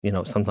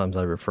sometimes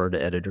I refer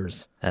to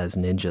editors as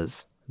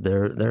ninjas.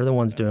 They're the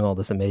ones doing all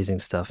this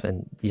amazing stuff,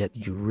 and yet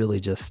you really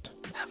just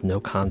have no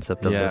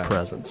concept of their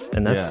presence.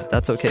 And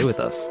that's okay with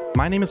us.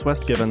 My name is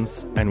Wes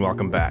Gibbons, and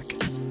welcome back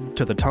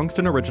to the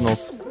Tungsten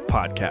Originals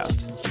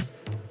podcast.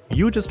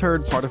 You just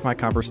heard part of my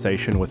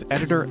conversation with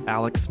editor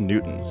Alex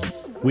Newton.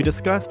 We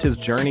discussed his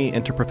journey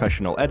into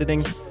professional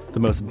editing, the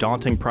most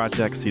daunting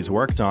projects he's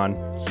worked on,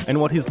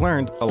 and what he's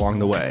learned along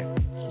the way.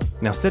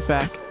 Now sit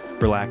back,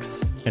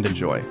 relax, and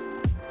enjoy.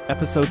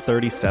 Episode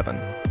 37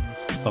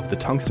 of the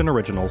Tungsten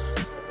Originals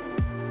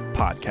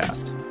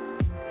podcast.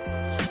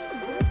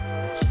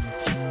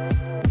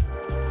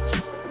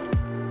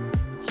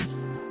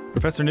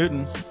 Professor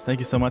Newton, thank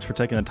you so much for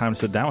taking the time to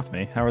sit down with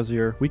me. How is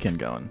your weekend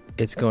going?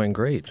 It's going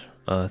great.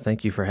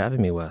 Thank you for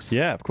having me, Wes.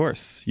 Yeah, of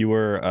course. You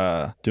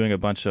were doing a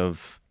bunch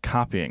of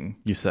copying,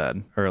 you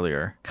said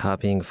earlier.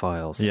 Copying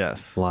files.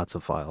 Yes. Lots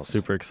of files.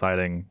 Super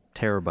exciting.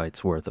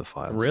 Terabytes worth of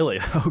files. Really?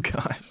 Oh,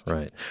 gosh.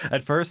 Right.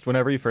 At first,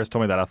 whenever you first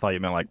told me that, I thought you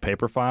meant like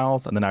paper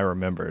files. And then I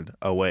remembered,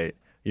 oh, wait,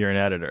 you're an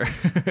editor.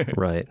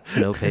 Right.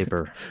 No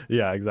paper.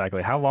 Yeah,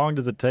 exactly. How long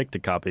does it take to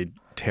copy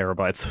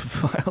terabytes of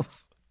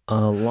files?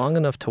 Long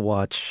enough to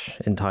watch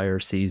entire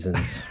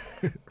seasons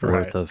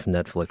worth of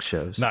Netflix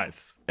shows.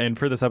 Nice. And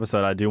for this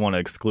episode, I do want to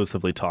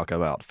exclusively talk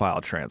about file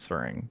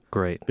transferring.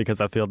 Great.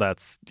 Because I feel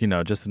that's,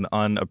 just an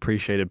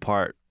unappreciated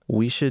part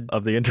we should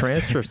of the industry.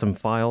 Transfer some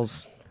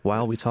files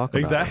while we talk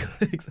about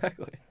it.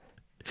 Exactly.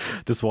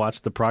 Just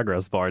watch the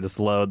progress bar just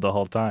load the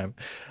whole time.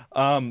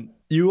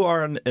 You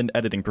are an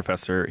editing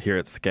professor here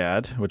at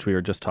SCAD, which we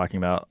were just talking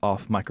about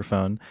off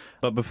microphone.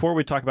 But before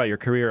we talk about your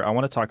career, I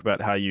want to talk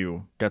about how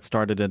you got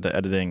started into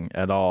editing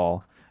at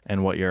all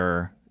and what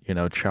your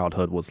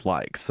childhood was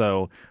like.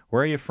 So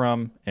where are you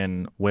from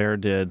and where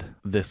did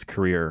this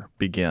career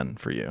begin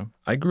for you?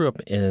 I grew up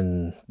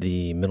in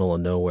the middle of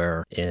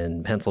nowhere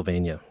in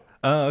Pennsylvania.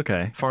 Oh,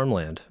 okay.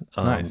 Farmland.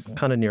 Nice.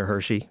 Kind of near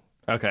Hershey.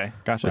 Okay.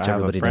 Gotcha. Which I have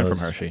everybody a friend knows.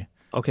 from Hershey.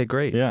 Okay,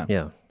 great. Yeah.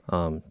 Yeah.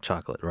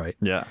 Chocolate, right?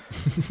 Yeah.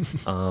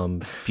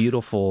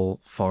 Beautiful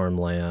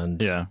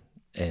farmland. Yeah.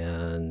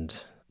 And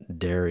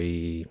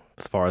dairy.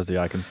 As far as the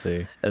eye can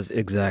see.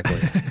 Exactly.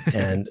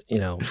 And,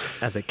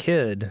 as a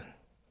kid,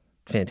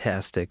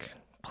 fantastic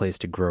place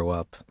to grow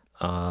up.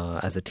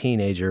 As a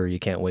teenager, you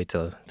can't wait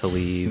to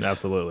leave.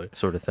 Absolutely.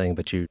 Sort of thing,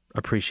 but you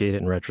appreciate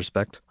it in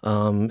retrospect.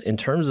 In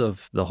terms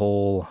of the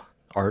whole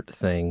art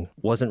thing,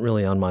 wasn't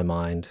really on my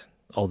mind.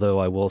 Although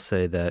I will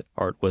say that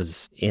art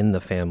was in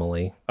the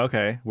family.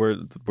 Okay. Were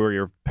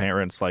your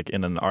parents like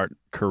in an art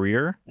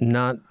career?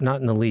 Not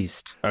in the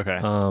least. Okay.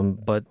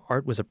 But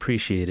art was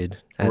appreciated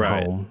at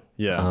home.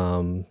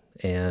 Yeah.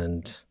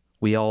 And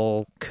we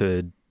all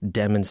could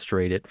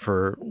demonstrate it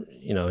for,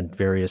 in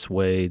various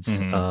ways.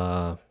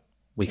 Mm-hmm.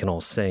 We can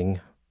all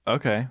sing.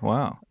 Okay.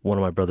 Wow. One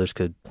of my brothers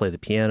could play the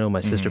piano.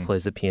 My sister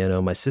plays the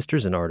piano. My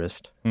sister's an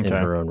artist in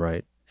her own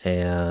right.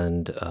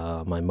 And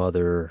my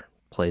mother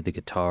played the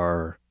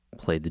guitar,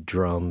 played the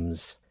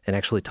drums, and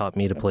actually taught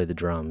me to play the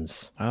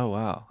drums. Oh,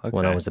 wow. Okay.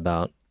 When I was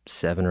about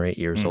 7 or 8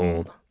 years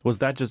old. Was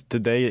that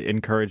did they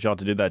encourage y'all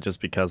to do that just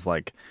because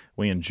like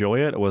we enjoy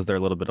it? Or was there a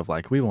little bit of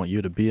like, we want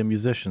you to be a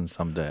musician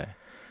someday?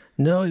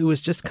 No, it was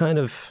just kind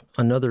of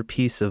another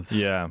piece of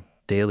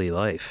daily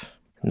life.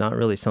 Not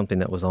really something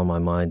that was on my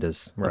mind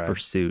as a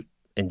pursuit.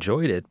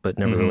 Enjoyed it, but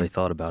never really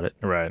thought about it.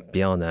 Right.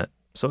 Beyond that.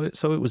 So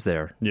it was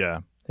there.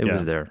 Yeah. It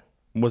was there.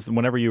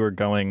 Whenever you were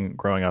growing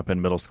up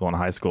in middle school and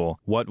high school,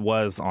 what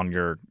was on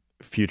your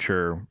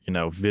future,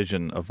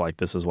 vision of like,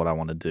 this is what I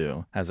want to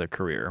do as a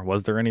career?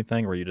 Was there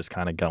anything, or were you just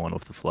kind of going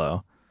with the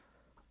flow?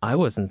 I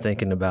wasn't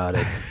thinking about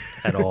it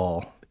at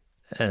all.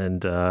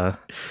 And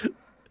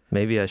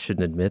maybe I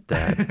shouldn't admit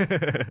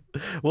that.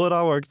 Well, it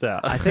all worked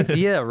out. I think,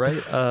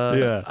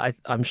 right.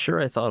 I'm sure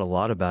I thought a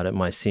lot about it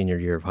my senior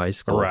year of high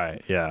school.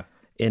 Right, yeah.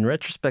 In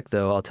retrospect,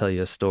 though, I'll tell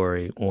you a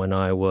story. When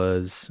I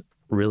was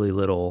really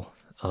little,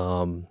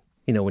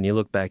 when you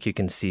look back, you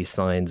can see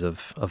signs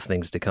of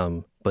things to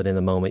come, but in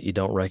the moment, you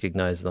don't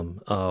recognize them.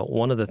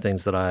 One of the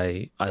things that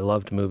I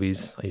loved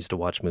movies. I used to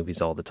watch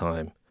movies all the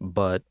time,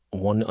 but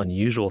one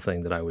unusual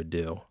thing that I would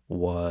do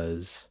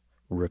was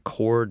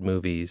record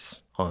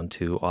movies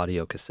onto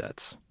audio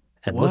cassettes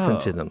and listen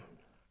to them.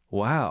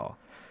 Wow.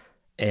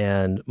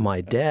 And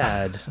my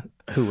dad,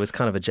 who was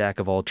kind of a jack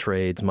of all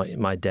trades,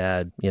 my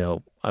dad,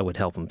 I would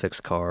help him fix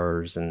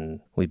cars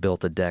and we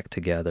built a deck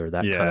together,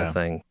 that kind of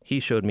thing. He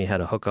showed me how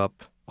to hook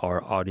up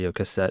our audio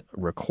cassette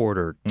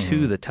recorder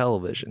to the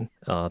television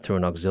through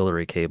an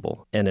auxiliary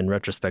cable. And in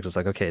retrospect, it's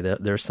like, okay,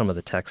 there's some of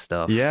the tech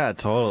stuff. Yeah,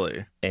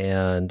 totally.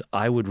 And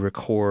I would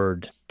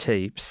record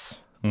tapes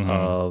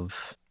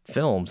of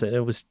films. And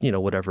it was,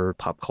 whatever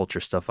pop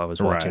culture stuff I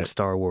was watching,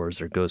 Star Wars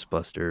or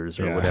Ghostbusters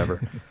or whatever.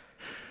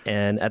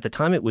 And at the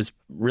time, it was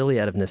really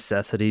out of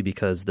necessity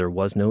because there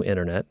was no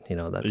internet.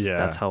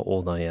 That's how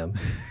old I am.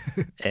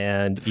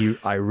 And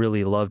I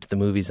really loved the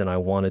movies and I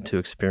wanted to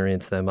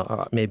experience them.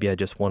 Maybe I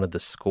just wanted the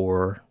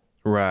score.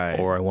 Right.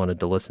 Or I wanted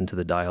to listen to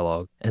the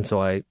dialogue. And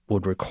so I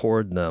would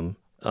record them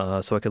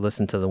so I could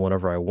listen to them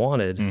whenever I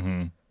wanted.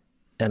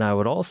 And I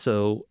would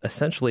also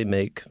essentially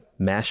make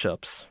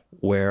mashups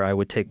where I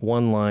would take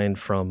one line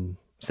from,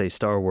 say,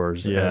 Star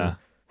Wars and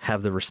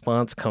have the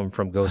response come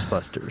from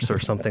Ghostbusters or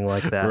something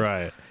like that.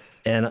 Right.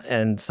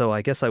 And so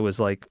I guess I was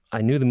like,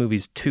 I knew the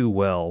movies too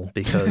well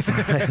because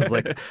I was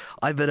like,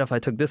 I bet if I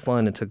took this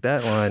line and took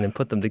that line and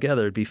put them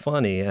together, it'd be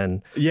funny.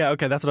 And yeah,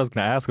 okay, that's what I was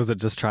going to ask. Was it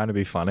just trying to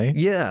be funny?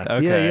 Yeah,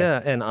 okay.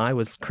 yeah. And I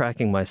was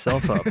cracking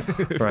myself up,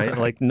 right?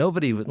 Like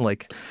nobody,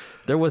 like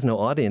there was no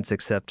audience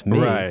except me.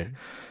 Right.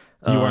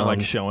 You weren't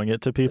like showing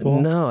it to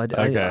people? No, I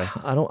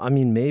don't. I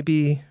mean,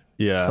 maybe.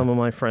 Yeah. Some of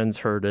my friends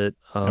heard it.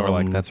 And we're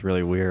like, that's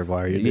really weird.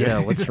 Why are you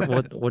doing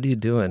what are you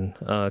doing?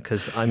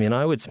 Because, I mean,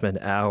 I would spend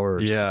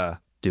hours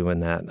doing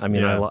that. I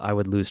mean, I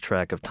would lose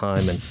track of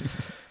time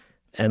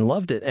and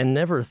loved it and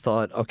never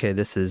thought, okay,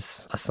 this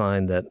is a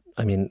sign that,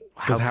 I mean,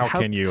 how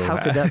could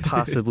that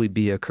possibly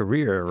be a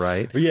career,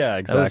 right? Yeah,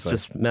 exactly. I was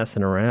just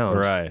messing around.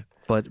 Right.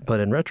 But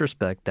in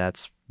retrospect,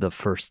 that's the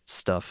first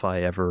stuff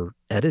I ever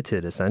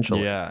edited,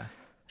 essentially. Yeah.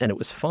 And it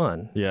was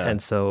fun. Yeah.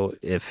 And so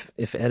if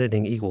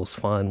editing equals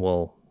fun,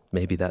 well,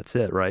 maybe that's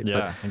it, right?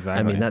 Yeah, but, exactly.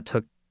 I mean, that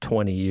took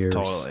 20 years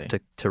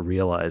to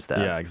realize that.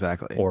 Yeah,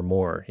 exactly. Or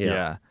more.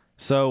 Yeah.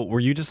 So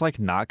were you just like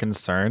not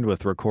concerned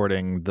with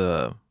recording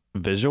the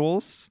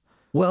visuals?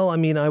 Well, I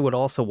mean, I would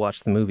also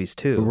watch the movies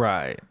too.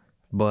 Right.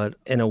 But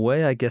in a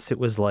way, I guess it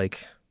was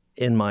like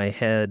in my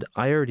head,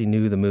 I already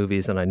knew the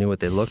movies and I knew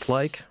what they looked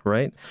like,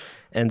 right?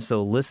 And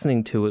so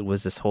listening to it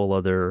was this whole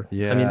other,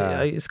 I mean,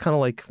 it's kind of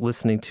like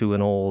listening to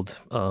an old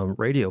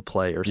radio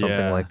play or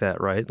something like that,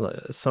 right?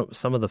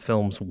 Some of the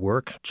films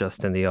work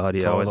just in the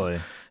audio. Totally.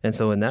 And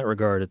so in that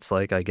regard, it's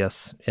like, I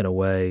guess, in a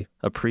way,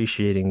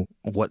 appreciating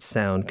what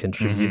sound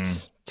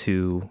contributes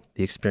to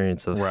the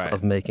experience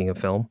of making a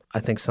film. I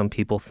think some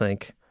people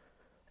think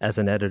as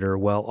an editor,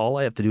 well, all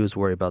I have to do is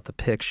worry about the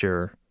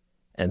picture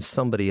and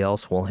somebody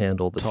else will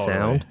handle the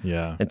sound.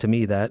 Yeah. And to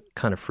me, that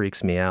kind of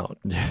freaks me out.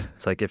 Yeah.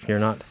 It's like if you're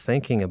not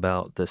thinking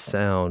about the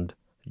sound,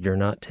 you're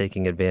not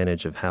taking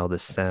advantage of how the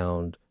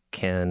sound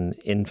can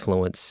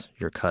influence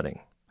your cutting.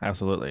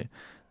 Absolutely.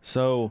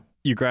 So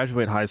you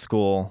graduate high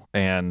school,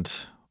 and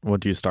what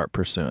do you start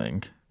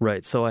pursuing?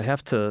 Right. So I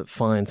have to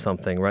find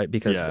something, right?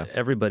 Because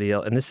everybody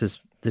else, and this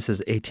is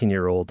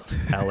 18-year-old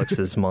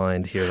Alex's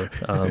mind here.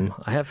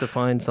 I have to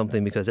find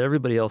something because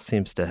everybody else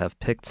seems to have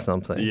picked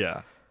something.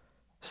 Yeah.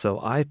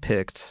 So I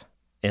picked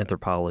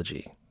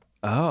anthropology.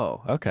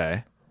 Oh,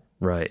 okay.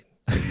 Right.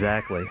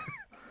 Exactly.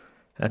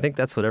 I think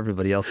that's what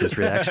everybody else's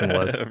reaction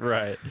was.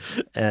 Right.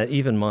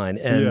 Even mine.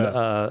 And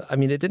I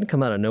mean, it didn't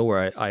come out of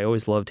nowhere. I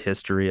always loved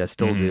history. I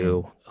still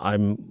do.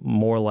 I'm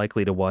more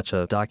likely to watch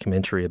a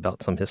documentary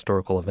about some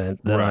historical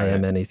event than I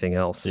am anything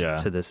else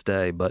to this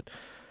day.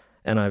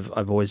 And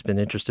I've always been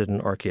interested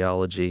in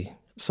archaeology.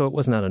 So it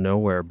wasn't out of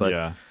nowhere.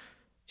 But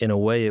in a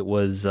way, it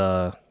was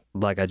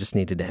like I just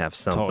needed to have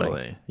something.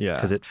 Totally. Yeah.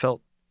 Because it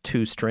felt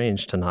too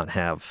strange to not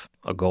have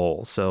a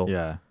goal.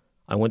 So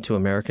I went to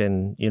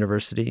American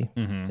University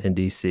in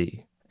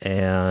D.C.,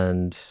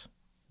 and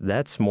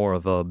that's more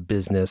of a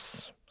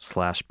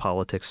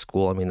business/politics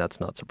school. I mean, that's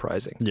not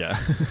surprising. Yeah.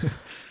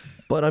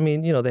 But I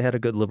mean, you know, they had a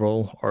good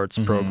liberal arts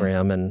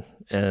program, and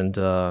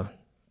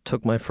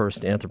took my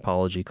first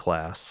anthropology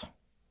class.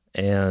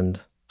 And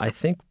I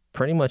think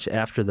pretty much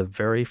after the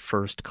very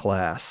first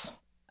class,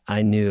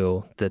 I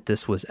knew that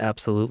this was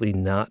absolutely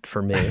not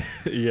for me.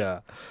 Yeah.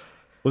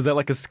 Was that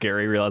like a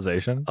scary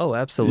realization? Oh,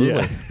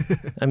 absolutely. Yeah.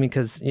 I mean,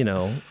 because, you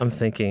know, I'm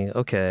thinking,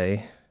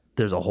 okay,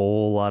 there's a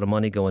whole lot of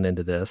money going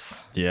into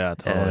this. Yeah,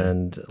 totally.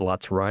 And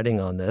lots riding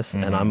on this.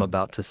 And I'm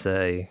about to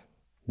say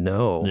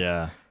no.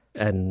 Yeah.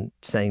 And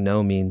saying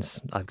no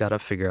means I've got to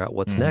figure out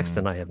what's next,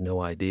 and I have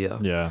no idea.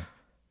 Yeah.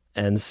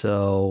 And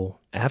so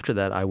after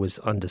that, I was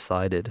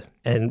undecided.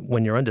 And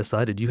when you're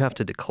undecided, you have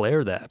to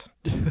declare that.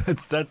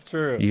 That's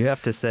true. You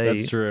have to say...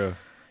 That's true.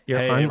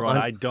 Hey, everyone,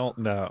 I don't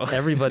know.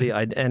 Everybody,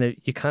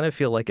 you kind of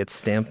feel like it's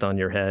stamped on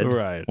your head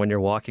when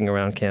you're walking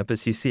around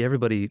campus. You see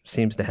everybody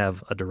seems to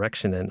have a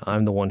direction, and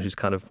I'm the one who's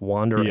kind of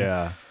wandering.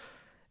 Yeah.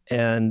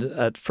 And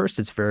at first,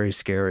 it's very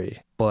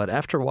scary. But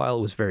after a while,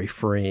 it was very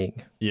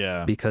freeing.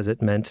 Yeah. Because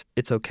it meant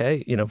it's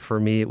okay. You know, for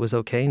me, it was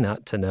okay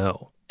not to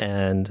know.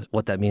 And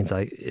what that means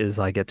is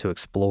I get to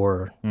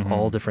explore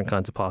all different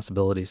kinds of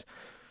possibilities.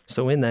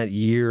 So in that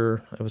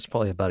year, it was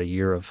probably about a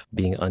year of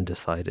being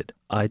undecided.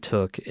 I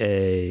took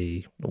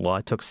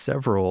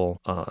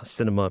several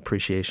cinema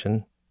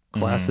appreciation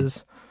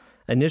classes.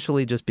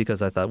 Initially, just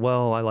because I thought,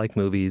 well, I like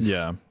movies.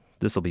 Yeah.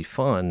 This will be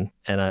fun.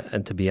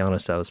 And to be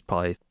honest, I was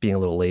probably being a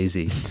little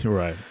lazy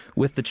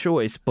with the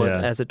choice. But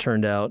as it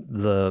turned out,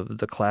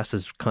 the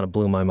classes kind of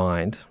blew my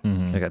mind.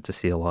 I got to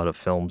see a lot of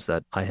films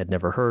that I had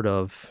never heard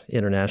of,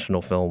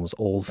 international films,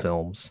 old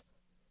films.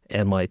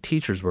 And my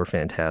teachers were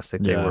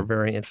fantastic. They were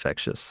very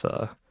infectious.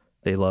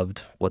 They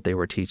loved what they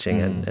were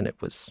teaching, and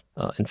it was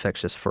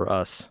infectious for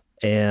us.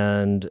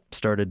 And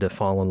started to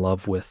fall in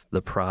love with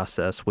the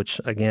process,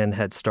 which, again,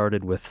 had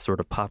started with sort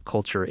of pop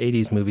culture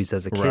 80s movies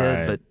as a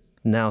kid, but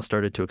now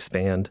started to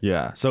expand.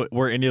 Yeah. So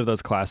were any of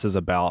those classes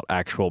about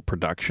actual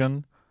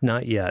production?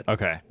 Not yet.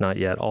 Okay. Not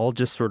yet. All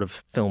just sort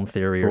of film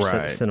theory or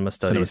cinema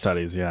studies. Cinema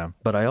studies, yeah.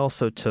 But I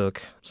also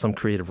took some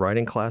creative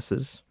writing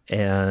classes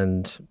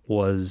and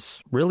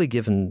was really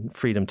given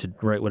freedom to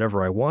write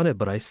whatever I wanted,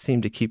 but I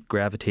seemed to keep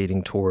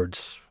gravitating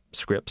towards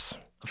scripts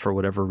for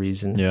whatever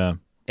reason. Yeah.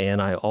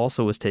 And I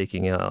also was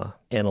taking a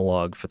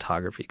analog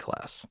photography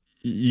class.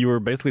 You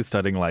were basically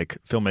studying like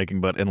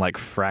filmmaking, but in like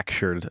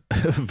fractured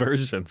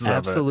versions of it.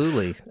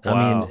 Absolutely. Wow.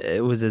 I mean,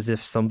 it was as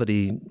if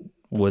somebody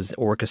was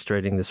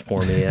orchestrating this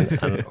for me,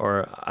 and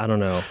or I don't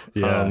know,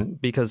 Yeah.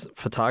 Because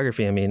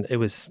photography, I mean, it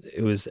was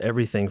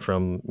everything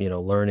from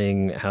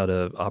learning how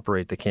to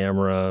operate the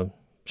camera,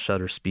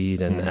 shutter speed,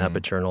 and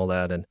aperture, and all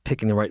that, and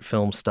picking the right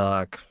film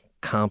stock,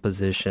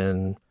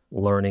 composition,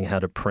 learning how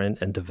to print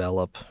and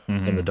develop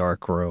in the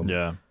dark room.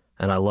 Yeah.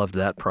 And I loved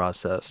that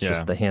process,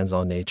 just the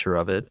hands-on nature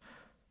of it,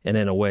 and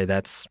in a way,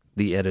 that's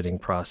the editing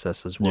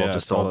process as well,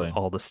 just totally.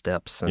 all the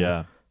steps.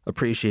 And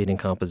appreciating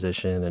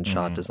composition and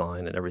shot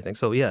design and everything.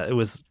 So yeah,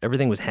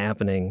 everything was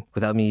happening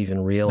without me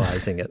even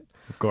realizing it.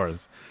 Of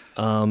course.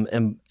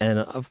 And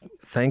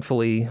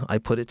thankfully I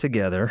put it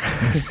together,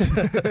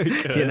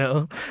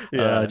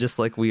 just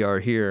like we are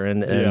here.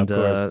 And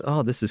of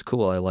course. this is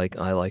cool. I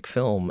like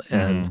film.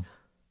 And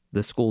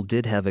the school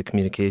did have a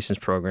communications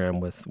program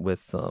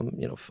with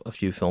a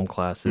few film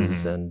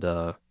classes. And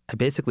I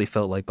basically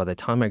felt like by the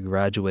time I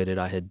graduated,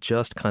 I had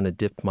just kind of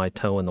dipped my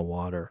toe in the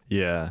water.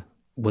 Yeah.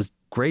 Was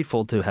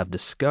grateful to have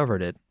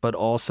discovered it, but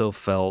also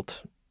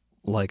felt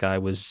like I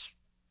was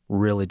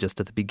really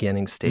just at the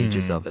beginning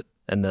stages of it,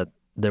 and that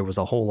there was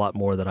a whole lot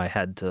more that I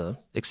had to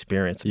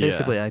experience.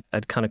 Basically,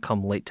 I'd kind of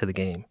come late to the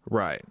game.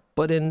 Right.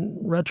 But in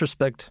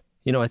retrospect,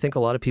 I think a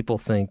lot of people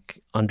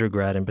think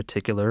undergrad in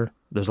particular,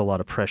 there's a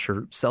lot of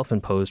pressure,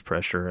 self-imposed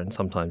pressure, and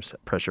sometimes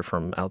pressure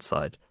from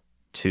outside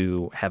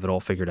to have it all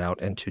figured out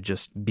and to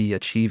just be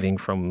achieving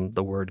from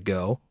the word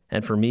go.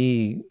 And for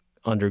me,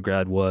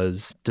 undergrad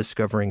was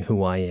discovering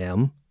who I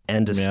am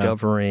and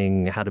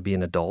discovering how to be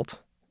an adult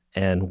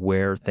and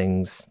where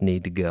things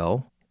need to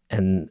go.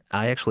 And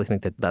I actually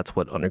think that that's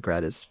what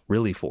undergrad is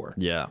really for.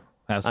 Yeah,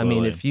 absolutely. I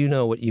mean, if you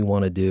know what you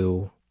want to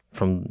do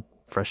from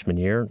freshman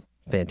year,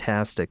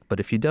 fantastic. But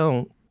if you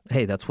don't,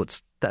 hey,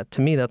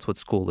 to me, that's what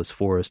school is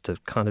for, is to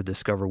kind of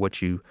discover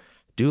what you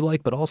do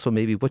like, but also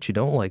maybe what you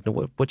don't like,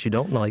 what you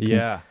don't like.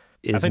 Yeah.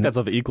 I think that's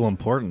of equal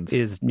importance.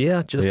 As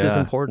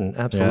important.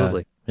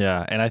 Absolutely.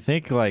 Yeah. And I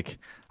think, like,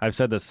 I've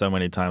said this so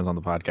many times on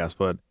the podcast,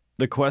 but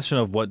the question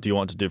of what do you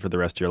want to do for the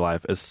rest of your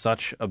life is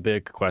such a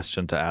big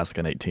question to ask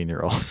an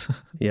 18-year-old.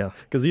 Yeah.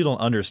 Because you don't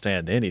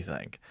understand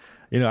anything.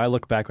 I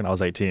look back when I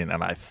was 18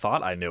 and I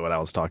thought I knew what I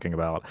was talking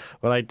about,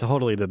 but I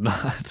totally did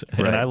not.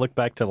 And I look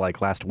back to like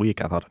last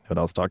week, I thought I knew what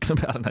I was talking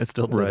about, and I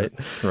still didn't.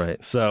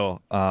 Right.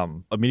 So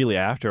immediately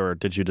after,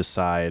 did you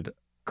decide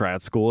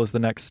grad school is the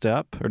next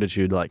step, or did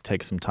you like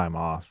take some time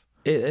off?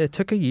 It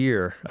took a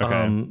year.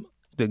 Okay.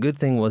 The good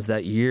thing was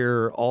that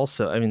year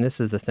also, I mean,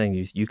 this is the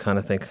thing, you kind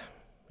of think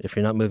if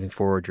you're not moving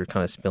forward, you're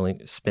kind of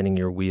spinning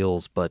your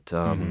wheels, but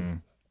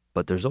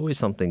there's always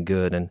something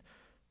good. And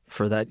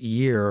for that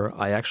year,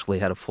 I actually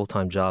had a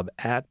full-time job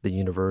at the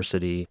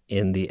university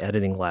in the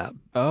editing lab.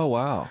 Oh,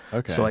 wow.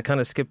 Okay. So I kind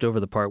of skipped over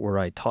the part where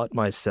I taught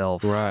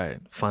myself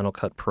Final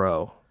Cut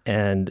Pro.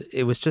 And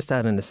it was just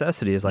out of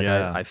necessity. It's like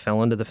I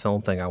fell into the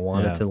film thing. I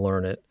wanted to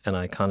learn it, and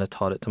I kind of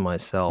taught it to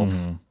myself,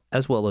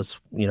 as well as,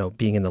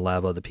 being in the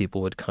lab, other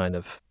people would kind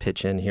of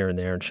pitch in here and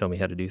there and show me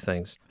how to do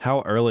things.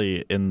 How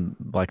early in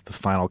like the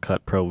Final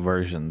Cut Pro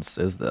versions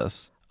is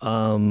this?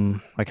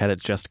 Like, had it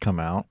just come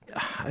out?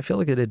 I feel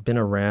like it had been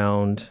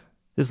around,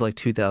 this is like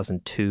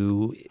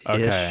 2002-ish.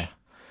 Okay.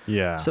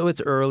 Yeah. So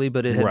it's early,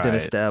 but it had been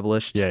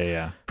established.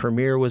 Yeah.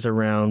 Premiere was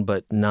around,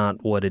 but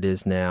not what it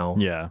is now.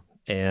 Yeah.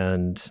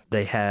 And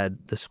the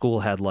school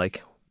had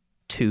like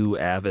 2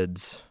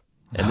 Avids.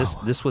 And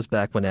this was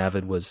back when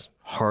Avid was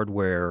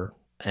hardware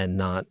and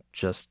not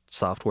just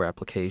software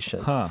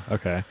application. Huh,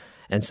 okay.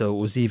 And so it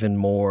was even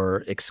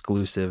more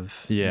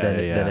exclusive than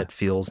it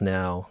feels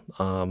now.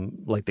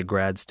 Like the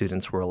grad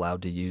students were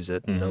allowed to use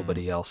it and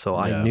nobody else. So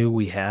I knew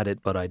we had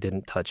it, but I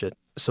didn't touch it.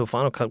 So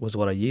Final Cut was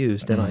what I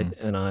used,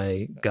 and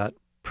I got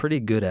pretty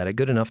good at it,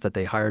 good enough that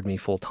they hired me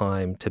full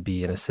time to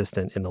be an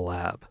assistant in the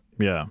lab.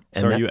 Yeah.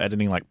 So are you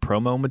editing like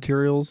promo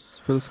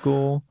materials for the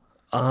school?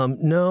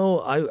 No,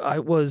 I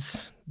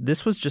was.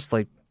 This was just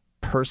like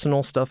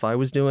personal stuff I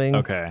was doing.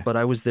 Okay. But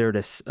I was there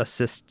to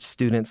assist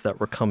students that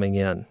were coming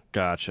in.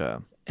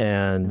 Gotcha.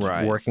 And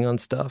working on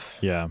stuff.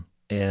 Yeah.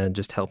 And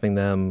just helping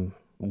them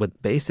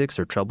with basics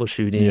or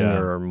troubleshooting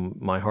or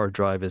my hard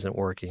drive isn't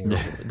working or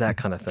that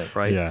kind of thing,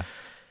 right? Yeah.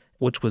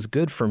 Which was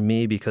good for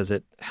me because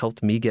it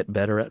helped me get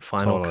better at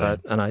Final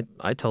Cut. And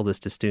I tell this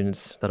to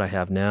students that I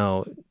have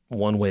now.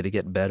 One way to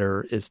get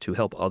better is to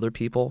help other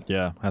people.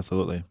 Yeah,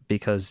 absolutely.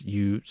 Because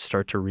you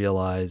start to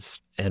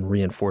realize and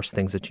reinforce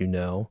things that you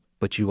know,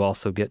 but you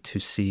also get to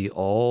see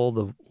all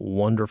the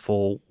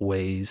wonderful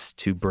ways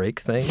to break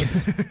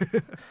things.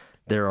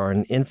 There are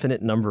an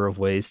infinite number of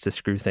ways to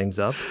screw things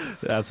up.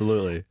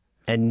 Absolutely.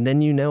 And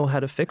then you know how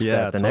to fix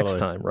that the next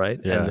time, right?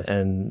 Yeah.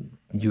 And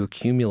you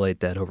accumulate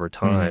that over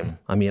time.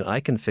 I mean, I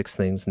can fix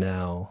things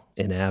now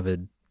in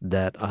Avid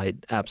that I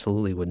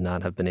absolutely would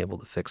not have been able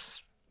to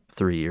fix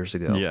 3 years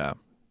ago. Yeah.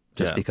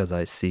 Just because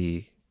I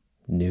see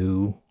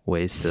new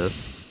ways to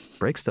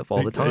break stuff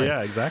all the time.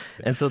 Yeah,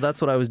 exactly. And so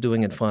that's what I was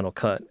doing in Final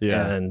Cut.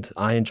 Yeah. And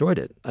I enjoyed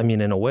it. I mean,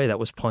 in a way, that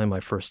was probably my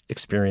first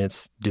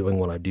experience doing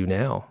what I do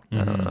now.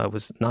 I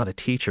was not a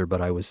teacher,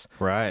 but I was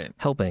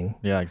helping.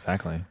 Yeah,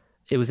 exactly.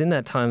 It was in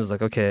that time, I was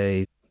like,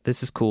 okay,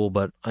 this is cool,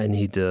 but I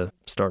need to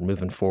start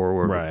moving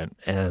forward. Right.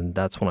 And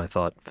that's when I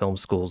thought film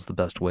school is the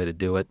best way to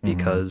do it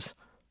because,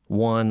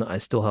 one, I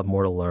still have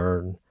more to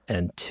learn.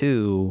 And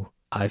two,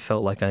 I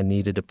felt like I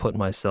needed to put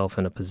myself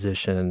in a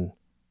position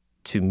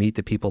to meet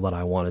the people that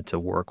I wanted to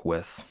work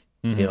with.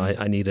 You know,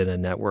 I needed a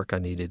network. I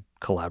needed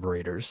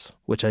collaborators,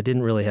 which I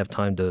didn't really have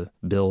time to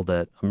build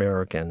at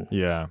American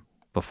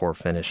before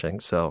finishing.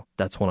 So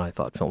that's when I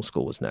thought film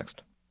school was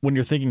next. When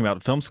you're thinking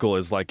about film school,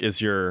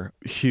 is your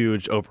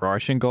huge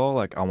overarching goal,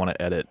 like I want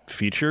to edit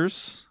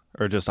features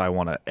or just I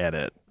want to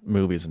edit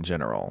movies in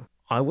general?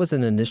 I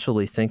wasn't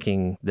initially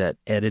thinking that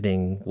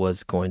editing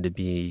was going to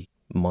be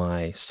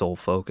my sole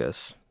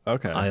focus.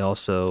 Okay. I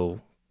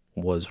also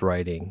was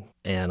writing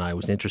and I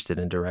was interested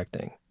in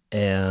directing.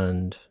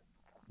 And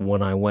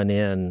when I went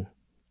in,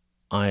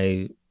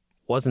 I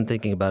wasn't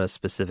thinking about a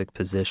specific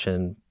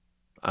position.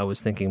 I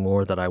was thinking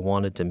more that I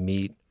wanted to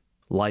meet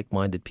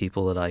like-minded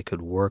people that I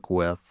could work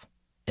with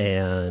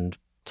and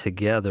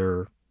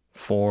together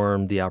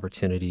form the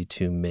opportunity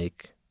to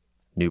make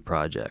new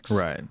projects.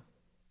 Right.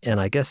 And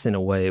I guess in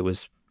a way it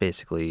was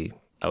basically,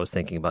 I was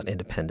thinking about the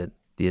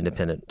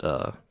independent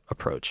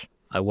approach.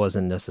 I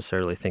wasn't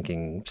necessarily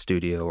thinking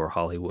studio or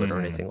Hollywood or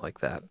anything like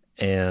that.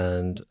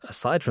 And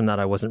aside from that,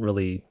 I wasn't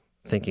really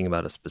thinking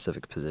about a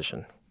specific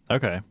position.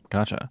 Okay,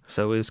 gotcha.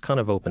 So it was kind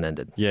of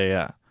open-ended.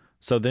 Yeah.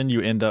 So then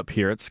you end up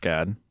here at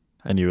SCAD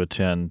and you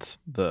attend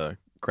the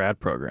grad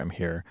program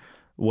here.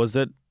 I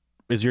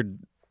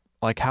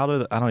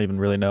don't even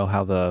really know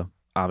how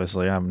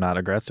obviously I'm not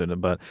a grad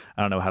student, but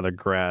I don't know how the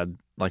grad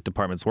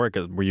departments work.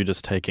 Were you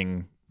just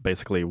taking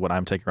basically what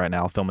I'm taking right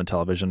now, film and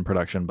television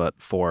production, but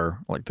for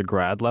the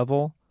grad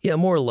level? Yeah,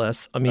 more or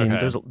less. I mean,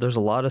 there's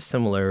a lot of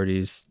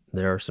similarities.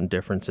 There are some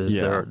differences.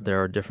 Yeah.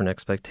 There are different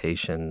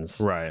expectations.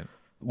 Right.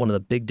 One of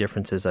the big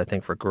differences, I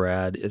think, for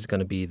grad is going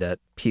to be that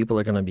people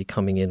are going to be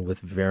coming in with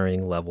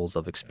varying levels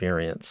of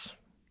experience.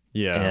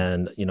 Yeah.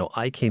 And,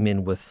 I came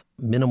in with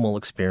minimal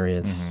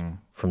experience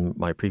from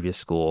my previous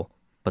school,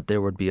 but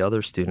there would be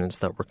other students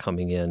that were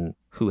coming in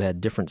who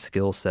had different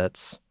skill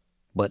sets,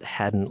 but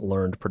hadn't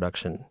learned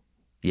production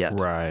yet.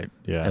 Right.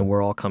 Yeah. And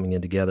we're all coming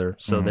in together.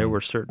 So there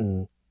were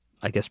certain,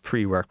 I guess,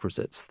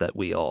 prerequisites that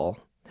we all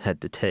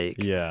had to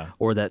take. Yeah.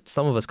 Or that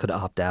some of us could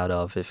opt out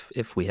of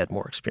if we had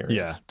more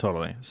experience. Yeah,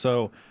 totally.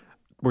 So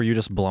were you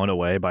just blown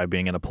away by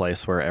being in a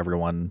place where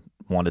everyone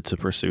wanted to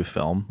pursue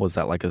film? Was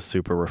that a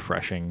super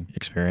refreshing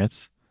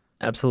experience?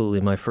 Absolutely.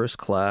 My first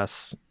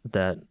class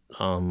that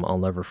I'll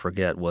never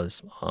forget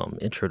was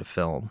Intro to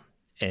Film.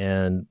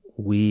 And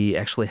we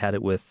actually had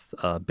it with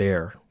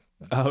Bear.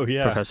 Oh,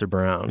 yeah. Professor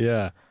Brown.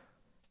 Yeah.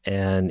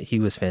 And he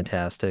was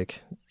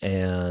fantastic.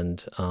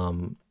 And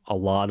a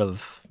lot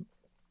of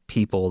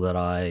people that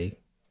I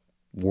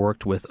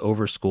worked with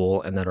over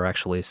school and that are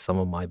actually some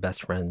of my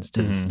best friends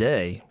to this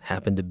day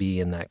happen to be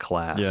in that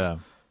class. Yeah.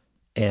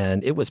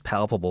 And it was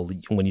palpable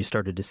when you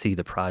started to see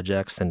the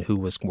projects and who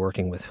was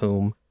working with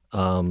whom.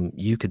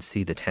 You could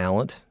see the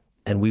talent.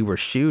 And we were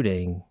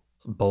shooting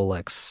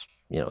Bolex,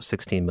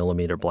 16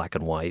 millimeter black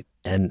and white,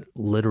 and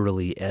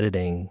literally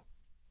editing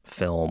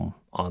film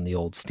on the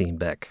old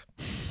Steenbeck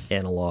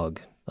analog.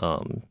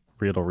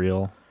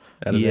 Reel-to-reel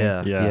editing?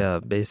 Yeah,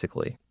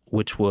 basically.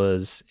 Which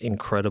was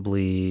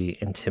incredibly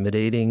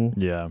intimidating,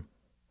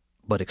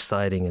 but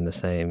exciting at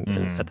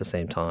the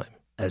same time.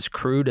 As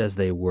crude as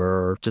they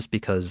were, just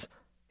because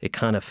it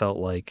kind of felt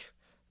like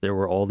there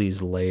were all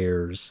these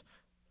layers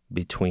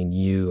between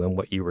you and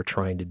what you were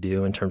trying to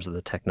do in terms of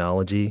the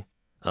technology.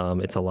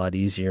 It's a lot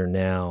easier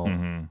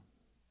now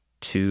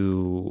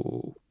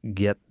to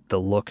get the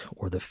look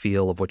or the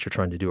feel of what you're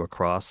trying to do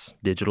across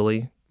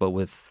digitally. But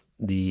with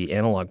the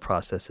analog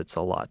process, it's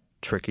a lot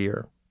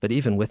trickier. But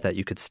even with that,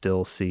 you could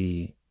still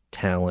see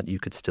talent. You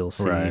could still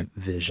see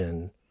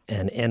vision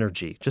and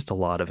energy, just a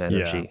lot of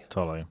energy. Yeah,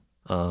 totally.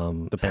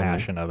 The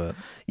passion of it.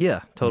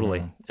 Yeah,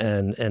 totally.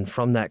 And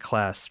from that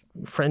class,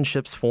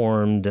 friendships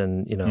formed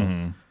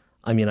and,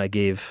 I mean, I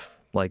gave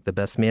the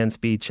best man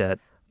speech at,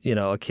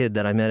 a kid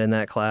that I met in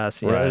that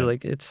class.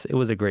 It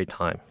was a great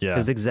time. Yeah. It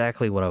was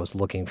exactly what I was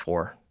looking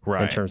for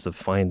in terms of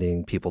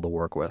finding people to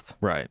work with.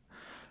 Right.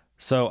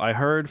 So I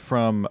heard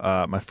from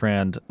my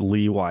friend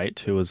Lee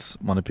White, who was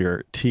one of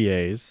your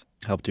TAs,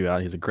 helped you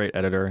out. He's a great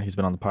editor. He's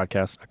been on the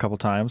podcast a couple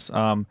times.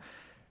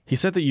 He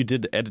said that you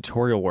did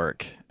editorial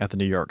work at the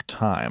New York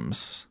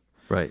Times.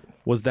 Right.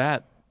 Was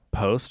that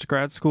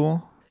post-grad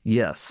school?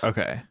 Yes.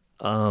 Okay.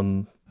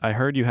 I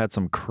heard you had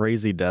some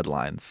crazy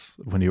deadlines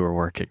when you were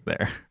working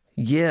there.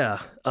 Yeah.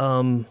 I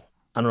don't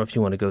know if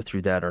you want to go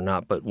through that or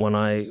not, but when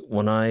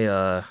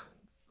I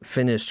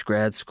finished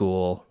grad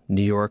school,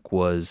 New York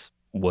was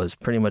was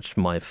pretty much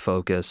my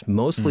focus,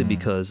 mostly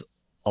because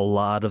a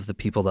lot of the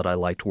people that I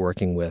liked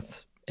working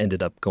with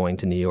ended up going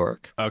to New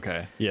York.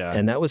 Okay. Yeah.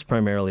 And that was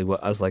primarily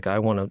what I was like, I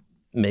want to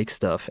make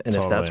stuff. And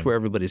if that's where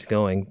everybody's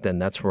going, then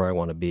that's where I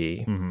want to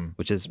be,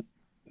 which is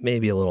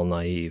maybe a little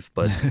naive,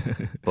 but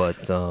but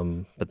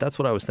that's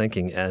what I was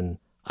thinking. And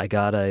I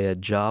got a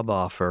job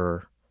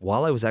offer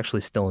while I was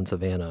actually still in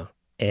Savannah.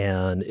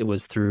 And it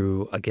was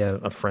through, again,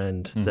 a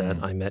friend that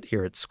I met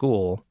here at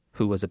school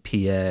who was a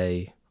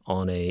PA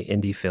on a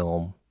indie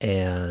film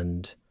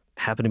and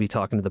happened to be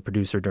talking to the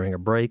producer during a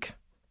break.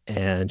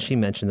 And she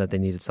mentioned that they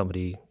needed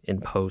somebody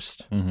in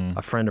post.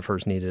 A friend of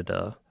hers needed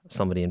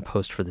somebody in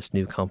post for this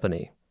new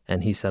company.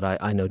 And he said,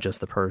 I know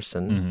just the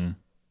person.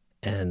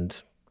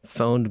 And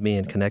phoned me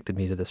and connected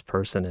me to this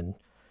person. And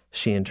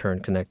she in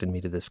turn connected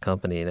me to this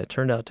company. And it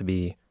turned out to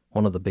be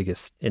one of the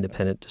biggest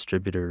independent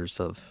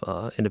distributors of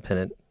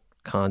independent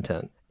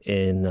content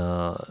in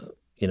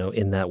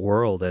in that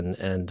world.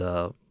 And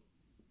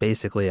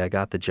basically I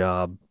got the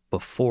job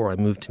before I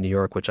moved to New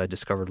York, which I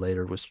discovered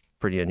later was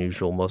pretty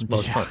unusual.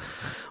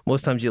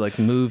 Most times you like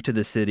move to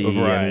the city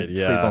and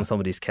sleep on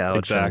somebody's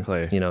couch.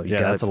 Exactly. And,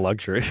 that's a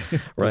luxury.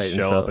 Right. Just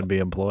show up and be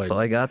employed. So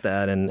I got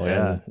that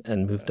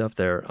and moved up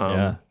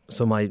there.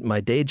 So my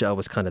day job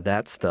was kind of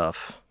that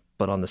stuff.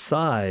 But on the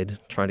side,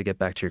 trying to get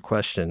back to your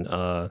question,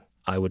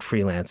 I would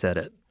freelance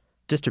edit.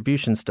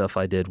 Distribution stuff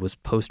I did was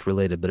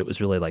post-related, but it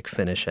was really like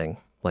finishing,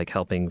 like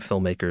helping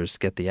filmmakers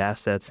get the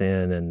assets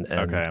in and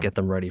get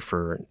them ready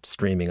for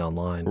streaming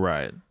online.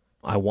 Right.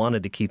 I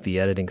wanted to keep the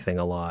editing thing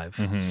alive,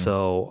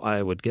 so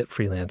I would get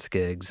freelance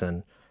gigs,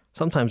 and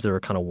sometimes they were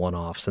kind of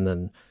one-offs, and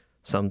then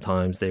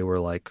sometimes they were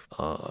like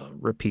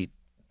repeat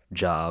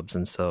jobs.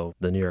 And so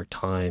the New York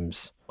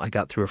Times, I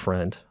got through a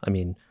friend. I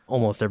mean,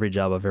 almost every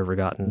job I've ever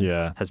gotten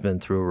has been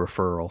through a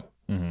referral,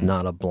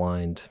 not a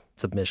blind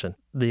submission.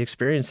 The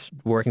experience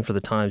working for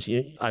the Times,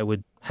 I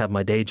would have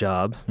my day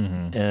job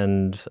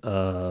and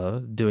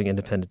doing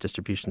independent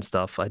distribution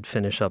stuff. I'd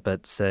finish up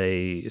at,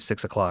 say,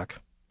 6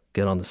 o'clock,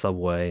 get on the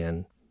subway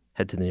and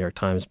head to the New York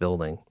Times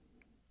building.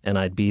 And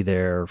I'd be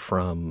there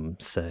from,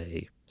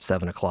 say,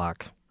 7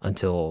 o'clock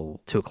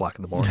until 2 o'clock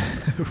in the morning.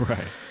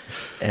 Right.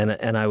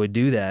 And I would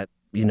do that,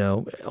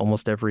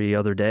 almost every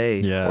other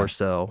day or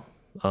so,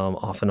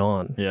 off and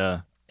on.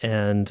 Yeah.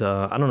 And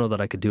I don't know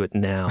that I could do it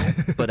now,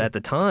 but at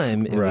the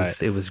time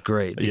it was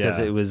great because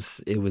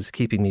it was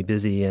keeping me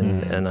busy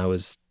and I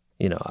was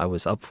I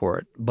was up for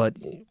it. But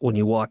when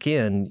you walk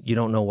in, you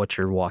don't know what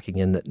you're walking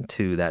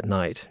into that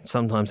night.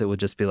 Sometimes it would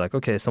just be like,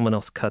 okay, someone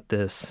else cut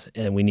this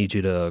and we need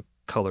you to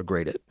color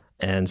grade it.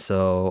 And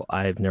so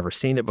I've never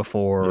seen it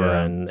before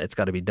and it's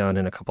got to be done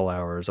in a couple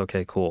hours.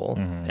 Okay, cool.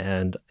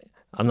 And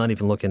I'm not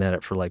even looking at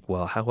it for like,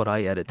 well, how would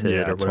I edit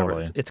it or whatever.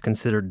 Totally. It's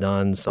considered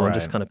done, so I'm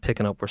just kind of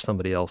picking up where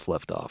somebody else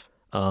left off.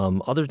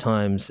 Other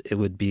times it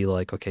would be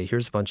like, okay,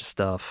 here's a bunch of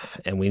stuff,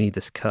 and we need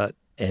this cut,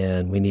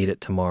 and we need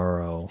it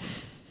tomorrow,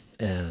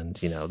 and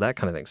that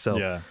kind of thing.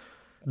 So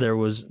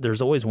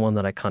there's always one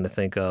that I kind of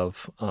think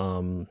of.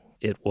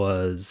 It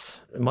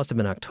must have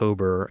been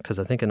October, because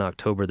I think in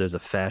October there's a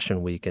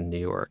fashion week in New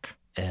York.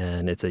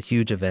 And it's a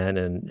huge event,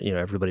 and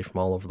everybody from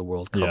all over the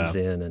world comes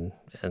in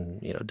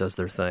and does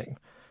their thing.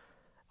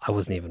 I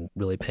wasn't even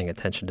really paying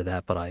attention to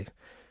that, but I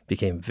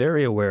became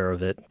very aware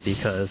of it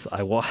because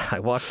I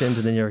walked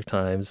into the New York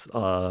Times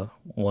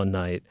one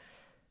night,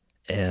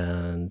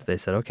 and they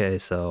said, okay,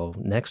 so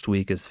next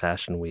week is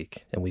Fashion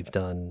Week, and we've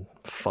done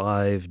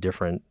 5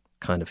 different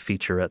kind of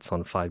featurettes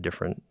on 5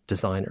 different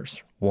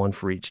designers, one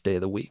for each day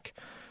of the week.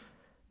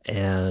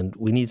 And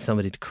we need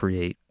somebody to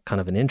create kind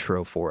of an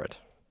intro for it.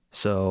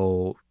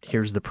 So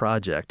here's the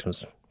project. It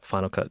was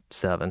Final Cut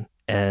 7.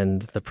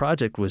 And the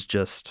project was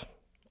just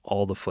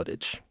all the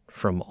footage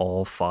from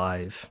all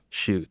 5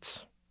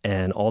 shoots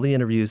and all the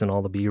interviews and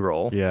all the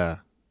B-roll. Yeah.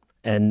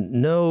 And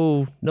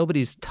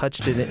nobody's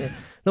touched it.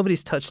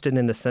 Nobody's touched it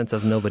in the sense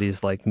of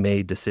nobody's like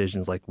made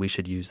decisions like we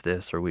should use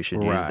this or we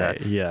should use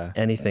that. Yeah.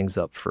 Anything's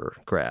up for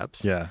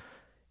grabs. Yeah.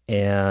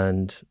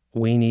 And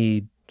we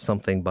need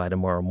something by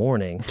tomorrow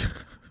morning,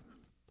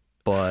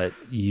 but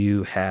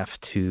you have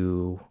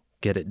to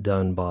get it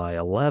done by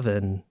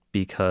 11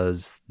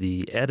 because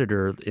the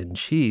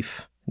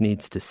editor-in-chief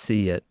needs to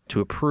see it to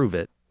approve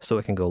it so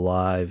it can go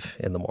live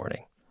in the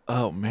morning.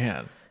 Oh,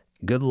 man.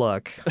 Good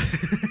luck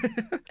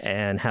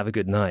and have a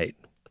good night.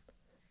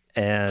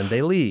 And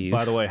they leave.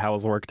 By the way, how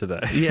was work today?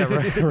 Yeah,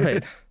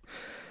 right.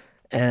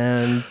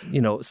 And,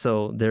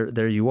 so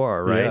there you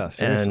are, right? Yeah,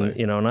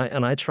 seriously.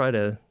 And I try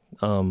to,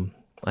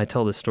 I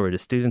tell this story to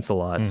students a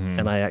lot,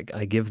 and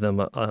I give them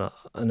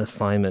an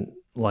assignment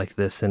like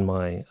this in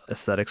my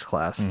aesthetics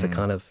class to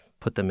kind of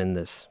put them in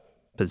this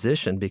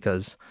position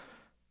because,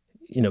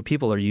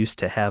 people are used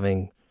to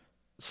having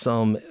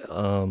some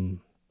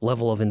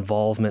level of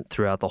involvement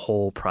throughout the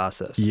whole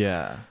process.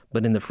 Yeah.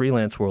 But in the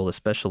freelance world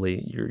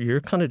especially, you're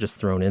kind of just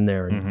thrown in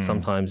there and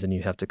sometimes and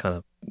you have to kind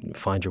of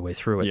find your way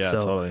through it. Yeah, so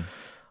totally.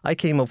 I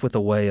came up with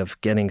a way of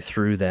getting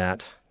through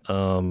that.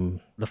 The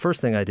first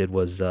thing I did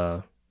was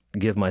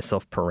give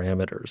myself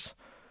parameters.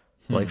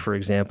 Like, for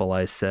example,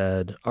 I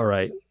said, all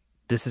right,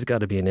 this has got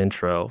to be an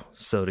intro.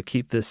 So to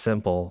keep this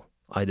simple,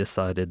 I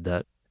decided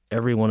that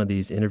every one of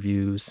these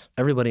interviews,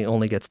 everybody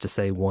only gets to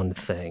say one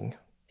thing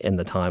in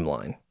the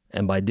timeline.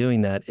 And by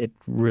doing that, it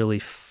really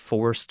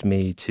forced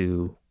me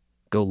to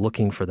go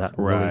looking for that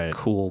really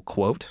cool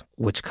quote,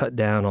 which cut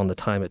down on the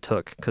time it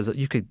took, because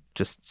you could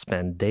just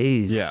spend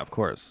days of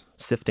course,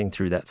 sifting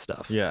through that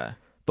stuff. Yeah.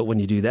 But when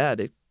you do that,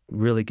 it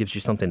really gives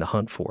you something to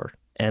hunt for.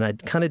 And I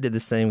kind of did the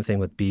same thing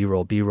with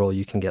B-roll. B-roll,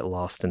 you can get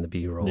lost in the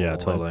B-roll. Yeah,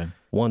 totally. And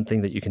one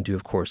thing that you can do,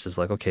 of course, is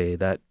like, okay,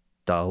 that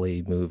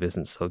dolly move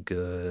isn't so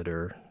good,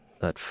 or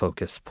that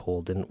focus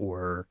pull didn't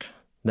work.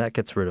 That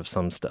gets rid of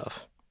some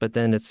stuff. But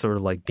then it's sort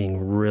of like being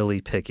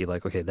really picky,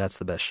 like, okay, that's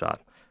the best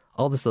shot.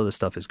 All this other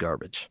stuff is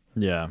garbage.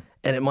 Yeah.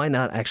 And it might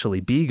not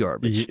actually be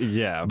garbage.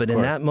 Yeah, but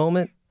in that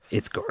moment,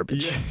 it's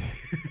garbage.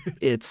 Yeah.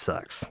 It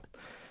sucks.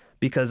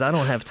 Because I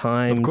don't have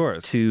time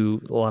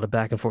to a lot of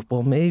back and forth.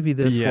 Well, maybe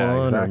this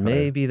one or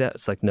maybe that.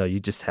 It's like, no, you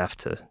just have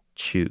to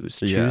choose.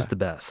 Choose the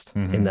best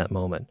in that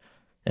moment.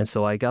 And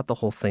so I got the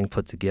whole thing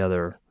put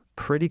together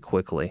pretty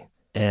quickly.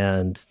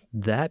 And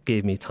that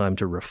gave me time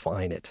to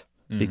refine it.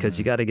 Because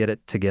you got to get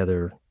it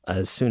together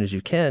as soon as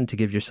you can to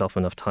give yourself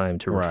enough time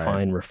to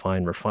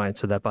refine,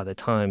 so that by the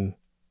time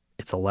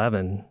it's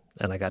 11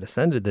 and I got to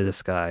send it to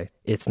this guy,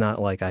 it's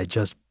not like I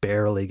just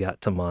barely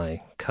got to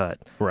my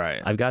cut.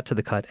 Right. I've got to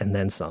the cut and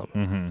then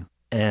some.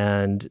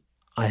 And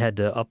I had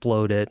to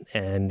upload it,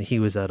 and he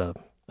was at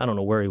I don't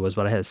know where he was,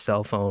 but I had a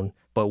cell phone.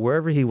 But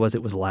wherever he was,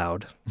 it was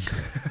loud.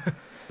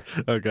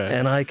 Okay.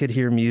 And I could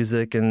hear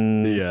music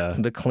and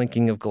the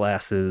clinking of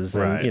glasses,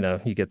 and,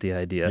 you get the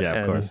idea. Yeah,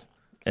 of course.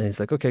 And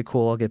he's like, okay,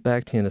 cool, I'll get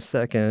back to you in a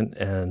second.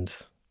 And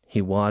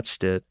he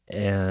watched it,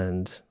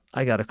 and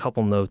I got a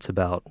couple notes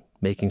about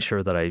making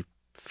sure that I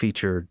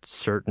featured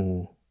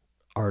certain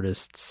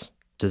artists'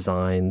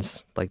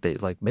 designs, like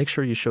make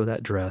sure you show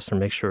that dress, or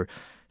make sure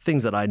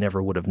things that I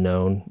never would have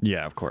known.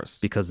 Yeah, of course.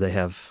 Because they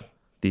have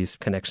these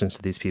connections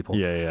to these people.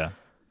 Yeah.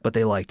 But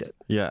they liked it.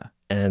 Yeah.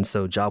 And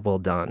so job well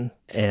done.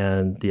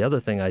 And the other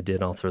thing I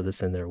did, I'll throw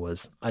this in there,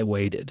 was I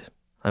waited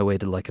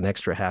like an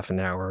extra half an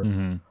hour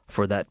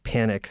for that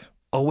panic.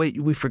 Oh,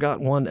 wait, we forgot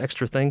one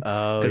extra thing.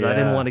 Because I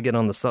didn't want to get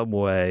on the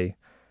subway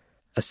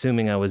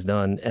assuming I was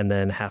done and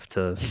then have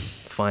to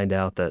find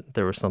out that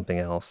there was something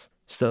else.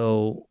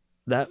 So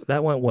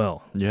that went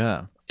well.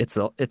 Yeah. It's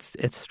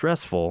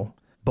stressful,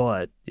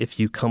 but if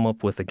you come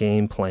up with a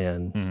game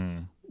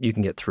plan, you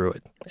can get through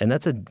it. And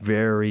that's a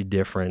very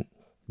different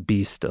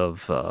beast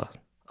of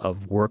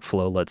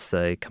workflow, let's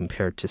say,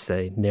 compared to,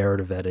 say,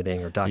 narrative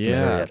editing or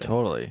documentary editing. Yeah,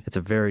 totally. It's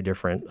a very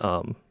different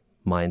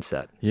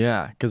mindset.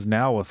 Yeah, because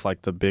now with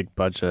like the big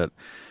budget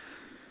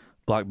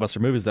blockbuster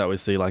movies that we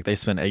see, like they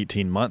spend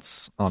 18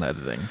 months on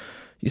editing.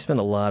 You spend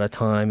a lot of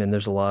time, and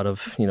there's a lot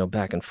of,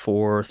 back and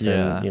forth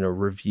and,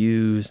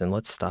 reviews, and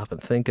let's stop and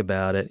think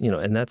about it,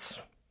 and that's,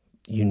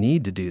 you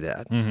need to do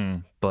that.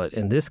 But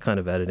in this kind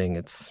of editing,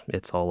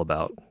 it's all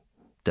about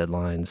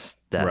deadlines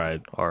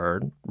that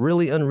are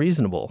really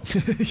unreasonable,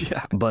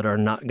 but are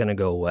not going to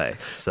go away.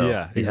 So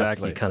you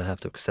kind of have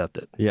to accept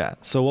it. Yeah.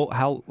 So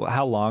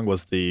how long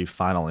was the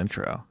final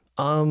intro?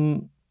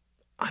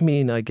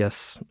 I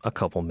guess a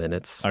couple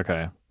minutes.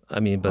 Okay.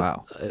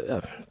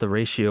 But the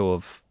ratio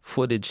of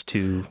footage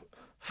to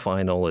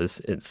final is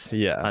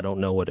I don't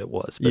know what it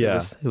was, but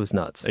it was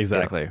nuts.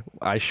 Exactly.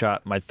 I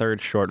shot my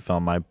third short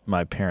film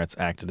my parents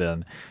acted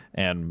in,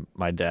 and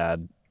my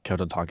dad kept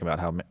on talking about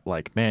how,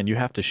 like, man, you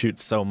have to shoot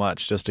so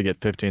much just to get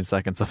 15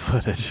 seconds of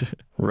footage.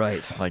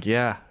 Right. Like,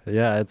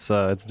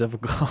 it's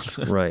difficult.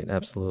 Right,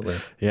 absolutely.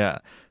 Yeah.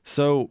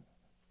 So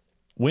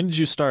when did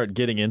you start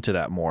getting into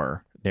that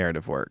more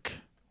narrative work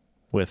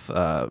with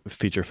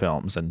feature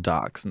films and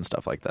docs and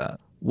stuff like that?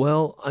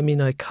 Well,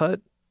 I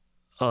cut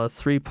a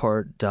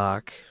 3-part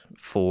doc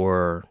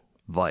for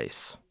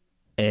Vice,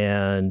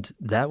 and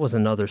that was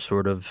another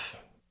sort of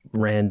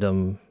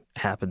random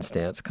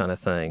happenstance kind of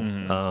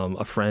thing.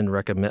 A friend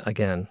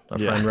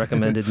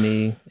recommended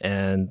me,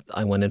 and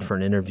I went in for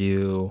an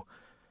interview,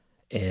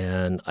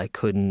 and I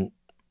couldn't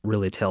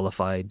really tell if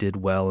I did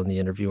well in the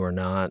interview or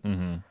not.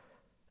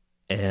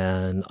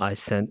 And I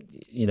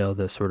sent,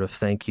 the sort of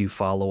thank you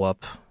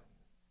follow-up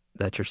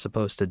that you're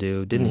supposed to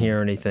do. Didn't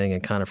hear anything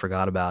and kind of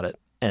forgot about it.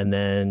 And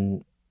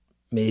then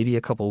maybe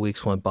a couple of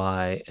weeks went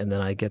by, and then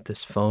I get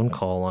this phone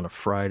call on a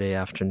Friday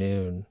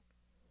afternoon,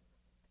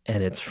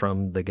 and it's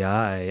from the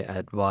guy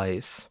at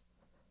Vice.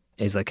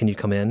 And he's like, can you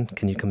come in?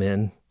 Can you come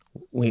in?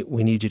 We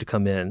need you to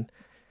come in.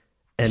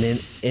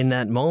 And in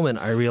that moment,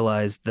 I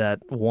realized that,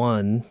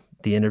 1,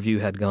 the interview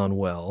had gone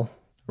well.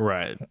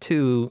 Right.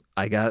 2,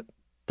 I got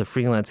the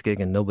freelance gig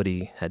and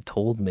nobody had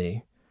told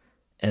me.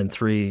 And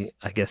 3,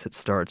 I guess it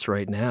starts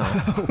right now.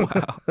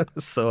 Wow.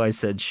 So I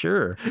said,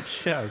 sure.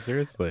 Yeah,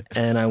 seriously.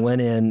 And I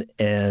went in,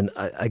 and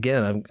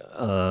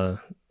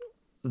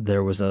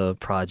there was a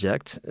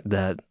project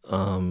that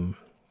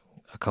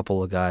a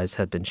couple of guys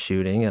had been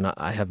shooting, and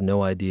I have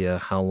no idea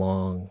how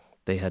long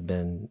they had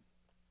been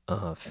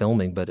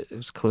filming, but it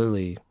was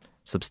clearly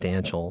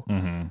substantial.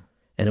 And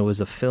it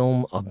was a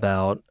film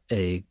about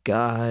a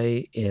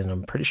guy in,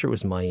 I'm pretty sure it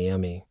was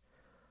Miami,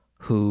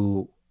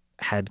 who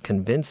had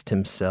convinced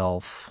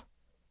himself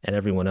and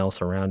everyone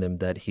else around him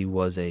that he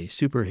was a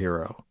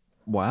superhero.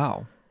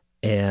 Wow.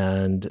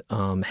 And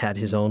had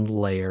his own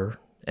lair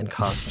and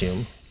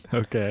costume.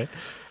 Okay.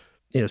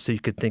 So you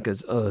could think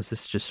as, is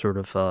this just sort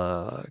of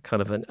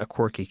kind of a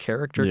quirky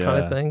character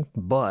kind of thing?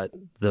 But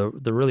the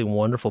really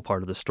wonderful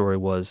part of the story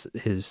was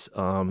his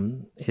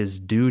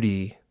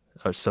duty,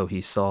 or so he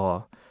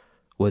saw,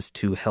 was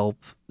to help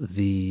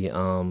the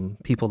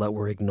people that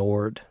were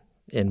ignored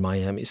in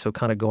Miami. So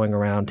kind of going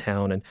around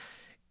town and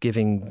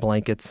giving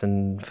blankets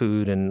and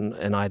food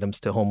and items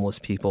to homeless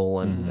people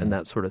and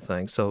that sort of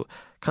thing. So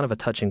kind of a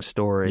touching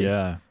story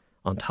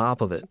on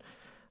top of it.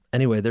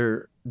 Anyway,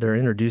 they're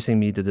introducing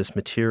me to this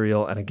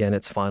material, and again,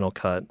 it's Final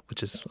Cut,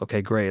 which is,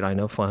 okay, great. I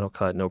know Final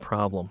Cut, no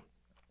problem.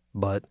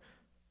 But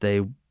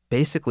they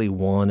basically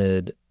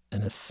wanted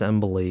an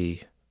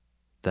assembly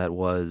that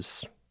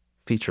was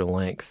feature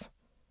length,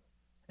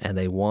 and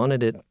they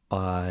wanted it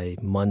by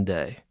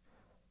Monday,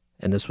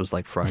 and this was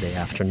like Friday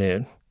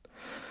afternoon.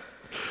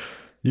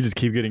 You just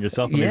keep getting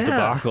yourself in these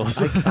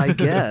debacles. I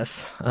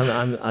guess.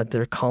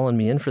 They're calling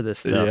me in for this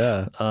stuff.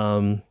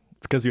 Yeah.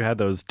 It's because you had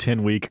those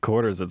 10-week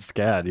quarters at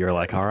SCAD. You're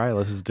like, all right,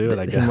 let's just do it,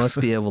 I guess. He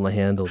must be able to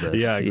handle this.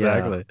 Yeah,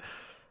 exactly.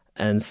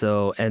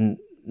 Yeah. And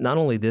not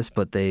only this,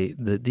 but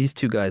these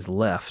two guys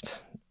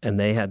left, and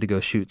they had to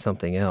go shoot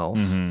something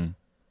else. Mm-hmm.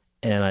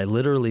 And I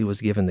literally was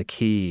given the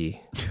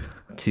key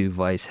to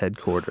Vice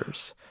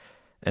headquarters.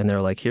 And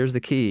they're like, here's the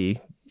key.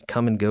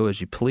 Come and go as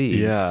you please.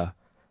 Yeah.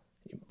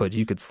 But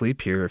you could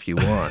sleep here if you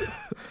want.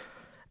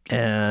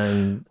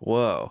 And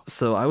whoa.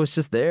 So I was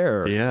just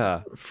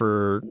there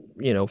for,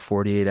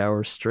 48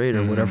 hours straight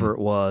or whatever it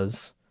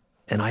was.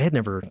 And I had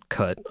never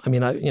cut. I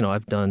mean,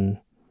 I've done,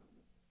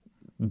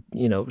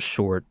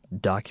 short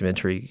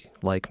documentary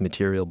like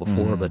material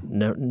before, but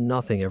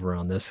nothing ever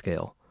on this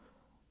scale.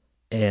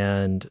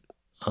 And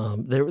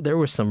there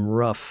were some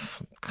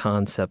rough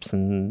concepts,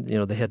 and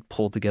they had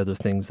pulled together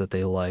things that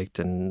they liked,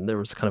 and there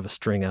was kind of a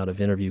string out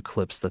of interview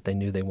clips that they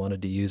knew they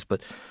wanted to use,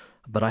 but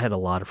I had a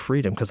lot of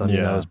freedom because I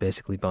was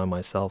basically by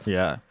myself.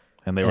 Yeah,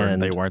 and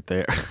they weren't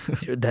there.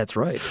 That's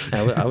right.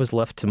 I was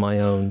left to my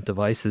own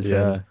devices,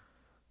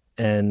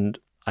 and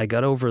I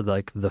got over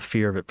the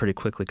fear of it pretty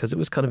quickly because it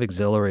was kind of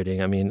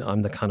exhilarating. I mean,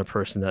 I'm the kind of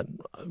person that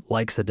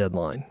likes a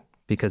deadline.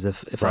 Because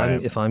if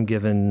I'm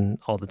given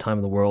all the time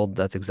in the world,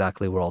 that's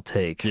exactly what I'll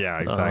take. Yeah,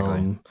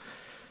 exactly.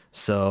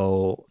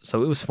 So it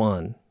was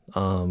fun,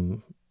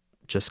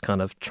 just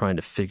kind of trying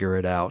to figure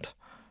it out,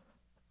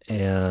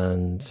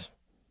 and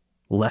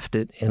left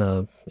it in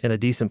a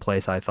decent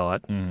place, I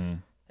thought,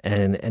 and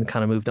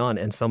kind of moved on.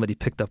 And somebody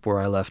picked up where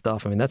I left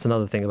off. I mean, that's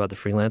another thing about the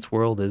freelance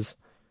world is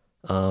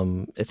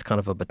it's kind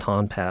of a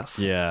baton pass.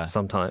 Yeah.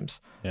 Sometimes.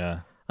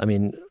 Yeah. I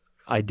mean,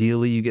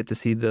 ideally, you get to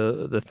see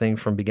the thing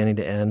from beginning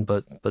to end,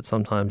 but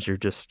sometimes you're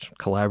just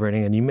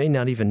collaborating, and you may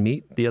not even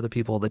meet the other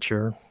people that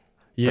you're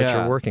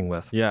working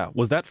with. Yeah.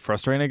 Was that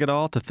frustrating at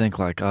all to think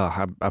like,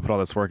 oh, I put all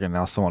this work in,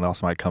 now someone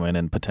else might come in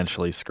and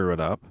potentially screw it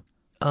up?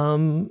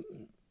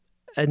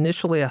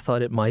 Initially, I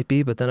thought it might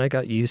be, but then I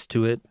got used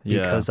to it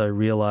because I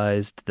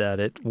realized that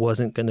it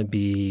wasn't going to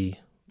be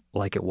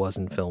like it was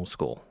in film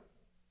school,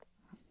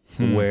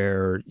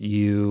 where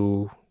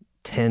you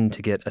tend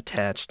to get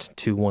attached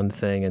to one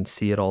thing and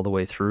see it all the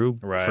way through,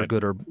 for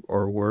good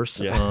or worse.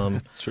 Yeah,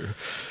 that's true.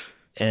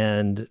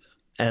 And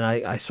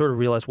I sort of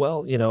realized,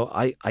 well,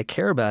 I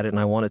care about it and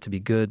I want it to be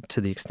good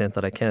to the extent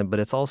that I can, but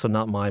it's also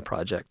not my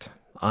project.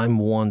 I'm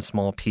one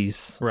small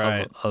piece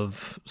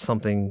of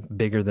something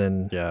bigger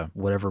than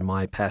whatever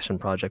my passion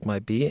project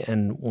might be.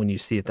 And when you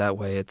see it that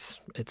way, it's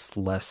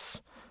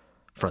less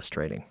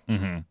frustrating.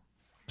 Mm-hmm.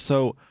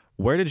 So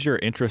where did your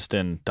interest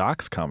in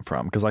docs come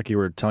from? Because like you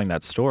were telling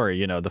that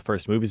story, the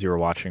first movies you were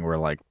watching were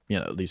like,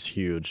 these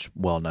huge,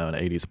 well-known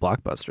 80s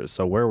blockbusters.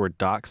 So where were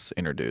docs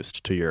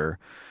introduced to your,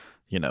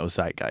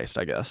 zeitgeist,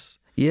 I guess?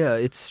 Yeah,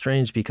 it's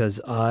strange because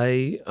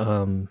I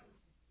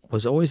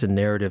was always a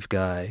narrative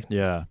guy.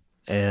 Yeah.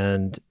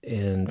 And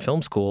in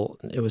film school,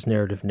 it was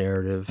narrative.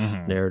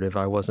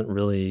 I wasn't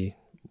really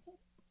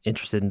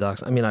interested in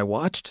docs. I mean, I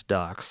watched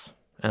docs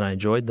and I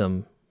enjoyed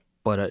them,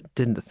 but I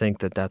didn't think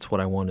that that's what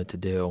I wanted to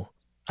do.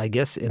 I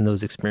guess in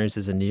those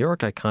experiences in New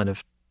York, I kind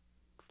of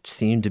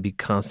seemed to be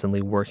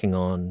constantly working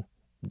on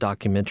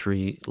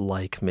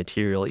documentary-like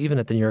material. Even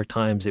at the New York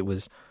Times, it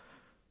was,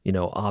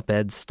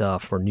 op-ed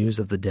stuff or news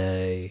of the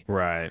day.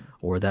 Right.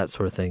 Or that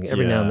sort of thing.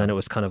 Every now and then it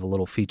was kind of a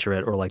little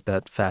featurette or like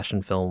that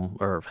fashion film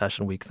or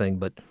fashion week thing.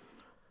 But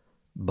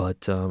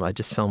I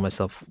just found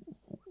myself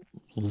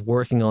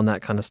working on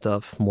that kind of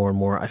stuff more and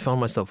more. I found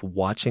myself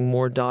watching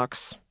more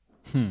docs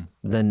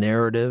than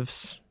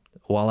narratives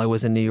while I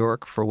was in New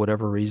York for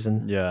whatever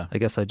reason. Yeah. I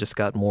guess I just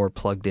got more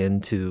plugged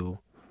into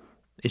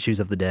issues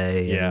of the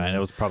day. Yeah, and it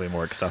was probably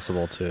more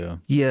accessible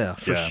too. Yeah,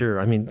 for sure.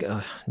 I mean,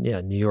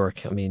 New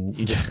York. I mean,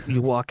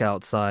 you walk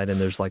outside and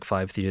there's like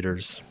 5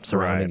 theaters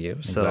surrounding you.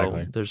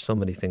 So there's so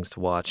many things to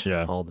watch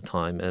all the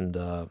time. And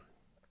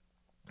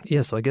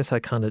so I guess I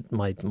kind of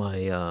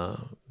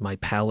my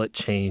palette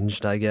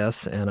changed, I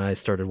guess, and I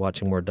started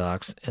watching more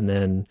docs. And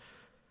then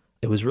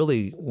it was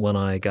really when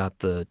I got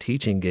the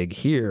teaching gig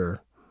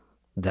here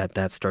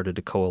that started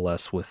to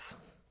coalesce with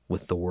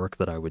the work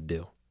that I would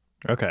do.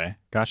 Okay,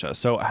 gotcha.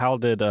 So how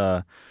did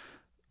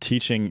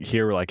teaching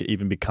here like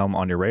even become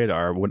on your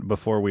radar?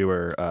 Before we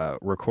were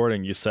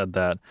recording, you said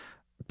that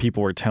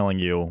people were telling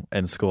you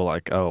in school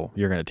like, oh,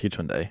 you're going to teach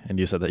one day, and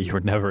you said that you were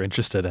never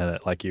interested in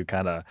it. Like you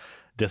kind of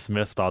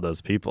dismissed all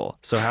those people.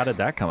 So how did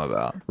that come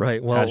about?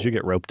 Right. Well, how did you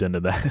get roped into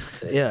that?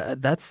 Yeah,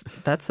 that's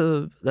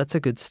a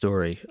good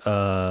story.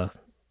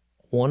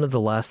 One of the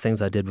last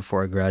things I did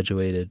before I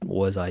graduated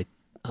was I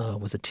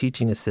was a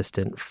teaching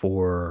assistant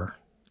for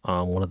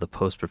one of the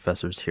post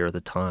professors here at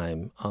the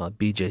time,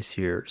 B.J.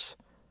 Sears,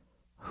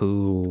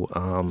 who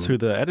It's who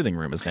the editing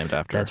room is named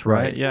after. That's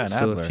right. Yeah, in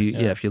so Adler.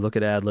 if you look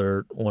at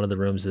Adler, one of the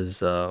rooms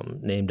is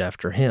named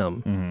after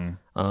him.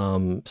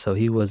 Mm-hmm. So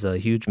he was a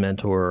huge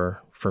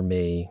mentor for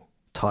me,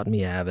 taught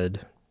me Avid,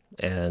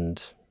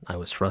 and I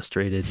was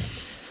frustrated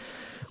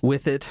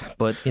with it.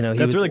 But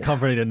That's really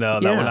comforting to know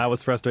that Yeah. when I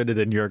was frustrated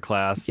in your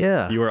class,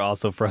 Yeah. you were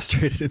also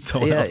frustrated in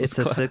someone else's it's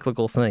a class.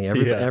 cyclical thing.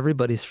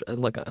 Everybody's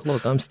like,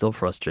 look, I'm still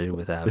frustrated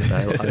with Avid.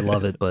 I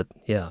love it, but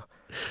yeah.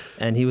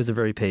 And he was a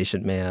very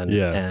patient man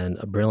and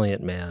a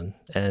brilliant man.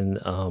 And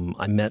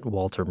I met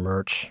Walter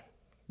Murch,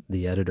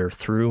 the editor,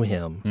 through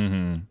him.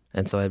 Mm-hmm.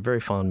 And so I have very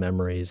fond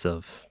memories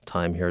of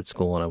time here at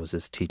school when I was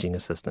his teaching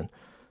assistant.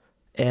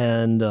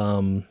 And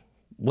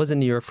was in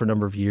New York for a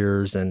number of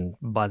years. And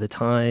by the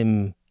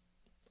time,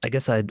 I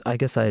guess I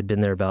had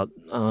been there about,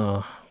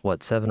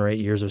 7 or 8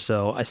 years or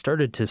so, I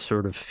started to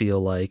sort of feel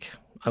like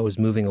I was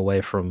moving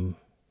away from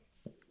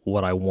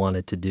what I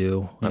wanted to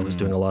do. I was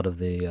doing a lot of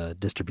the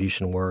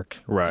distribution work.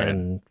 Right.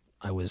 And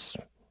I was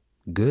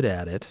good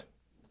at it.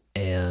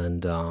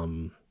 And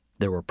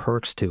there were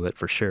perks to it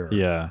for sure.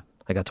 Yeah.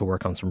 I got to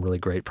work on some really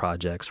great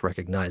projects,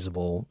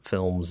 recognizable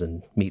films,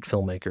 and meet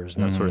filmmakers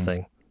and that sort of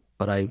thing.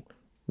 But I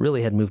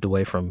really had moved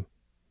away from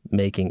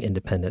making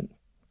independent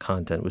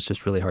content. It was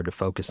just really hard to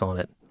focus on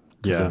it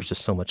because there was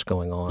just so much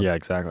going on. Yeah,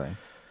 exactly.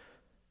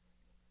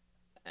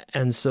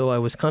 And so I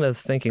was kind of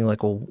thinking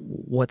like, well,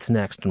 what's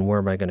next and where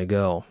am I going to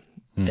go?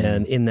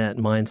 And in that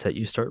mindset,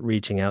 you start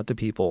reaching out to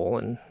people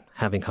and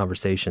having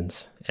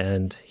conversations.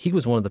 And he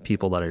was one of the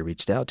people that I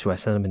reached out to. I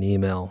sent him an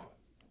email,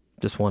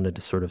 just wanted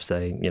to sort of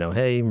say,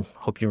 hey,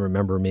 hope you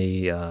remember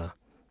me.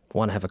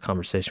 Want to have a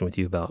conversation with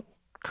you about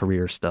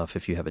career stuff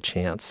if you have a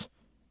chance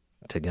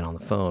to get on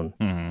the phone.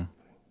 Mm-hmm.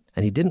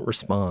 And he didn't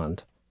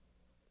respond.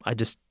 I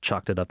just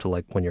chalked it up to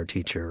like when you're a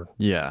teacher,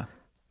 Yeah.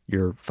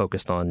 you're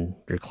focused on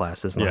your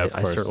classes. And Yeah, of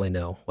I course. certainly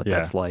know what Yeah.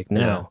 that's like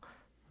now.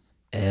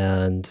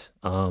 And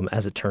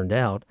as it turned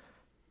out,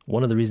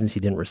 one of the reasons he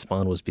didn't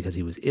respond was because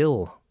he was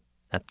ill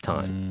at the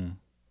time.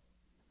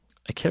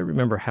 I can't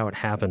remember how it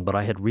happened, but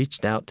I had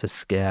reached out to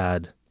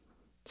SCAD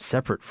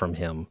separate from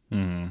him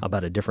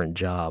about a different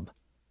job.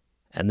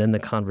 And then the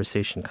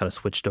conversation kind of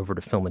switched over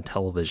to film and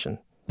television.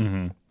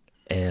 Mm-hmm.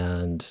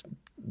 And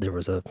there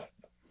was a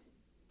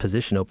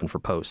position open for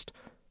post,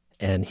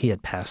 and he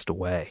had passed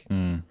away.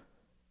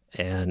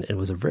 And it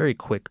was a very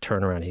quick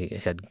turnaround. He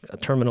had a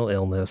terminal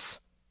illness,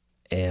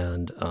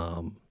 and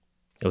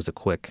it was a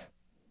quick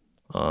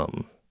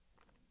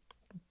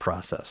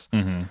process.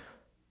 Mm-hmm.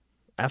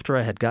 After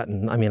I had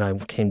I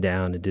came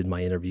down and did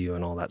my interview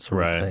and all that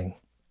sort Right. of thing.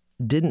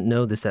 Didn't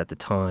know this at the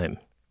time.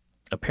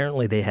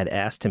 Apparently they had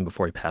asked him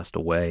before he passed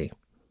away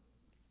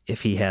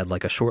if he had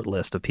like a short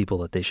list of people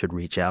that they should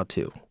reach out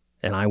to.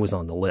 And I was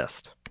on the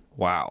list.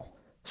 Wow.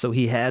 So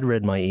he had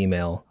read my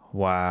email,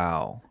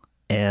 Wow.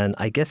 and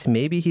I guess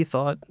maybe he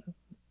thought,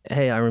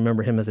 hey, I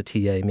remember him as a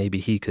TA. Maybe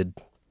he could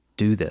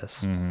do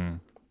this. Mm-hmm.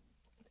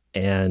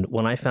 And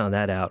when I found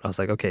that out, I was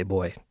like, okay,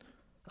 boy,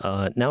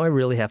 now I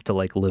really have to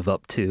like live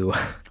up to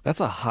That's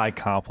a high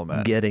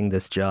compliment. getting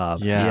this job.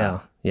 Yeah.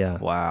 Yeah.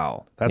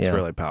 Wow. That's Yeah.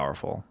 really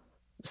powerful.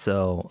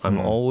 So I'm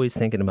always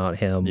thinking about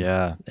him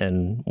Yeah.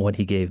 and what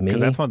he gave me.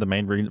 Because that's one of the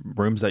main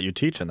rooms that you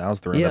teach in. That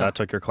was the room that Yeah. I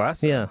took your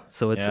class in. Yeah.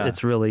 So Yeah.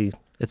 it's really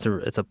it's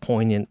a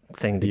poignant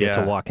thing to get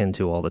to Yeah. walk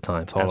into all the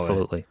time. Totally.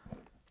 Absolutely.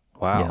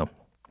 Wow. Yeah.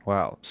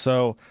 Wow.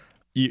 So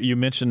you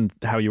mentioned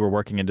how you were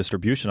working in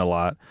distribution a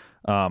lot.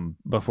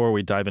 Before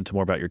we dive into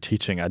more about your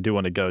teaching, I do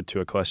want to go to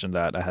a question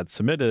that I had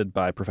submitted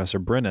by Professor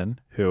Brennan,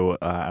 who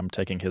I'm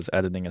taking his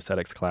editing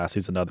aesthetics class.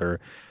 He's another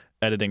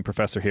editing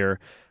professor here.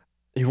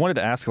 He wanted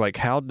to ask, like,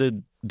 how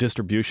did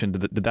distribution,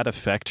 did that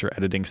affect your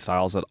editing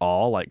styles at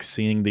all? Like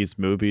seeing these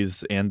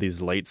movies in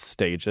these late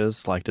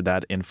stages, like did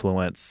that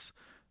influence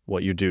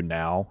what you do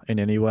now in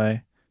any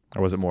way?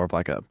 Or was it more of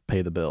like a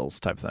pay the bills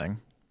type thing?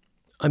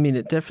 I mean,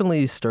 it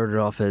definitely started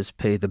off as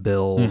pay the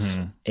bills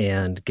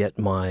and get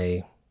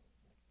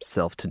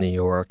myself to New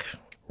York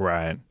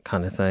Right.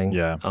 kind of thing.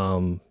 Yeah.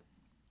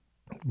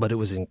 But it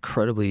was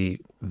incredibly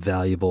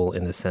valuable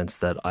in the sense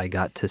that I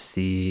got to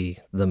see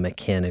the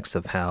mechanics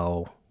of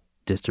how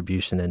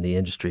distribution in the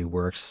industry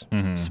works,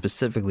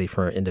 specifically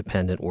for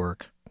independent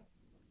work.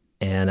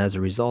 And as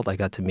a result, I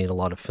got to meet a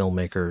lot of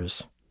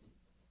filmmakers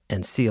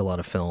and see a lot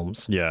of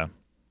films. Yeah.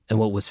 And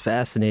what was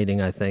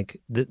fascinating, I think,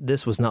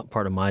 this was not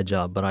part of my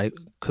job, but I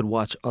could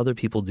watch other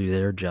people do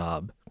their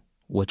job,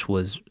 which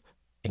was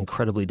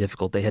incredibly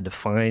difficult. They had to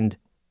find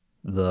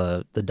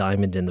the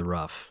diamond in the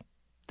rough.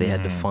 They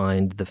had to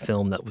find the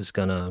film that was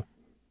going to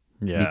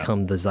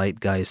become the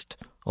zeitgeist.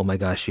 Oh my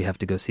gosh, you have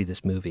to go see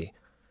this movie,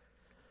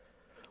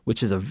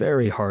 which is a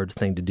very hard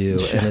thing to do.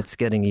 And it's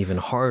getting even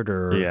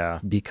harder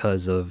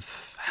because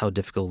of how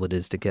difficult it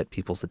is to get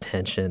people's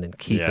attention and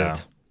keep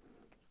it.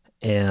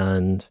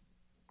 And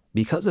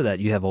because of that,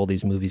 you have all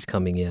these movies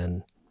coming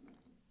in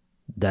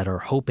that are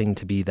hoping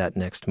to be that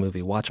next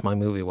movie. Watch my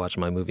movie, watch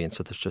my movie. And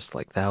so there's just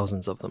like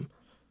thousands of them.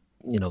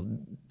 You know,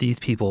 these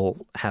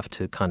people have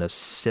to kind of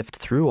sift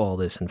through all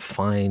this and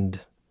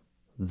find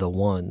the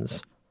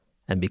ones.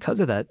 And because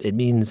of that, it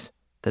means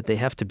that they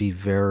have to be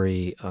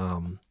very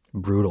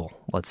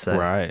brutal, let's say,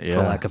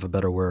 for lack of a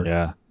better word,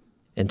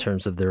 in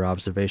terms of their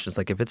observations.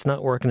 Like if it's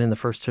not working in the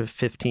first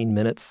 15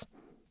 minutes,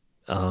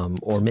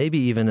 or maybe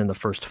even in the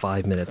first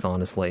 5 minutes,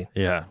 honestly,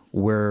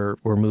 we're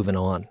moving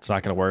on. It's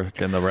not going to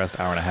work in the rest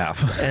hour and a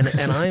half.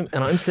 and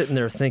I'm sitting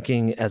there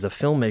thinking as a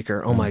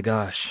filmmaker, oh my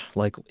gosh,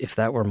 like if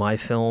that were my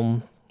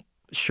film,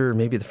 sure,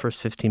 maybe the first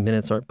 15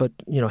 minutes aren't, but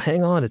you know,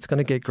 hang on, it's going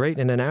to get great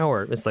in an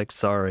hour. It's like,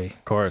 sorry,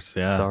 of course,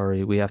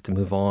 sorry, we have to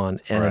move on.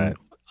 And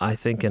I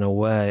think in a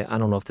way, I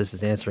don't know if this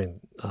is answering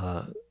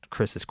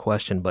Chris's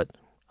question, but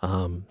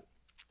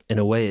in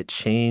a way, it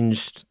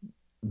changed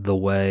the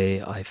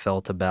way I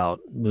felt about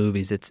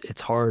movies.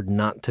 It's hard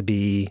not to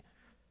be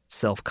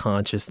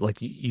self-conscious. Like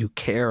you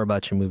care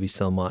about your movie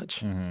so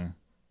much, and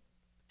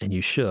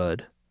you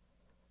should,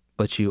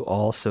 but you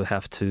also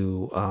have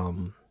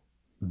to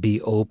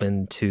be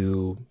open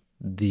to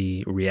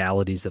the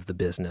realities of the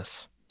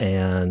business.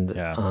 And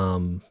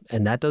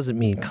that doesn't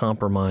mean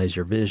compromise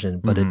your vision,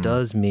 but it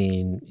does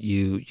mean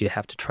you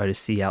have to try to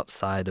see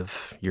outside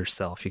of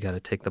yourself. You got to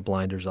take the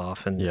blinders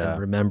off and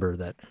remember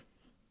that,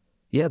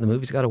 the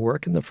movie's got to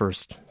work in the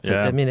first.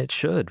 I mean, it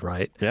should,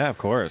 right? Yeah, of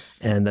course.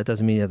 And that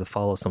doesn't mean you have to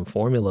follow some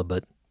formula,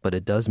 but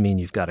it does mean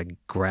you've got to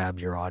grab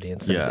your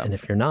audience. And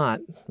if you're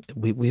not,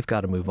 we've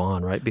got to move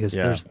on, right? Because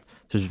there's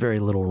very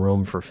little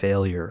room for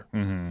failure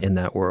in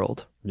that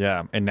world.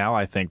 Yeah, and now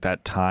I think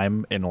that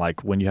time in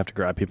like when you have to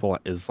grab people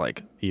is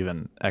like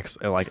even it's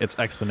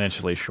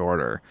exponentially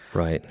shorter,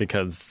 right?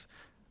 Because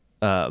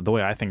the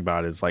way I think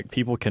about it is like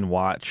people can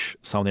watch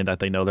something that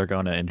they know they're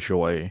going to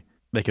enjoy.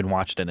 They can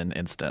watch it in an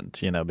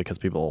instant, you know, because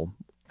people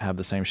have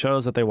the same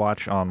shows that they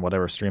watch on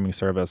whatever streaming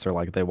service, or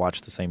like they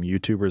watch the same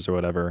YouTubers or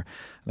whatever.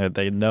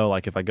 They know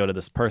like if I go to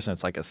this person,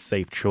 it's like a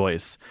safe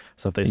choice.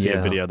 So if they see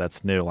a video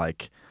that's new,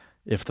 like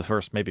if the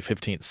first maybe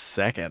 15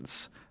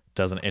 seconds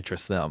doesn't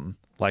interest them,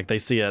 like they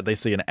see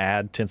an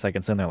ad 10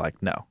 seconds in, they're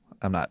like, no,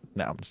 I'm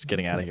just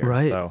getting out of here.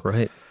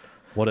 Right.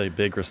 What a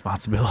big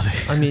responsibility.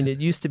 I mean, it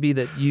used to be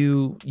that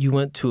you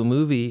went to a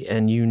movie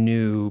and you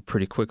knew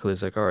pretty quickly.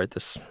 It's like, all right,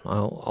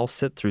 I'll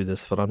sit through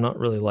this, but I'm not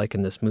really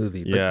liking this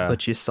movie.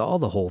 But you saw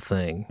the whole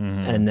thing,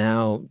 and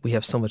now we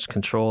have so much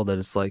control that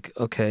it's like,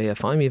 okay,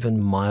 if I'm even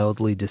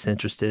mildly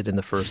disinterested in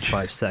the first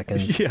 5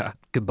 seconds,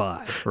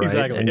 goodbye. Right?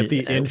 Exactly. And if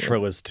the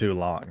intro is too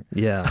long,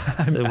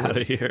 I'm out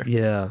of here.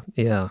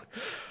 Yeah.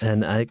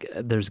 And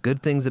there's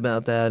good things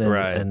about that,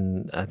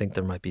 and I think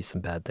there might be some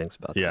bad things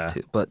about that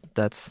too. But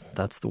that's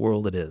the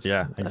world it is.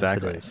 Yeah,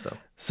 exactly. It is,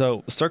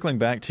 so circling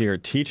back to your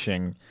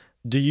teaching,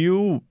 do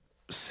you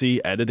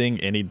see editing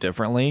any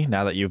differently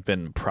now that you've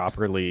been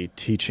properly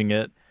teaching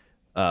it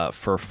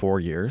for 4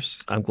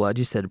 years? I'm glad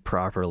you said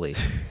properly.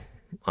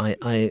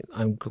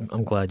 I'm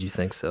glad you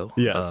think so.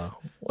 Yes,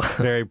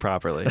 very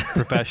properly,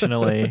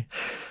 professionally,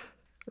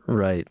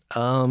 right?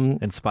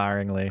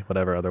 Inspiringly,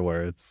 whatever other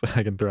words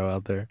I can throw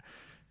out there.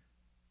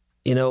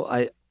 You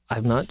know,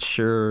 I'm not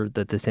sure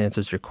that this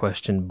answers your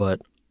question,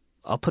 but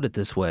I'll put it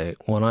this way.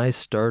 When I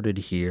started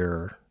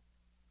here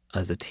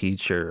as a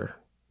teacher,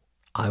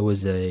 I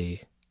was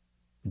a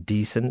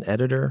decent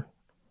editor,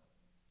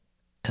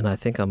 and I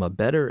think I'm a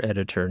better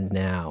editor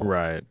now.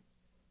 Right.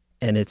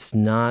 And it's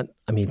not,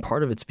 I mean,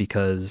 part of it's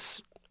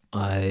because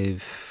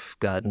I've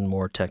gotten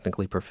more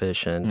technically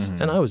proficient,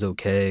 and I was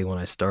okay when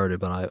I started,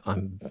 but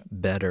I'm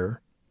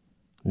better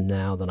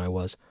now than I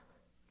was.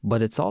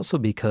 But it's also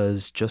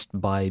because just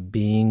by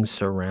being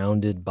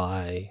surrounded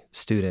by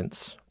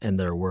students and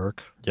their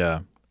work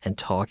and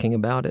talking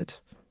about it,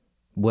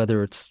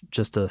 whether it's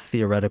just a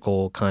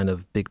theoretical kind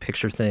of big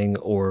picture thing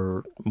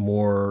or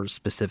more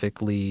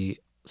specifically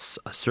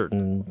a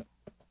certain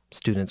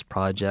student's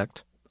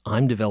project,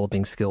 I'm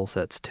developing skill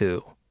sets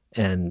too.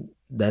 And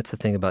that's the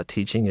thing about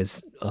teaching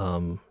is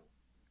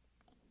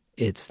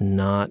it's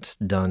not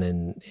done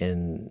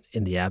in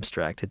the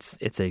abstract.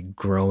 It's a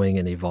growing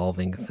and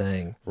evolving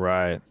thing.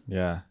 Right.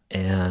 Yeah.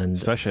 And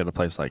especially at a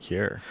place like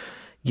here.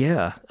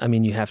 Yeah. I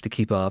mean, you have to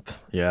keep up.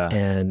 Yeah.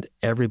 And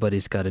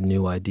everybody's got a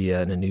new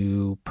idea and a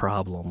new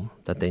problem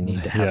that they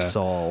need to have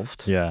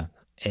solved. Yeah.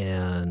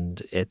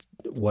 And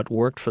what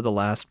worked for the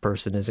last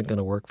person isn't going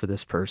to work for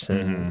this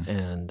person.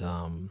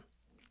 And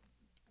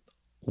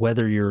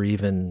whether you're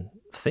even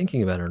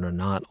thinking about it or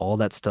not, all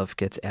that stuff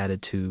gets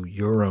added to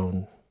your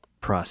own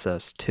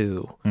process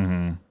too.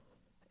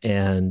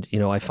 And, you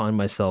know, I find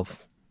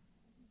myself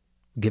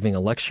giving a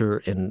lecture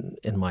in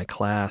my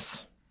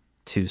class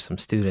to some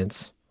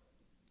students,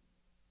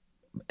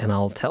 and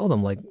I'll tell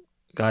them, like,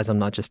 guys, I'm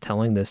not just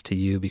telling this to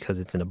you because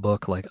it's in a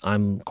book. Like,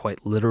 I'm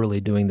quite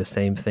literally doing the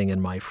same thing in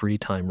my free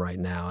time right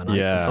now. And,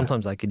 and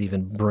sometimes I could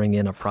even bring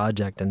in a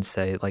project and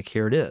say, like,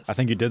 here it is. I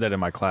think you did that in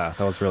my class.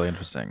 That was really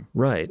interesting.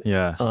 Right.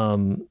 Yeah.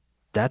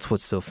 That's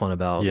what's so fun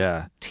about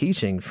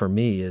teaching for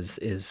me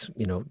is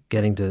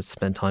getting to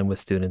spend time with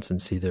students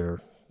and see their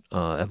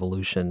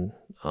evolution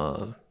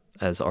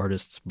as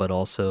artists, but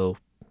also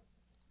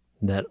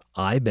that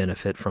I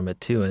benefit from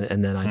it too,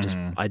 and then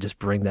I just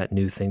bring that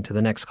new thing to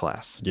the next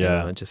class.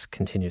 Yeah, it just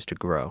continues to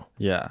grow.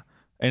 Yeah,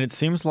 and it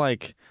seems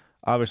like,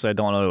 obviously, I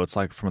don't know what it's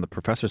like from the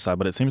professor side,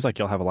 but it seems like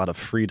you'll have a lot of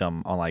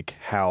freedom on like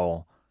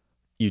how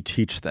you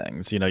teach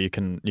things. You know, you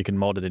can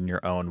mold it in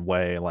your own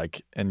way,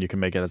 like, and you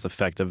can make it as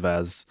effective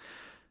as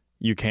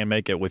you can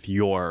make it with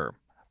your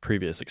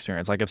previous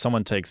experience. Like, if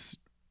someone takes,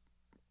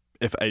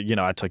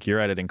 I took your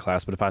editing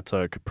class, but if I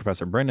took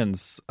Professor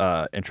Brendan's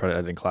intro to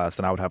editing class,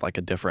 then I would have like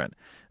a different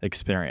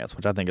experience,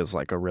 which I think is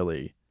like a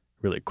really,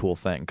 really cool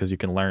thing because you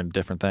can learn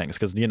different things.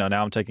 Because,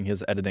 now I'm taking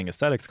his editing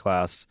aesthetics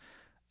class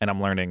and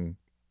I'm learning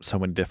so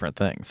many different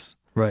things.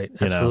 Right,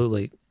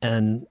 absolutely.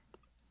 And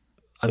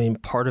I mean,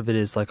 part of it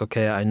is like,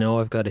 okay, I know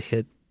I've got to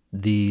hit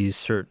these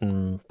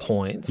certain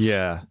points.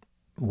 Yeah.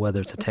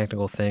 Whether it's a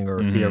technical thing or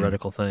a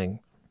theoretical thing,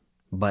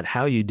 but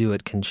how you do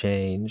it can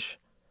change.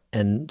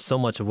 And so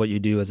much of what you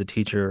do as a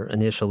teacher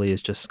initially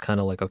is just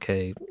kind of like,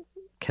 okay,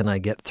 can I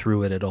get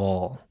through it at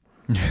all?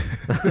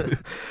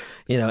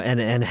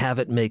 And have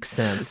it make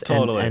sense.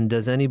 Totally. And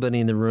does anybody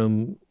in the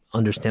room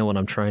understand what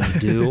I'm trying to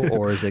do,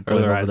 or is it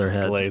going over their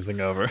heads?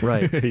 Glazing over.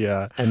 Right.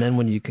 Yeah. And then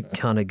when you can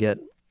kind of get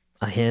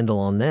a handle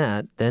on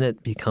that, then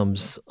it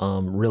becomes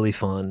really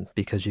fun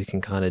because you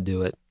can kind of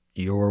do it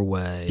your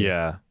way.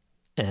 Yeah.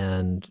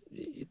 And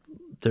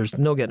there's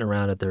no getting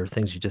around it. There are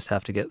things you just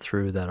have to get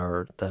through that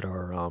are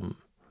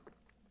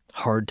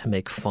hard to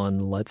make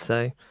fun, let's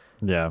say.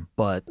 Yeah.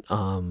 But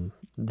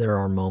there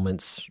are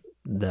moments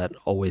that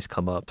always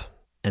come up,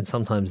 and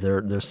sometimes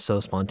they're so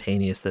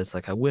spontaneous that it's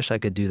like, I wish I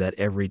could do that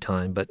every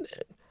time, but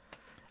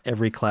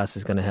every class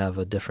is going to have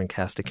a different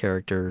cast of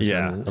characters.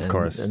 Yeah, of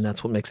course. And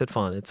that's what makes it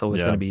fun. It's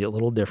always going to be a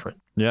little different.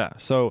 Yeah.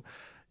 So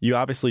you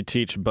obviously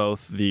teach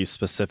both the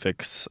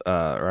specifics,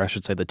 or I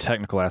should say the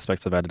technical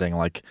aspects of editing,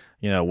 like,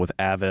 with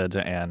Avid,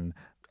 and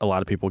a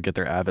lot of people get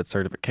their Avid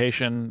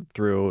certification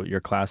through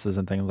your classes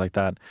and things like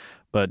that.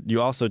 But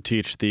you also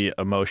teach the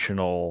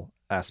emotional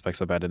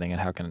aspects of editing and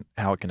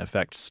how it can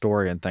affect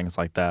story and things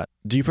like that.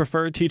 Do you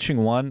prefer teaching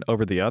one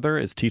over the other?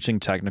 Is teaching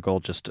technical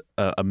just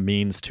a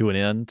means to an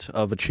end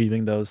of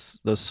achieving those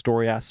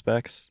story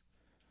aspects?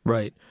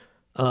 Right.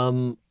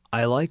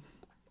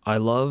 I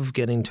love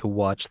getting to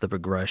watch the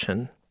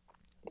progression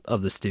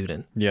of the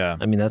student. Yeah.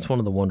 I mean, that's one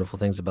of the wonderful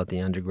things about the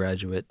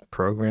undergraduate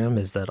program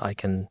is that I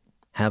can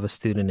have a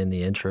student in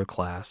the intro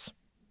class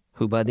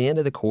who by the end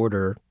of the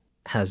quarter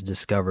has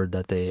discovered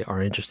that they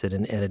are interested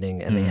in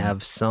editing and they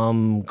have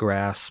some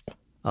grasp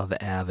of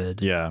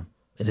Avid. Yeah.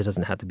 It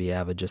doesn't have to be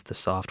Avid, just the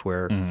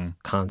software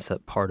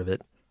concept part of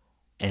it.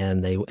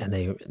 And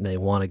they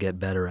want to get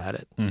better at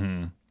it.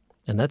 Mm-hmm.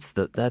 And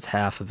that's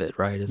half of it,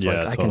 right? It's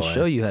like, I can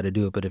show you how to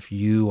do it, but if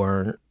you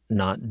are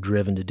not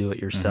driven to do it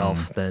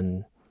yourself,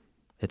 then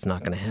it's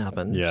not going to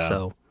happen. Yeah.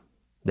 So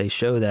they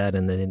show that,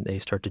 and then they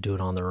start to do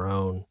it on their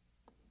own.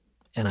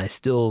 And I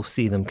still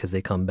see them because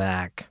they come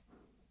back,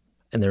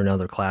 and they're in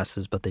other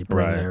classes, but they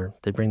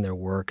bring their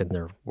work and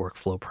their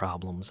workflow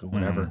problems and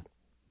whatever,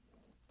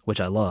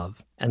 which I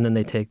love. And then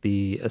they take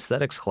the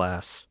aesthetics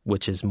class,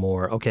 which is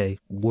more, okay,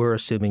 we're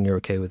assuming you're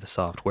okay with the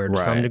software to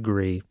some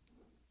degree.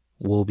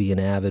 We'll be in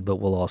Avid, but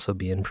we'll also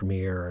be in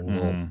Premiere,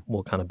 and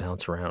we'll kind of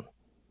bounce around.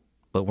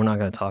 But we're not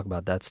going to talk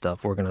about that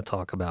stuff. We're going to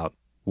talk about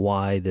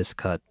why this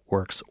cut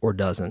works or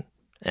doesn't,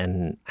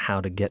 and how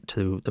to get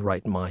to the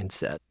right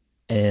mindset.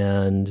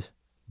 And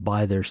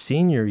by their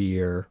senior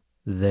year,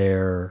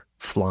 they're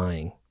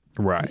flying.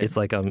 Right. It's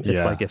like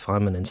like if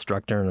I'm an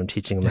instructor and I'm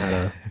teaching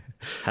them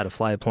how to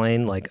fly a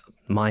plane, like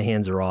my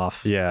hands are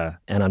off. Yeah.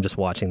 And I'm just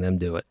watching them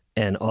do it.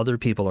 And other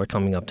people are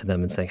coming up to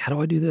them and saying, how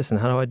do I do this? And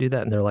how do I do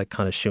that? And they're like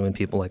kind of shooing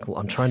people like, well,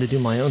 I'm trying to do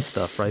my own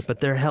stuff, right? But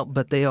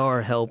they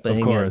are helping.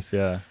 Of course,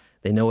 yeah.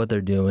 They know what they're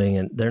doing,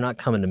 and they're not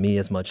coming to me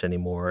as much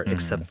anymore,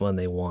 except when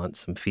they want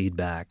some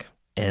feedback.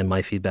 And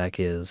my feedback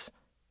is,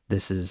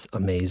 this is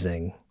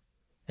amazing,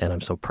 and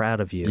I'm so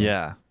proud of you.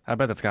 Yeah. I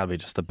bet that's got to be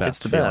just the best It's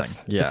the feeling. best.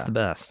 Yeah. It's the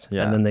best.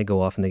 Yeah. And then they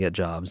go off and they get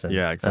jobs, and,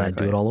 exactly. and I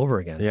do it all over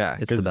again. Yeah.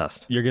 It's the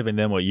best. You're giving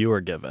them what you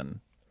were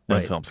given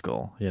in film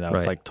school.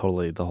 It's like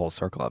totally the whole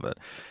circle of it.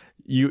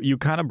 You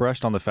kind of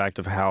brushed on the fact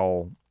of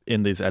how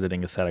in these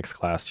editing aesthetics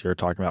class, you're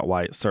talking about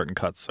why certain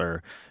cuts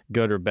are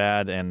good or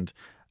bad. And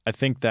I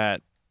think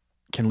that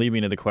can lead me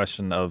into the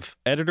question of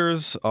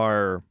editors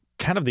are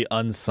kind of the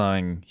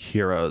unsung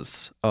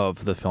heroes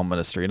of the film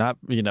industry. Not,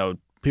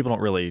 people don't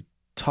really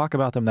talk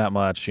about them that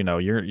much.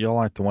 Y'all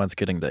aren't the ones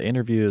getting the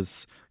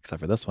interviews,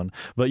 except for this one.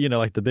 But,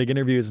 like the big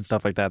interviews and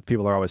stuff like that,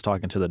 people are always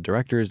talking to the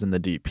directors and the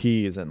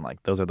DPs, and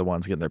like those are the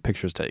ones getting their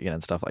pictures taken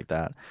and stuff like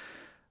that.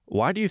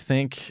 Why do you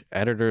think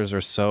editors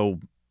are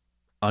so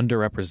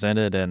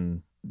underrepresented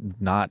and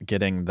not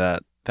getting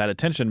that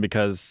attention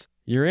because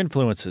your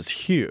influence is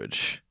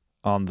huge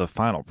on the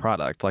final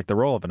product. Like the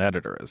role of an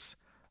editor is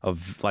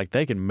of like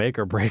they can make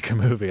or break a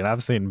movie, and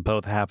I've seen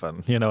both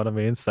happen. You know what I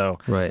mean? So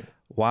Right.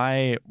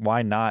 why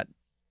not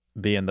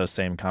be in those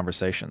same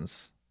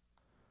conversations?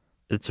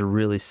 It's a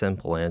really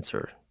simple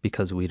answer,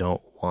 because we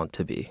don't want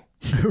to be.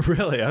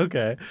 Really?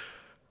 Okay.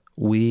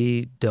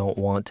 We don't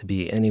want to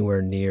be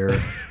anywhere near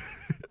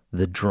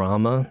the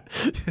drama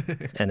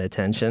and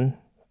attention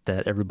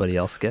that everybody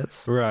else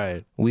gets.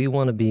 Right. We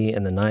want to be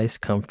in the nice,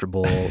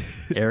 comfortable,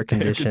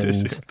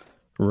 air-conditioned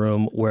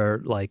room where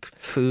like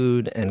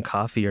food and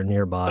coffee are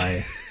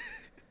nearby,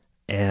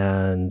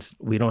 and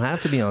we don't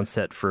have to be on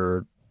set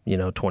for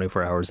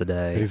 24 hours a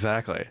day.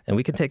 Exactly. And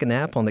we can take a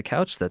nap on the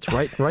couch that's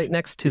right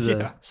next to the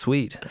Yeah.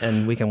 suite,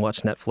 and we can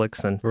watch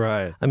Netflix. And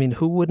Right. I mean,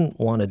 who wouldn't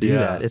want to do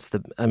Yeah.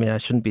 that? I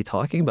shouldn't be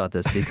talking about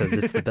this because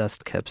it's the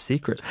best kept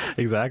secret.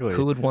 Exactly.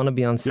 Who would want to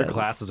be on set? Your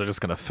classes are just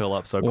going to fill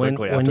up so when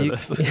quickly after you,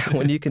 this. yeah,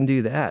 when you can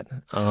do that.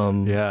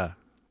 Yeah.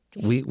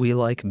 We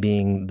like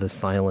being the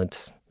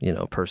silent,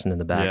 person in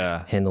the back,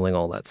 Yeah. handling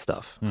all that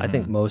stuff. I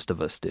think most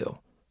of us do.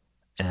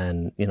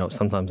 And,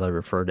 sometimes I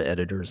refer to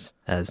editors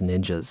as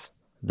ninjas.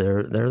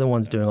 They're the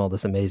ones doing all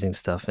this amazing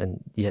stuff,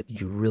 and yet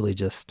you really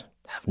just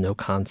have no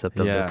concept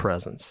of their Yeah.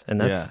 presence. And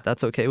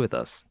that's okay with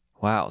us.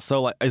 Wow.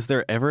 So like, is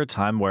there ever a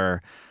time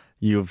where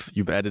you've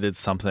edited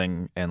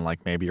something and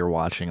like maybe you're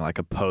watching like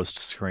a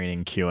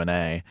post-screening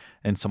Q&A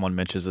and someone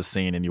mentions a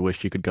scene and you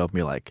wish you could go and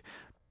be like,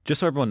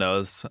 just so everyone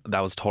knows, that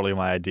was totally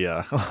my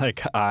idea.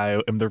 Like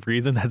I am the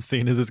reason that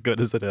scene is as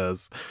good as it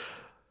is.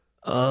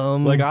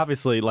 Like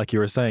obviously, like you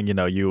were saying,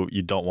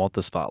 you don't want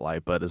the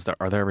spotlight, but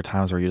are there ever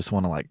times where you just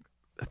want to like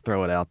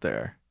throw it out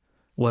there?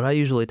 What I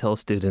usually tell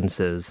students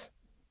is,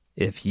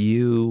 if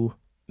you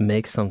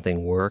make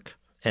something work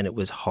and it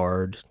was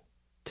hard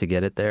to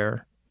get it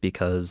there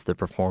because the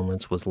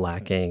performance was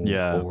lacking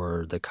Yeah.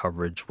 or the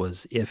coverage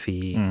was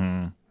iffy,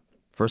 Mm-hmm.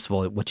 first of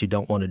all, what you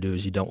don't want to do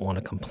is you don't want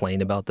to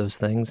complain about those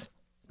things.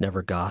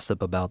 Never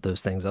gossip about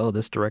those things. Oh,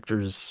 this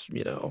director's,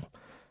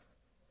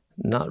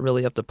 not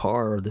really up to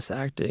par, or this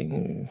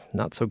acting,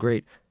 not so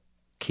great.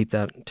 Keep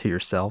that to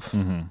yourself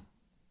Mm-hmm.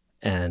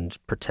 and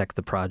protect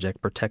the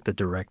project, protect the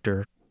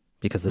director,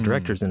 because the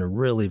director's in a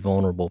really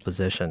vulnerable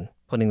position,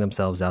 putting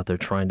themselves out there,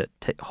 trying to,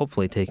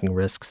 hopefully taking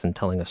risks and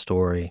telling a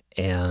story.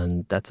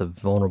 And that's a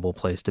vulnerable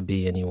place to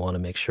be. And you want to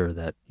make sure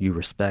that you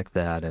respect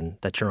that and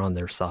that you're on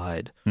their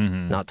side,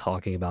 not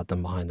talking about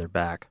them behind their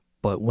back.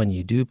 But when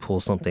you do pull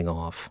something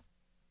off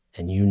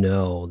and you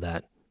know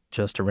that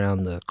just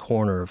around the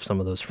corner of some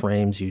of those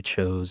frames you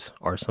chose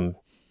are some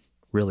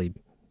really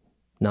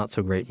not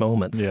so great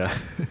moments, Yeah.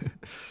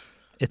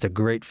 it's a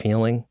great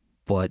feeling,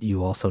 but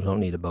you also don't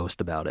need to boast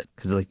about it.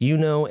 Because,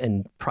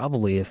 and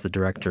probably if the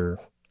director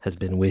has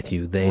been with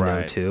you, they know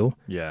Right. too.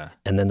 Yeah.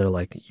 And then they're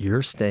like,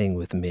 you're staying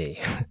with me.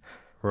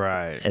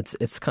 Right.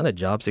 It's kind of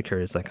job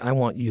security. It's like, I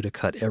want you to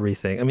cut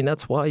everything. I mean,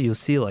 that's why you'll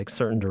see like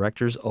certain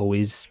directors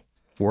always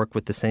work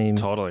with the same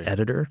Totally.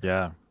 editor.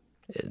 Yeah.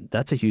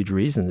 That's a huge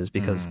reason, is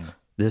because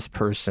this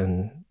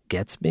person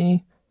gets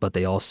me, but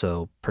they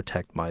also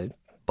protect my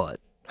butt.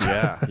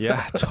 Yeah.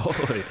 Yeah.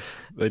 Totally.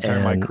 They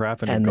turn my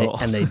crap into gold.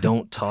 And they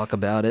don't talk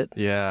about it.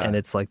 Yeah. And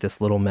it's like this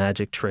little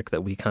magic trick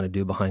that we kind of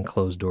do behind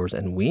closed doors,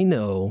 and we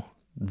know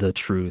the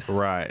truth,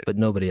 Right. but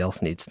nobody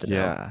else needs to know.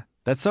 Yeah.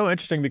 That's so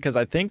interesting, because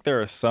I think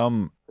there are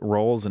some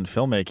roles in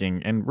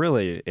filmmaking, and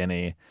really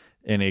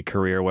any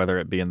career, whether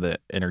it be in the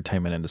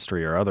entertainment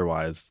industry or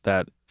otherwise,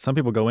 that some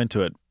people go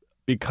into it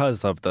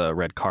because of the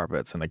red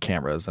carpets and the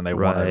cameras, and they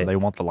Right.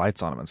 want the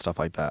lights on them and stuff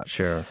like that.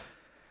 Sure.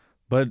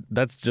 But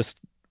that's just,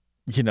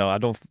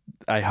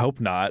 I hope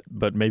not,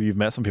 but maybe you've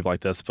met some people like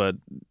this, but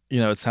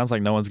it sounds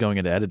like no one's going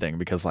into editing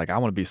because like I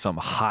want to be some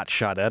hot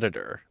shot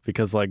editor,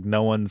 because like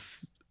no one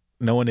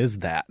is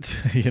that.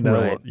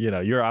 Right.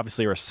 You're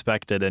obviously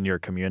respected in your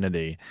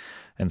community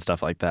and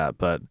stuff like that,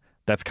 but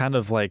that's kind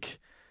of like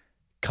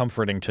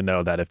comforting to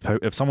know that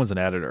if someone's an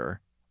editor,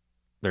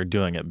 they're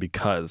doing it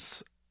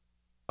because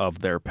of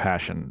their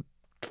passion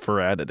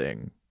for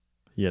editing.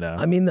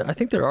 I mean, I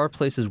think there are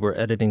places where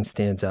editing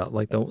stands out.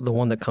 Like the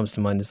one that comes to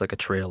mind is like a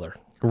trailer.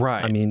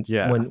 Right. I mean,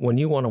 yeah. when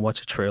you want to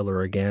watch a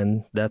trailer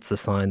again, that's the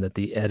sign that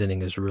the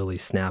editing is really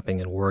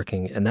snapping and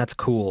working, and that's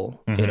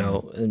cool,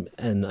 And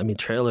I mean,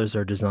 trailers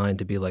are designed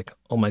to be like,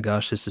 oh my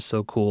gosh, this is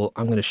so cool.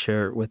 I'm going to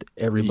share it with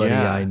everybody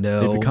I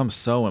know. They become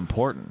so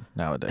important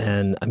nowadays.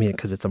 And I mean,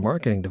 because it's a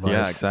marketing device.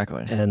 Yeah,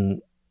 exactly.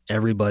 And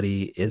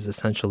everybody is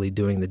essentially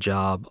doing the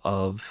job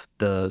of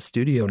the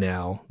studio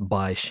now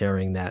by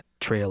sharing that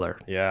trailer.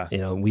 Yeah.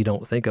 We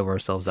don't think of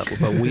ourselves that way,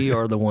 but we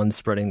are the ones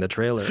spreading the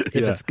trailer if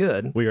it's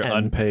good. We are And-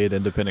 unpaid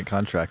independent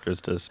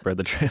contractors to spread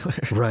the trailer.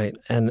 Right.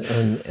 And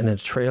in a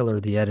trailer,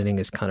 the editing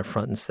is kind of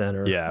front and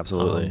center. Yeah,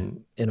 absolutely.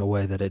 In a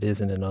way that it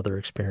isn't in other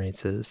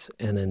experiences.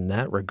 And in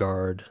that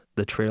regard,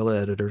 the trailer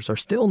editors are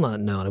still not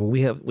known. I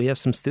mean, we have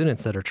some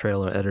students that are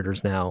trailer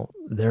editors now.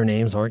 Their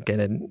names aren't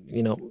getting,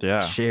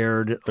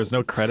 shared. There's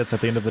no credits at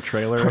the end of the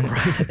trailer.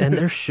 Right. And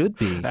there should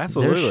be.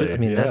 Absolutely. There should, I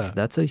mean, yeah.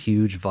 that's a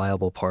huge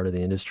viable part of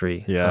the industry.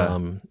 story. Yeah.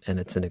 And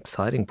it's an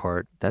exciting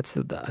part. I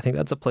think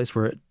that's a place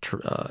where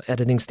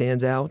editing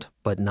stands out,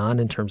 but not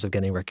in terms of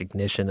getting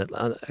recognition,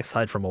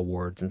 aside from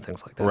awards and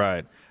things like that.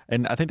 Right.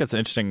 And I think that's an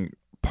interesting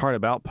part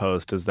about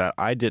post is that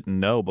I didn't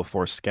know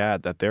before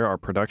SCAD that there are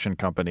production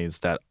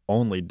companies that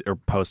only, or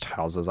post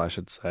houses, I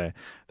should say,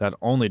 that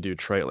only do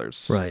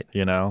trailers. Right.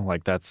 You know,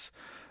 like that's,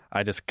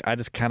 I just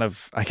kind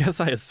of, I guess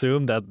I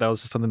assumed that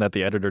was just something that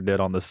the editor did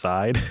on the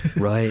side.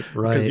 Right.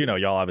 Because, you know,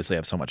 y'all obviously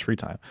have so much free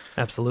time.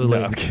 Absolutely.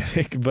 No, I'm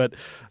kidding. But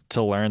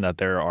to learn that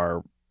there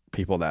are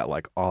people that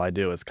like, all I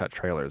do is cut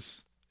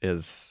trailers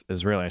is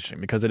really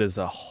interesting, because it is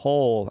a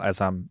whole, as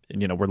I'm,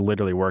 you know, we're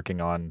literally working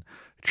on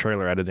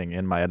trailer editing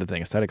in my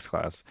editing aesthetics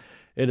class.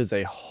 It is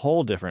a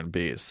whole different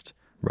beast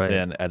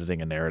than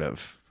editing a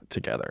narrative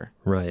together.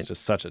 Right. It's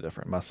just such a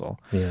different muscle.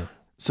 Yeah.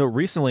 So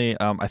recently,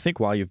 I think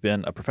while you've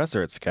been a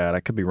professor at SCAD,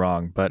 I could be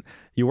wrong, but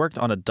you worked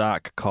on a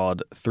doc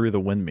called Through the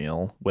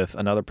Windmill with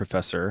another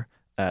professor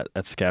at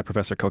SCAD,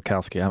 Professor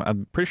Kolkowski.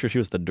 I'm pretty sure she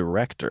was the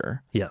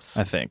director. Yes.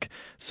 I think.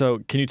 So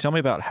can you tell me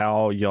about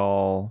how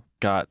y'all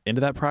got into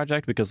that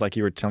project? Because like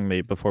you were telling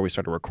me before we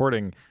started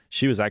recording,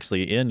 she was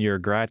actually in your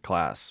grad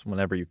class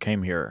whenever you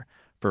came here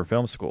for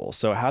film school.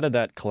 So how did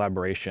that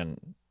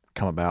collaboration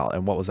come about,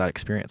 and what was that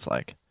experience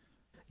like?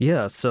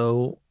 Yeah,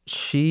 so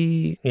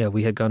we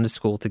had gone to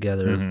school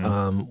together.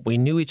 Mm-hmm. We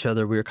knew each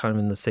other. We were kind of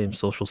in the same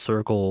social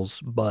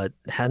circles, but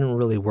hadn't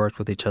really worked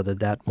with each other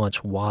that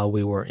much while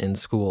we were in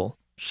school.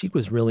 She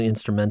was really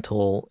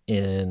instrumental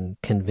in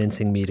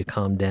convincing me to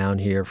come down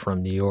here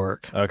from New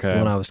York. Okay.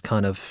 When I was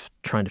kind of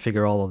trying to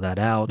figure all of that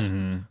out,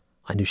 Mm-hmm.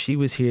 I knew she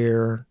was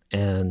here,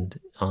 and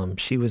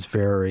she was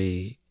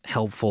very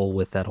helpful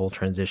with that whole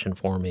transition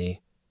for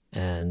me.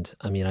 And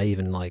I mean, I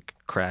even like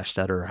crashed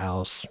at her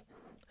house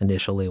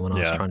initially when I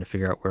was trying to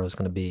figure out where I was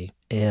going to be.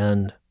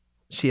 And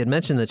she had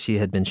mentioned that she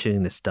had been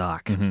shooting this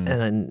doc. Mm-hmm.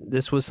 And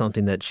this was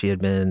something that she had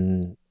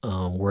been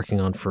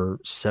working on for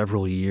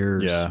several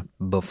years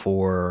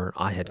before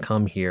I had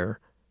come here.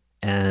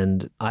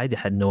 And I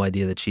had no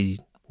idea that she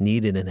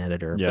needed an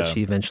editor, but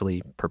she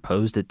eventually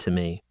proposed it to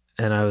me.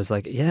 And I was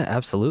like, yeah,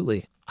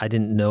 absolutely. I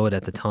didn't know it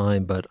at the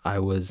time, but I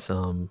was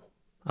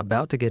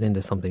about to get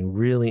into something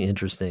really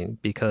interesting,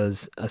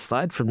 because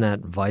aside from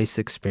that Vice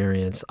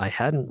experience, I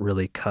hadn't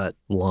really cut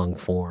long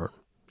form.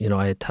 You know,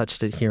 I had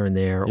touched it here and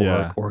there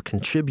or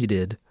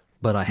contributed,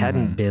 but I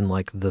hadn't been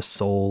like the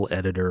sole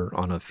editor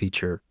on a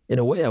feature. In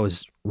a way, I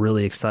was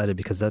really excited,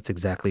 because that's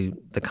exactly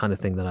the kind of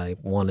thing that I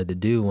wanted to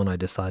do when I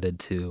decided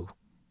to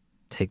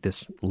take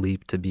this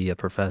leap to be a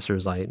professor.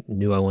 As I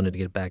knew I wanted to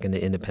get back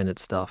into independent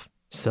stuff.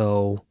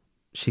 So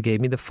she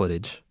gave me the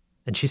footage,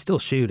 and she's still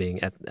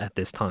shooting at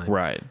this time.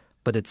 Right.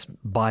 But it's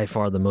by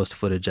far the most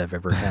footage I've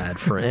ever had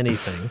for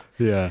anything.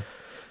 Yeah.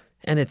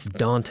 And it's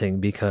daunting,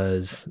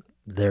 because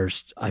there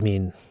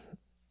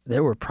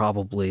were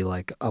probably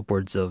like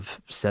upwards of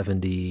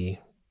 70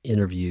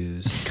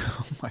 interviews.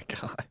 Oh my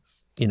gosh.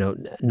 You know,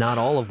 not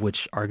all of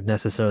which are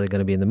necessarily going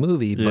to be in the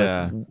movie,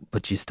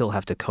 but you still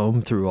have to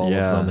comb through all of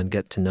them and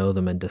get to know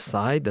them and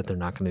decide that they're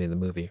not going to be in the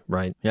movie,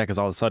 right? Yeah, because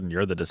all of a sudden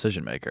you're the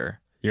decision maker.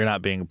 You're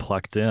not being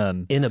plucked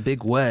in a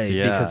big way,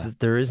 because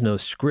there is no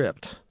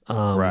script.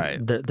 Right.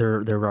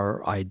 There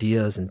are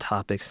ideas and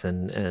topics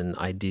and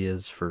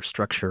ideas for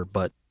structure,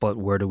 but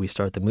where do we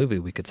start the movie?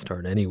 We could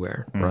start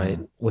anywhere, right?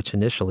 Which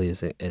initially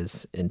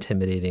is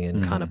intimidating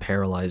and kind of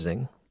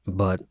paralyzing,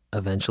 but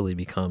eventually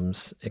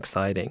becomes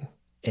exciting.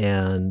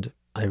 And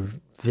I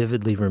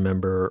vividly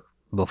remember,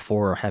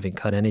 before having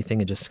cut anything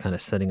and just kind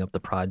of setting up the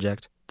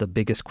project, the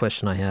biggest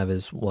question I have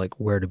is like,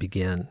 where to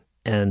begin?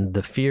 And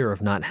the fear of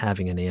not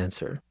having an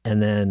answer.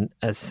 And then,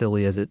 as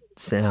silly as it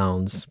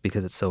sounds,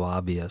 because it's so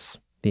obvious,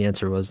 the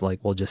answer was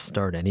like, well, just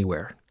start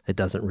anywhere. It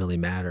doesn't really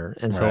matter.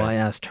 And so I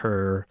asked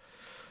her,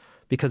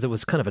 because it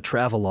was kind of a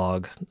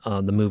travelogue.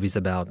 The movie's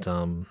about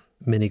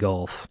mini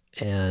golf,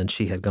 and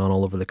she had gone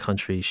all over the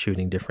country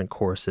shooting different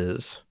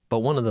courses. But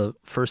one of the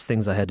first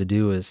things I had to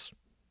do is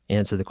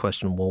answer the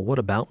question, well, what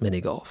about mini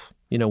golf?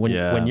 You know,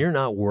 when you're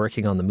not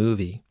working on the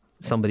movie,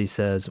 somebody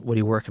says, what are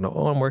you working on?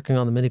 Oh, I'm working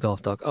on the mini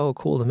golf doc. Oh,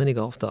 cool, the mini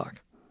golf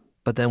doc.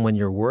 But then when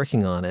you're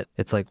working on it,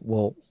 it's like,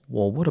 well,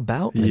 what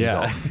about mini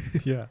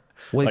golf? Yeah.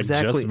 What like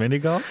exactly? Just mini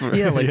golf?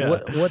 Yeah, like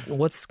what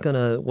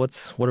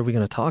are we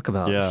gonna talk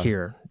about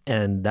here?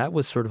 And that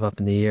was sort of up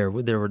in the air.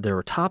 There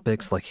were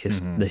topics like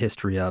the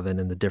history of it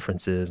and the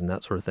differences and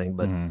that sort of thing.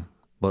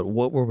 But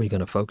what were we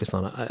going to focus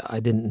on? I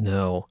didn't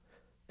know,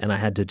 and I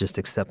had to just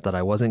accept that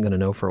I wasn't going to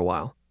know for a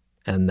while,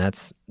 and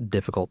that's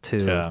difficult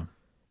too. Yeah.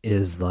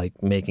 Is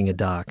like making a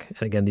doc.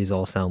 And again, these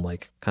all sound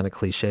like kind of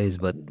cliches,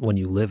 but when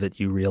you live it,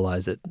 you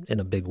realize it in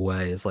a big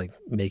way. It's like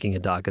making a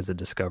doc is a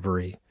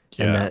discovery.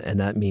 Yeah. And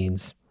that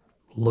means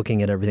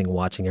looking at everything,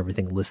 watching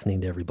everything,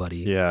 listening to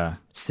everybody,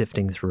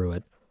 sifting through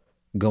it,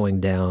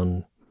 going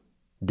down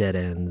dead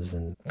ends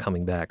and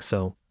coming back.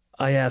 So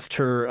I asked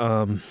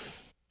her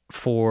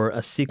for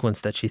a sequence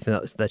that she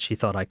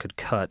thought I could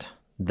cut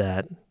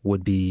that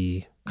would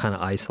be kind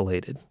of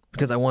isolated,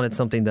 because I wanted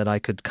something that I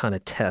could kind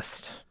of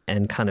test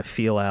and kind of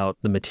feel out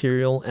the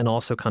material and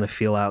also kind of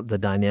feel out the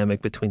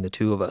dynamic between the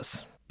two of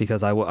us.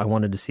 because I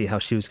wanted to see how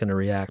she was going to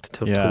react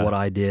to what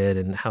I did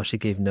and how she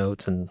gave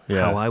notes and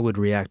how I would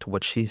react to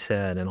what she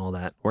said and all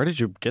that. Where did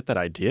you get that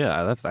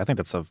idea? I think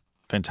that's a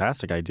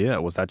fantastic idea.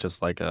 Was that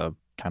just like a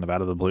kind of out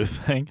of the blue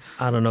thing?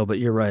 I don't know, but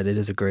you're right. It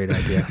is a great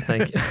idea.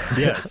 Thank you.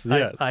 Yes.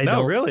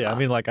 No, really. I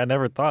mean, like, I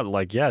never thought,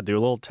 like, do a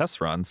little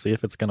test run, see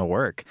if it's going to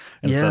work,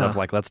 instead of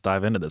like, let's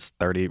dive into this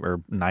 30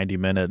 or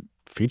 90-minute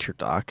feature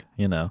doc,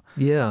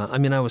 Yeah. I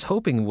mean, I was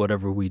hoping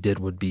whatever we did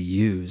would be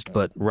used,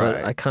 but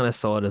I kind of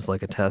saw it as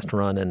like a test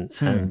run.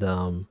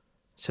 And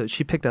so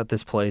she picked out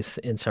this place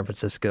in San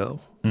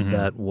Francisco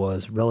that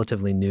was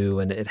relatively new,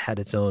 and it had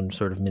its own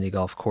sort of mini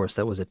golf course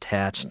that was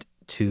attached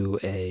to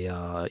a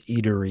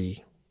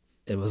eatery.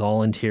 It was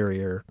all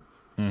interior,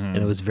 and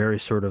it was very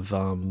sort of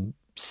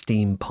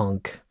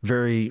steampunk,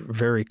 very,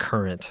 very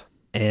current.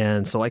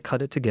 And so I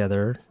cut it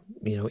together,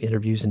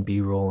 interviews and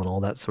B-roll and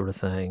all that sort of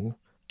thing.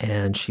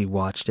 And she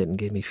watched it and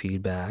gave me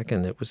feedback,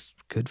 and it was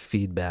good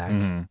feedback.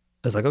 I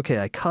was like, okay,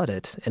 I cut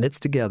it, and it's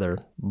together,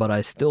 but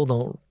I still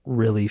don't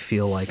really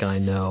feel like I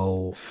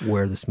know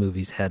where this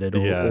movie's headed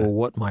or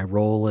what my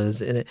role is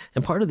in it.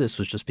 And part of this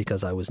was just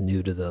because I was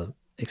new to the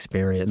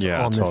experience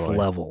on this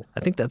level.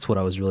 I think that's what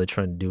I was really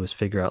trying to do, is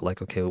figure out,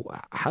 like, okay,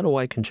 how do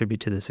I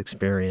contribute to this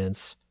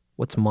experience?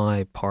 What's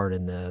my part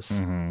in this?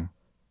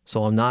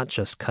 So I'm not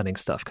just cutting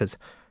stuff, because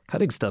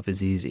cutting stuff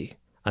is easy.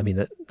 I mean,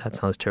 that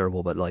sounds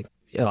terrible, but like,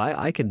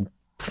 I can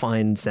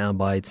find sound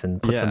bites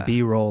and put some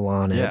B-roll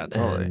on it,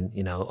 and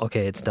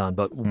okay, it's done.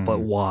 But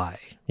why?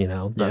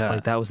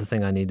 Like, that was the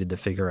thing I needed to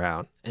figure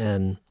out.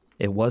 And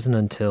it wasn't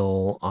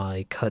until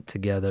I cut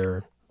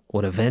together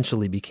what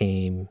eventually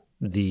became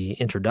the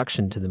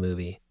introduction to the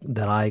movie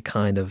that I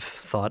kind of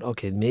thought,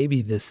 okay,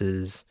 maybe this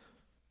is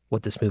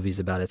what this movie's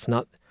about. It's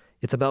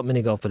about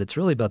mini golf, but it's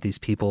really about these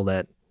people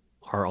that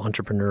are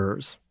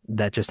entrepreneurs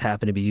that just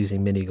happen to be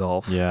using mini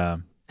golf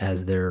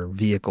as their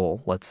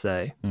vehicle, let's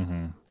say.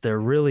 They're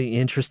really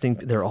interesting.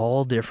 They're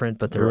all different,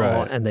 but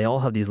they all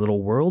have these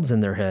little worlds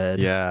in their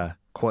head.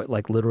 Quite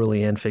like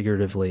literally and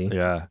figuratively.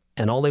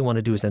 And all they want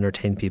to do is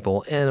entertain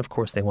people. And of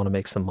course, they want to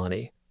make some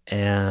money.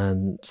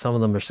 And some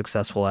of them are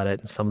successful at it,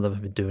 and some of them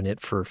have been doing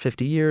it for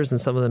 50 years, and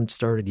some of them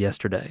started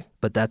yesterday.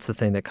 But that's the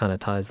thing that kind of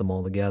ties them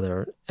all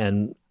together.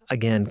 And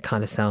again,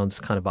 kind of sounds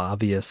kind of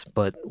obvious,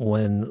 but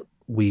when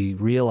we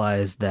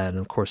realized that, and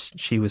of course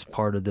she was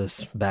part of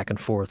this back and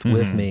forth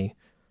with me,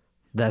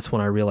 that's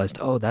when I realized,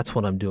 oh, that's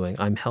what I'm doing.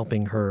 I'm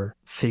helping her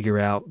figure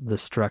out the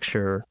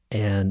structure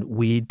and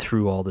weed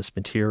through all this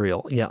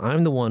material. Yeah,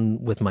 I'm the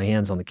one with my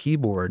hands on the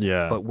keyboard,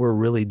 but we're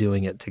really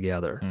doing it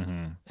together.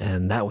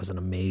 And that was an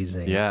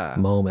amazing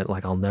moment.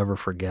 Like, I'll never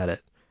forget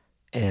it.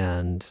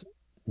 And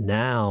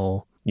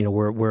now,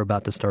 we're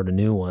about to start a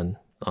new one.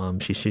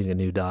 She's shooting a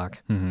new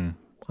doc.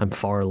 I'm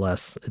far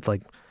less, it's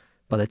like,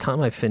 by the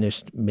time I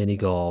finished mini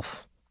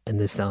golf,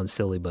 and this sounds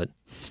silly, but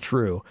it's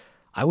true,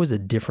 I was a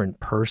different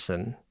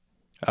person.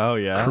 Oh,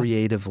 yeah?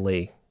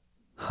 Creatively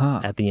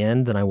at the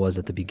end than I was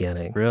at the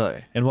beginning.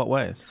 Really? In what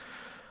ways?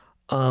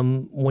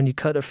 When you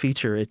cut a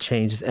feature, it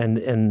changes.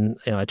 And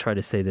I try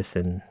to say this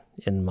in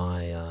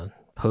my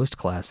post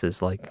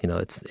classes, like,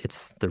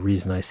 it's the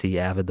reason I see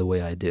Avid the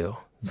way I do.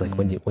 It's like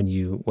when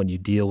you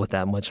deal with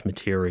that much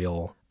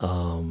material,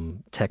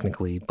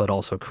 technically, but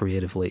also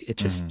creatively, it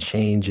just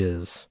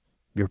changes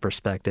your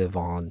perspective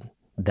on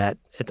that.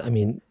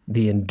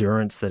 The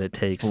endurance that it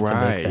takes to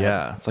make that.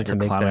 Yeah. It's like you're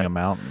climbing a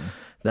mountain.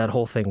 That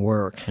whole thing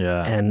work.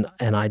 Yeah.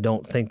 And I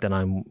don't think that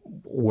I'm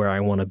where I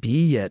want to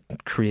be yet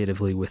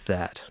creatively with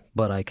that,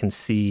 but I can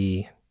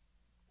see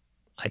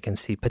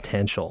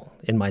potential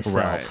in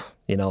myself.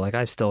 Like,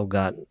 I've still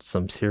got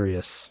some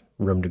serious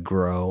room to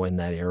grow in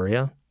that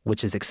area,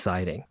 which is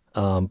exciting.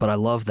 But I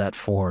love that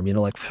form.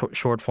 Like,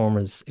 short form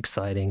is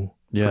exciting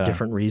for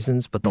different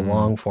reasons, but the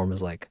long form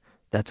is like,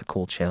 that's a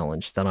cool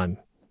challenge that I'm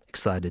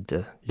excited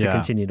to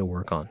continue to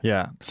work on.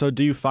 Yeah. So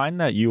do you find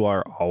that you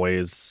are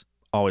always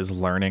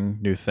learning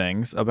new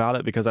things about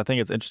it? Because I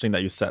think it's interesting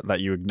that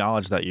you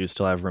acknowledge that you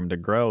still have room to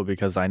grow,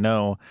 because I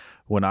know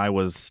when I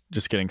was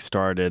just getting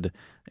started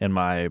in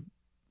my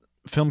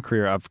film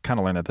career, I've kind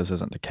of learned that this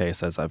isn't the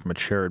case as I've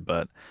matured,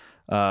 but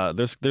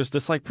there's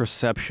this like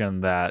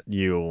perception that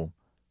you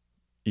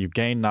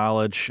gain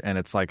knowledge and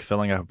it's like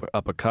filling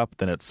up a cup,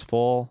 then it's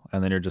full,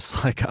 and then you're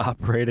just like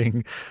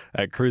operating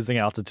at cruising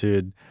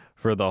altitude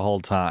for the whole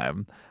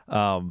time.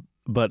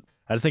 But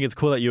I just think it's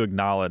cool that you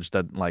acknowledge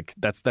that, like,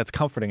 that's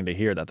comforting to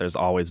hear that there's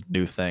always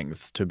new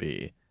things to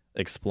be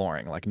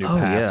exploring, like new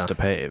paths to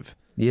pave.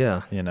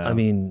 Yeah.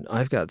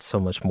 I've got so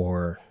much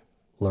more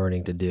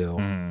learning to do.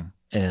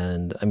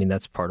 And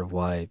that's part of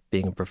why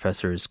being a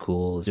professor is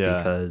cool, is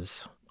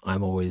because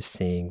I'm always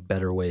seeing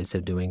better ways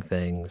of doing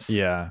things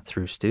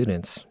through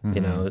students.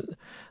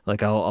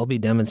 Like, I'll be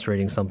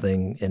demonstrating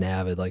something in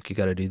Avid, like, you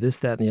got to do this,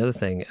 that, and the other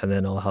thing. And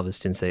then I'll have a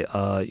student say,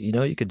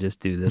 you could just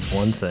do this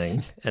one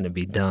thing and it'd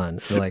be done.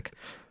 You're like,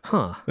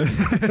 huh.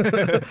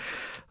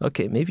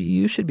 Okay, maybe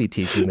you should be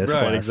teaching this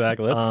class. Right,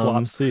 exactly. Let's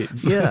swap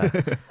seats.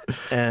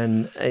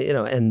 And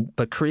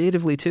but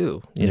creatively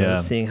too,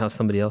 seeing how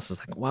somebody else is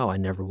like, wow, I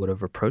never would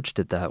have approached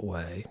it that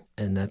way.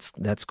 And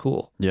that's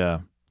cool. Yeah.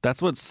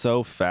 That's what's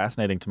so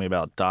fascinating to me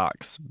about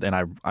docs, and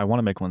I want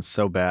to make one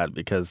so bad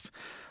because,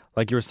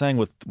 like you were saying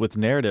with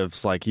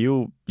narratives, like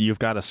you've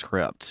got a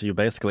script. You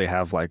basically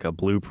have like a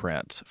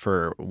blueprint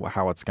for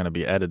how it's going to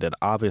be edited.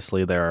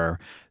 Obviously, there are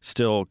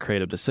still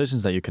creative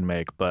decisions that you can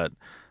make, but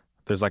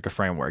there's like a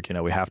framework. You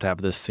know, we have to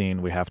have this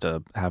scene, we have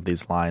to have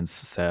these lines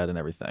said and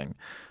everything.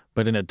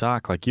 But in a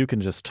doc, like you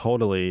can just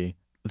totally,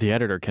 the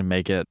editor can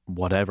make it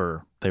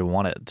whatever they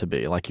want it to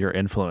be. Like your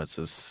influence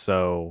is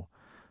so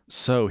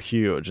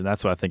huge, and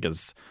that's what I think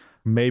is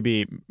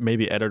maybe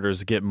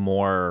editors get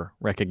more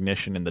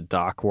recognition in the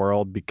doc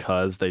world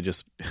because they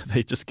just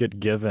get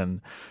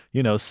given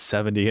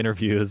 70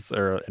 interviews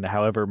and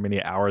however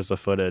many hours of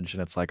footage,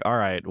 and it's like, all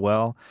right,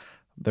 well,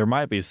 there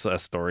might be a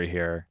story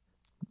here,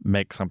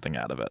 make something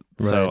out of it.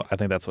 Right. So I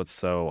think that's what's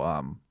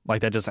so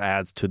like that just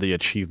adds to the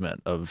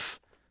achievement of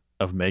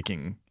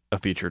making a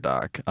feature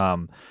doc.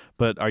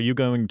 But are you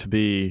going to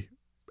be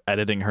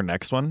editing her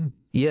next one?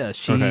 Yeah,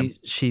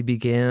 she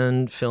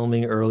began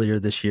filming earlier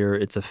this year.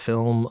 It's a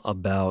film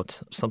about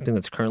something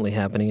that's currently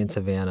happening in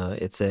Savannah.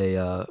 It's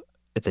a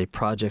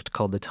project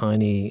called the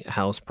Tiny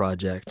House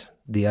Project.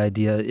 The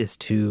idea is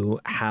to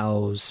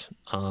house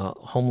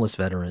homeless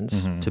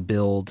veterans, to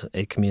build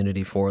a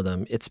community for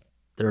them.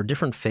 There are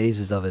different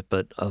phases of it,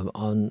 but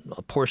on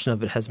a portion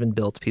of it has been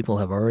built. People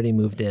have already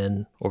moved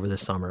in over the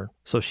summer.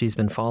 So she's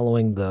been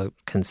following the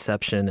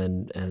conception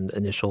and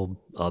initial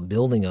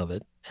building of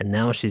it. And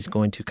now she's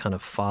going to kind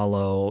of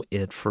follow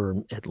it for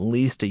at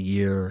least a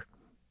year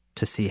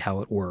to see how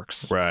it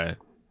works. Right.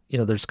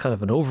 There's kind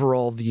of an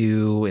overall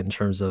view in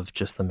terms of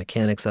just the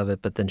mechanics of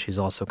it, but then she's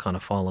also kind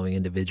of following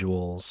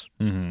individuals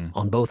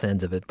on both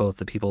ends of it, both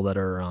the people that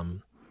are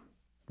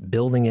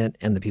building it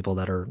and the people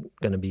that are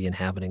going to be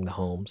inhabiting the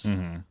homes.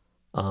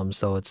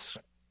 So it's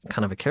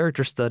kind of a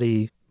character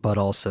study, but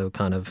also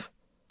kind of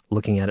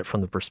looking at it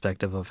from the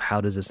perspective of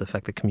how does this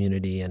affect the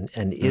community, and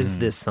is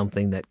this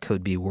something that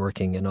could be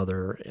working in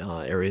other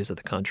areas of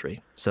the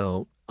country?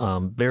 So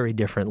very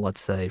different,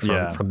 let's say,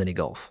 from mini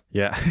golf.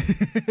 Yeah.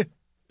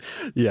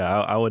 Yeah,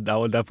 I would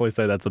definitely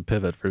say that's a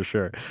pivot for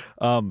sure.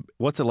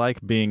 What's it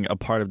like being a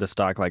part of this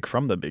doc, like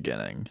from the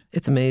beginning?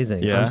 It's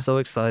amazing. Yeah? I'm so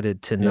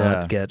excited to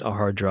not get a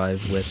hard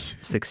drive with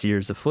 6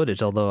 years of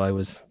footage, although I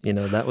was,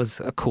 that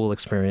was a cool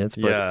experience.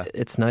 But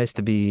it's nice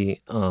to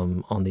be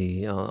on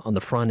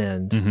the front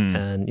end.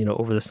 And,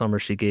 over the summer,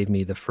 she gave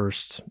me the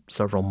first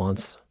several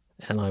months,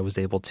 and I was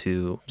able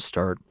to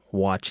start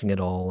watching it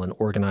all and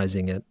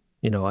organizing it.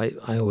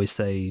 I always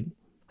say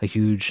a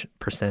huge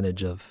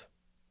percentage of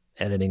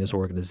editing is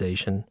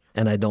organization,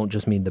 and I don't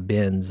just mean the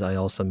bins. I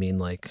also mean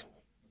like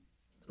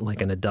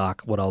in a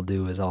doc, what I'll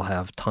do is I'll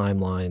have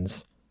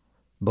timelines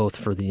both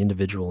for the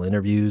individual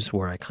interviews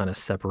where I kind of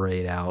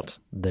separate out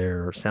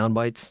their sound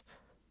bites,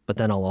 but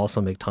then I'll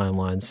also make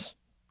timelines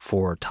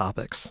for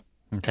topics.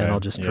 Okay. And I'll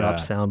just drop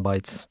sound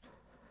bites,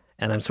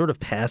 and I'm sort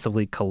of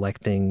passively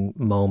collecting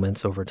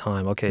moments over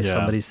time. Okay,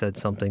 somebody said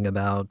something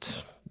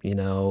about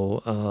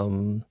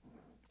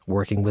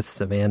working with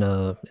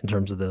Savannah in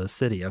terms of the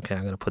city. Okay,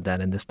 I'm going to put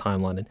that in this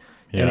timeline. And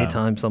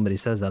anytime somebody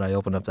says that, I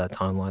open up that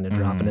timeline and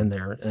drop it in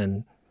there.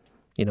 And,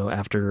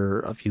 after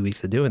a few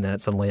weeks of doing that,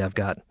 suddenly I've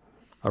got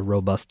a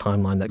robust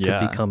timeline that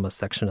could become a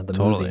section of the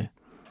movie.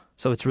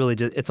 So it's really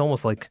just, it's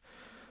almost like,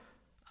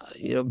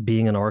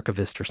 being an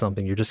archivist or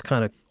something. You're just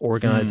kind of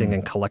organizing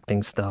and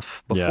collecting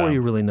stuff before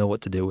you really know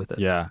what to do with it.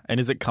 Yeah. And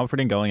is it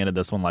comforting going into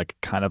this one, like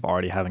kind of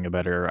already having a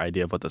better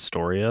idea of what the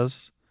story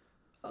is?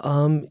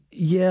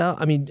 Yeah,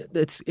 I mean,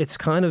 it's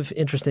kind of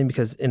interesting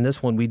because in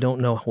this one, we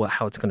don't know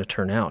how it's going to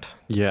turn out.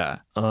 Yeah.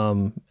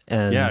 And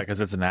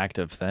because it's an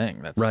active thing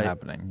that's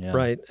happening. Yeah.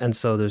 Right. And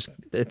so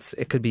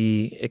it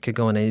could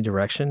go in any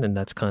direction, and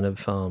that's kind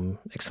of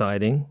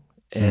exciting.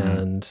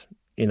 And,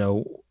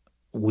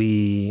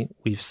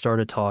 we've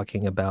started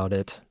talking about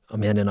it.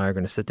 Amanda and I are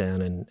going to sit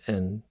down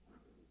and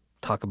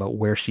talk about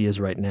where she is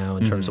right now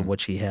in terms of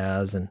what she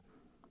has and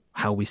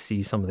how we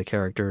see some of the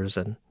characters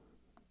and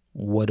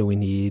what do we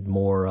need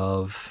more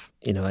of,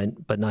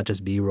 but not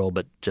just B-roll,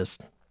 but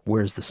just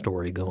where's the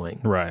story going?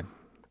 Right.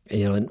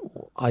 And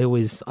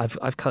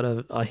I've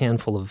cut a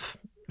handful of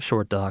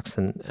short docs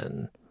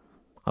and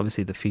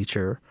obviously the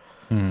feature.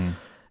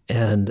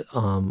 And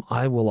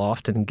I will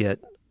often get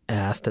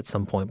asked at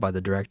some point by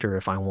the director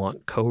if I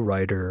want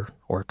co-writer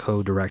or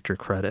co-director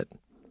credit,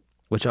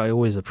 which I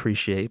always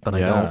appreciate, but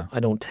I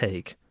don't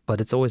take. But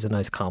it's always a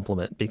nice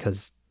compliment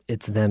because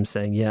it's them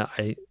saying,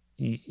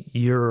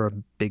 you're a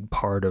big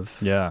part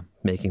of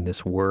making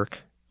this work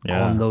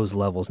on those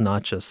levels,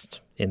 not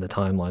just in the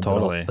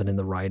timeline, but in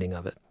the writing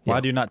of it. Why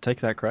do you not take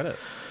that credit?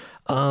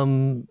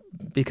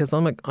 Because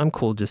I'm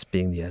cool just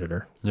being the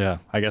editor. Yeah,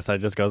 I guess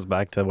that just goes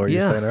back to what you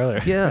said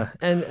earlier. Yeah,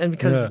 and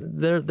because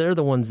they're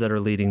the ones that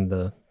are leading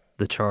the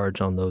charge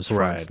on those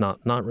fronts,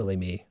 not really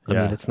me. I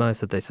mean, it's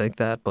nice that they think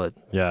that, but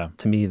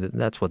to me,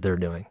 that's what they're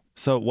doing.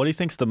 So what do you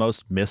think is the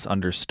most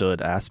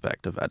misunderstood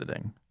aspect of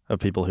editing, of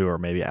people who are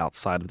maybe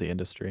outside of the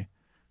industry?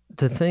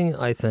 The thing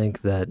I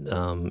think that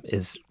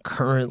is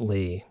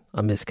currently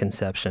a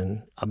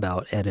misconception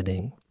about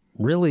editing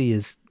really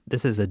is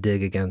this is a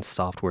dig against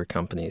software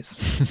companies.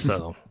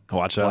 So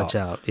Watch out. watch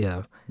out.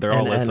 Yeah. They're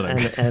all listening.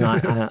 And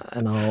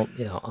I'll,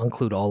 I'll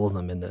include all of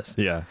them in this.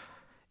 Yeah.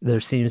 There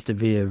seems to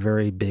be a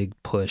very big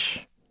push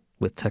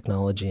with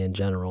technology in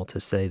general to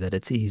say that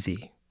it's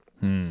easy.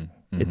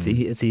 Mm-hmm.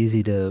 It's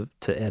easy to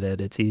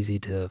edit. It's easy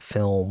to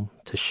film,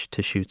 to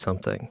shoot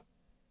something.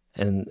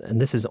 And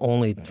this is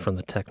only from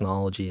the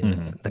technology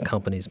and the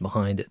companies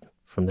behind it,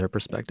 from their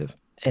perspective.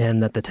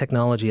 And that the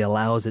technology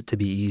allows it to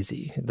be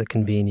easy, the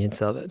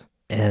convenience of it.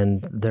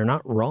 And they're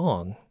not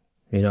wrong.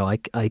 You know, I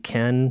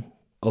can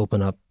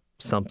open up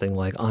something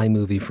like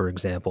iMovie, for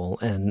example.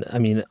 And I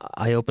mean,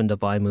 I opened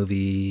up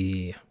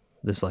iMovie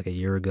this like a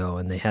year ago,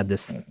 and they had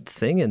this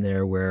thing in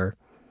there where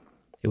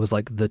it was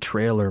like the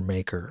trailer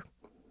maker.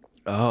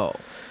 Oh,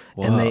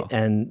 wow.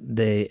 And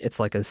they it's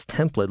like a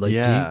template. Like,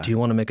 Yeah. do you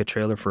want to make a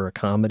trailer for a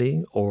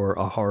comedy or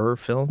a horror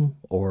film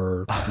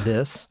or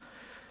this?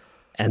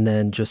 And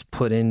then just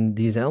put in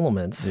these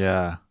elements.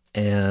 Yeah.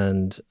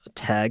 And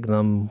tag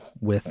them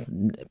with,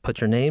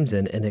 put your names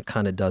in, and it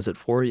kind of does it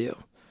for you,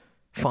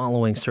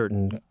 following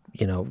certain,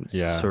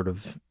 sort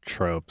of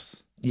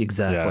Tropes.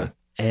 exactly. Yeah.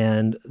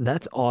 And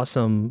that's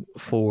awesome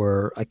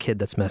for a kid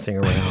that's messing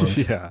around,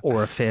 Yeah.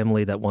 or a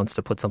family that wants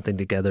to put something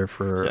together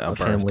for Yeah, a a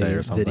family birthday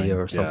or something. video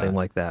or something Yeah.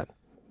 like that.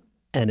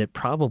 And it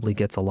probably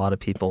gets a lot of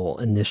people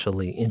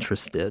initially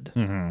interested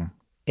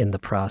in the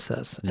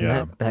process, and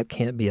Yeah. that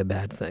can't be a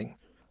bad thing.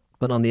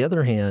 But on the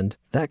other hand,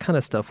 that kind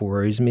of stuff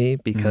worries me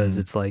because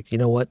it's like, you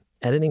know what?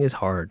 Editing is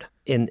hard.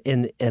 And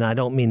I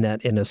don't mean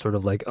that in a sort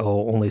of like,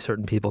 oh, only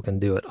certain people can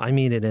do it. I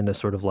mean it in a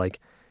sort of like,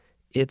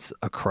 it's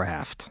a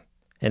craft,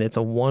 and it's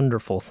a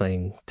wonderful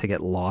thing to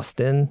get lost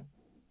in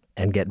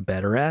and get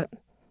better at.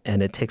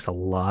 And it takes a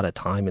lot of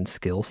time and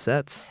skill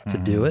sets to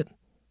do it.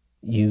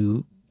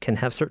 You can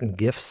have certain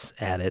gifts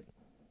at it,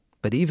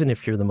 but even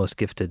if you're the most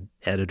gifted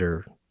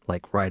editor,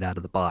 like right out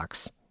of the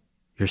box,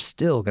 you're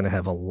still going to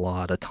have a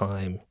lot of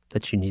time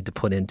that you need to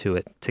put into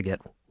it to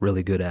get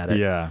really good at it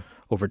Yeah.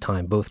 over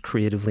time, both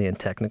creatively and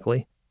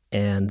technically.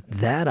 And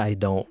that I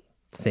don't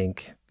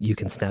think you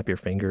can snap your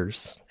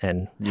fingers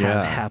and Yeah.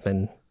 have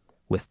happen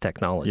with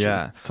technology.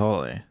 Yeah,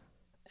 totally.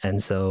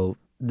 And so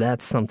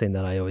that's something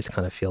that I always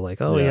kind of feel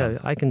like, oh Yeah. yeah,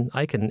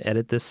 I can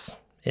edit this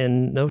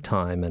in no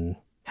time and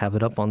have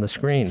it up on the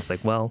screen. It's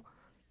like, well,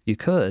 you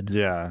could,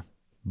 Yeah.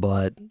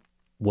 but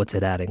what's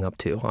it adding up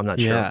to? I'm not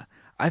Yeah. sure.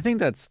 I think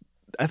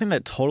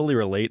that totally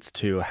relates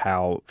to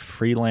how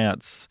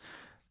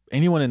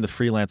anyone in the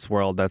freelance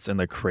world that's in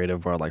the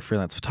creative world, like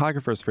freelance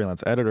photographers,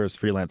 freelance editors,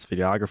 freelance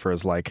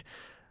videographers, like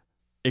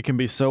it can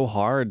be so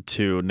hard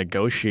to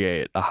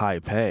negotiate a high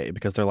pay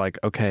because they're like,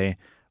 okay,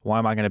 why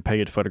am I going to pay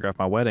you to photograph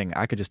my wedding?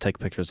 I could just take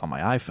pictures on my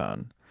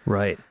iPhone.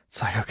 Right.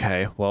 It's like,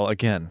 okay, well,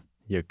 again,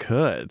 you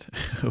could,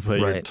 but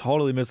you're Right.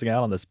 totally missing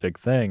out on this big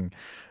thing.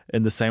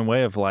 In the same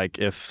way of like,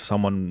 if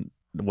someone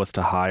was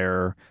to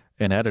hire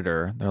an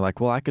editor, they're like,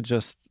 well, I could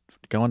just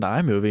go into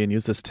iMovie and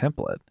use this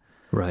template.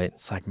 Right.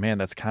 It's like, man,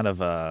 that's kind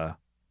of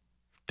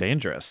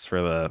dangerous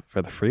for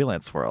the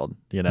freelance world,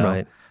 you know?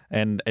 Right.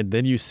 And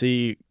then you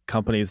see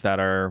companies that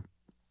are,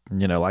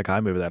 like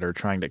iMovie, that are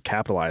trying to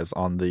capitalize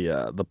on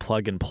the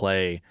plug and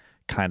play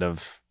kind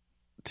of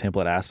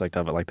template aspect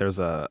of it. Like there's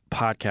a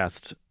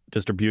podcast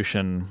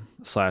distribution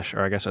 /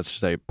 or I guess I should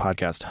say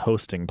podcast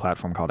hosting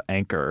platform called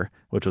Anchor,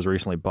 which was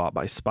recently bought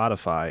by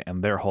Spotify.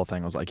 And their whole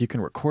thing was like, you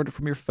can record it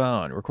from your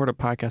phone, record a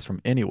podcast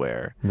from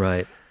anywhere.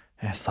 Right.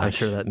 And it's I'm like,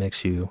 sure that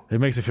makes you it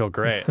makes me feel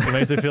great. It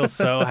makes me feel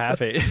so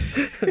happy.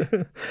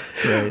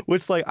 right.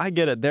 Which, like, I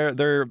get it.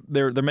 They're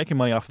making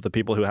money off of the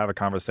people who have a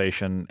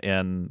conversation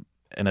in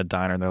a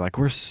diner and they're like,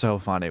 we're so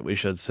funny, we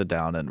should sit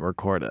down and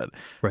record it.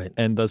 Right.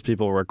 And those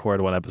people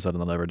record one episode and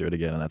they'll never do it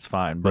again, and that's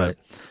fine. But Right.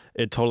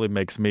 it totally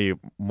makes me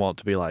want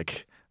to be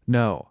like,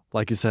 no,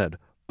 like you said,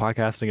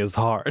 podcasting is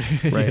hard.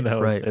 Right,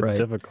 It's right.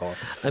 difficult.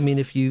 I mean,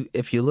 if you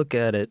look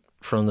at it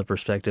from the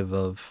perspective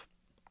of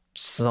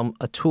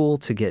a tool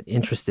to get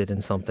interested in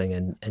something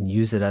and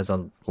use it as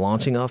a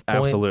launching off point,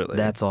 Absolutely.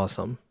 that's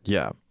awesome.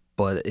 Yeah.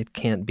 But it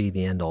can't be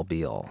the end all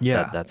be all.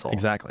 Yeah, That's all.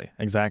 Exactly.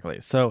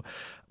 So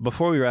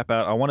before we wrap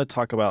out, I want to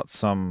talk about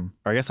I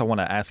want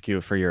to ask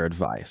you for your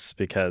advice,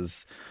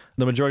 because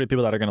the majority of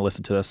people that are going to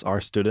listen to this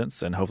are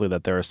students, and hopefully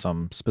that there are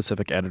some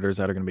specific editors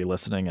that are going to be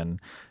listening and,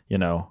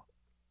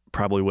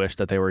 probably wish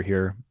that they were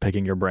here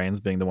picking your brains,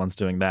 being the ones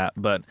doing that.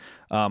 But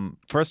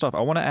first off, I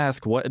want to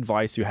ask what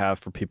advice you have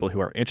for people who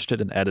are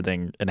interested in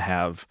editing and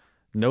have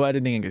no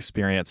editing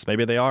experience.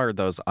 Maybe they are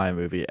those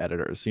iMovie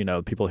editors,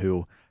 people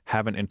who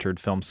haven't entered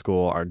film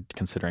school, are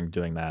considering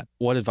doing that.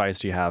 What advice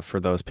do you have for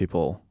those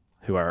people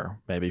who are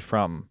maybe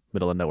from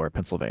middle of nowhere,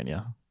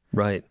 Pennsylvania?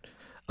 Right.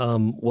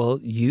 Well,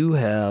 you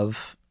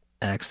have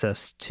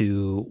access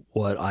to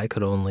what I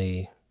could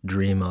only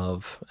dream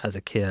of as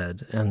a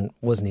kid and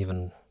wasn't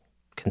even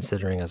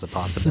considering as a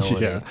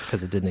possibility Yeah.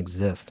 because it didn't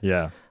exist.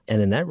 Yeah.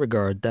 And in that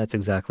regard, that's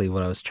exactly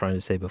what I was trying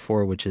to say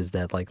before, which is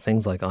that like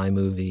things like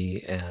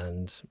iMovie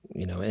and,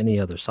 any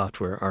other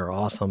software are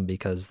awesome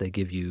because they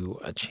give you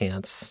a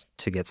chance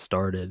to get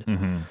started.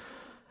 Mm-hmm.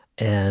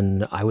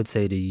 And I would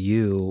say to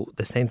you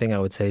the same thing I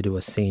would say to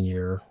a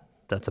senior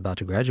that's about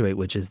to graduate,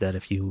 which is that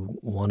if you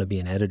want to be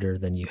an editor,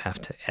 then you have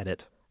to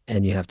edit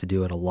and you have to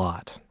do it a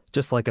lot.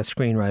 Just like a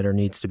screenwriter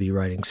needs to be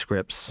writing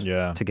scripts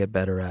to get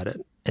better at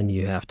it. And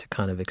you have to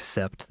kind of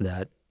accept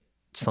that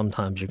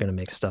sometimes you're going to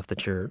make stuff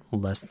that you're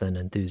less than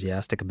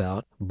enthusiastic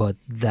about. But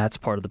that's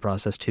part of the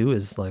process too,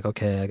 is like,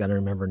 okay, I got to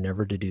remember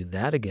never to do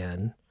that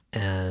again.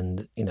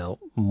 And,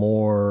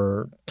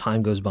 more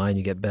time goes by and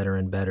you get better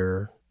and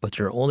better, but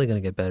you're only going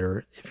to get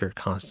better if you're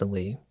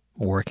constantly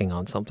working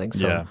on something.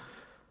 So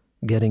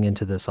getting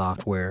into the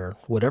software,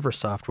 whatever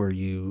software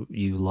you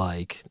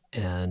like,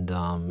 and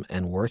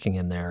working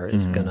in there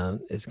is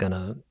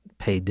gonna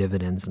pay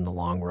dividends in the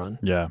long run.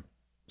 Yeah.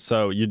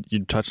 So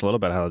you touched a little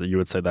bit how you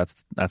would say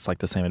that's like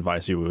the same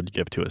advice you would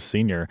give to a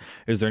senior.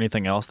 Is there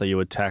anything else that you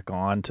would tack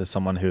on to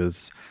someone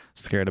who's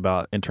scared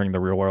about entering the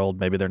real world?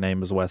 Maybe their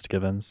name is Wes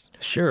Givens.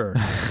 Sure.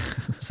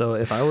 So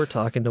if I were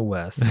talking to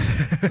Wes,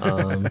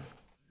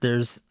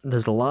 there's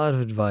a lot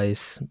of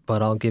advice,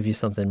 but I'll give you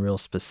something real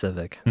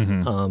specific.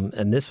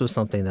 And this was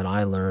something that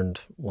I learned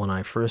when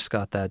I first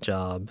got that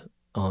job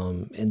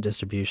in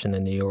distribution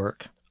in New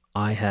York.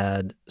 I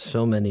had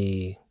so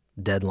many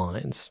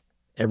deadlines.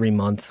 Every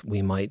month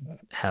we might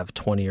have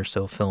 20 or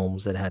so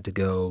films that had to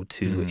go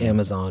to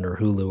Amazon or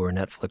Hulu or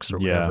Netflix or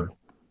whatever.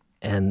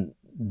 And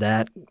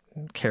that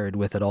carried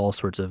with it all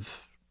sorts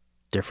of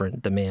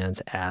different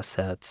demands,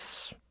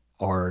 assets,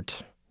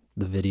 art,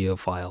 the video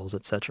files,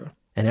 etc.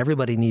 And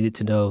everybody needed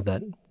to know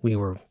that we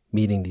were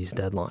meeting these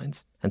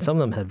deadlines. And some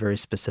of them had very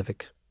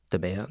specific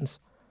demands.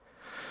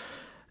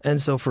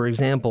 And so, for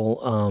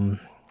example,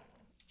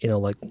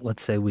 like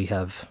let's say we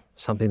have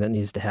something that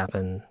needs to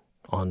happen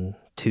on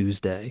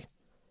Tuesday,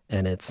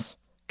 and it's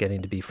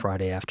getting to be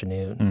Friday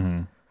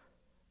afternoon.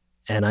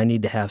 And I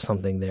need to have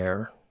something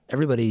there.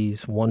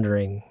 Everybody's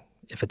wondering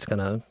if it's going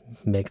to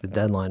make the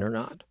deadline or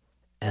not.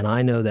 And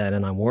I know that,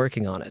 and I'm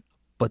working on it.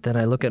 But then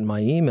I look at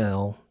my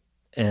email,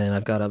 and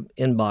I've got an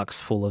inbox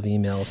full of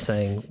emails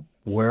saying,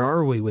 where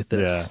are we with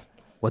this? Yeah.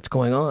 What's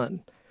going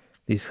on?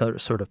 These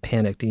sort of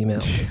panicked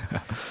emails.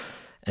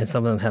 And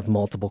some of them have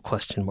multiple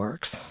question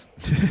marks,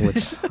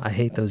 which I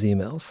hate those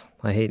emails.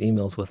 I hate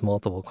emails with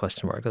multiple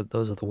question marks.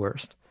 Those are the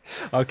worst.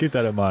 I'll keep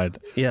that in mind.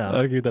 Yeah.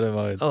 I'll keep that in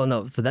mind. Oh,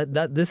 no,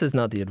 this is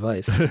not the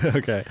advice.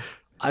 Okay.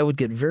 I would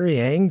get very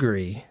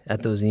angry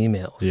at those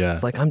emails. Yeah.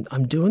 It's like,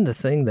 I'm doing the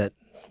thing that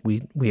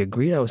we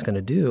agreed I was going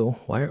to do.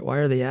 Why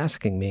are they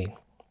asking me?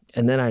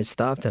 And then I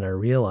stopped and I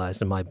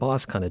realized, and my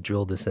boss kind of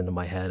drilled this into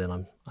my head,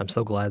 and I'm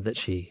so glad that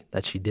she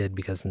did,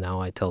 because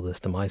now I tell this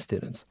to my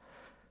students.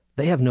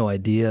 They have no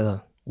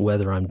idea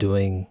whether I'm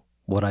doing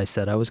what I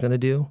said I was going to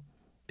do,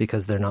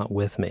 because they're not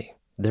with me.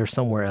 They're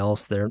somewhere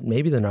else.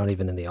 Maybe they're not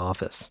even in the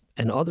office.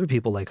 And other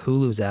people like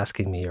Hulu's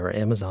asking me or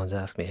Amazon's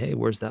asking me, hey,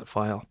 where's that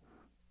file?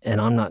 And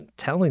I'm not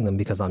telling them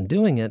because I'm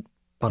doing it,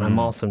 but I'm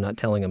also not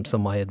telling them. So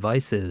my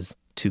advice is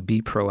to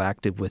be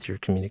proactive with your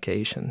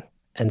communication.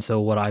 And so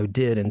what I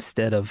did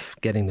instead of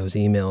getting those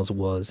emails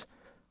was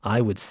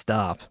I would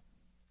stop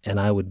and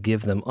I would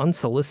give them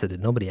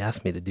unsolicited, nobody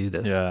asked me to do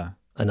this,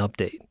 an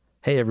update.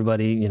 Hey,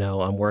 everybody,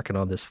 I'm working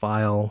on this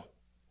file,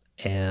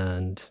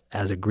 and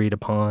as agreed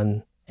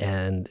upon,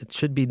 and it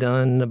should be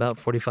done in about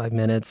 45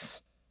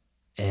 minutes,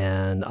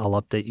 and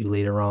I'll update you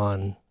later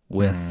on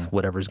with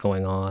whatever's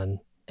going on,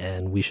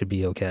 and we should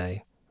be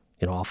okay.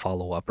 I'll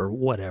follow up or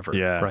whatever,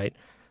 right?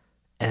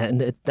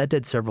 And that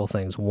did several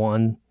things.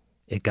 One,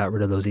 it got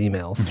rid of those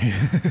emails,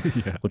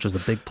 which was a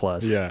big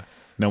plus. Yeah,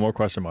 no more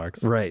question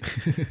marks. Right.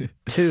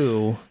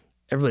 Two,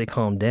 everybody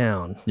calmed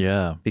down.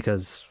 Yeah.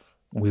 Because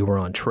we were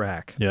on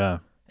track. Yeah.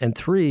 And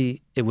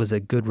three, it was a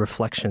good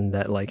reflection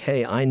that like,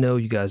 hey, I know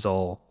you guys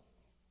all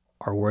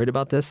are worried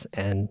about this,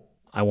 and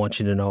I want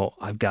you to know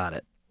I've got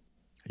it.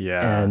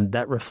 Yeah. And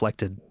that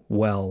reflected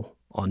well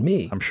on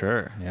me. I'm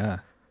sure. Yeah.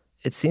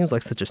 It seems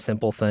like such a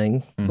simple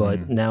thing,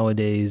 but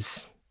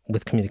nowadays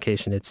with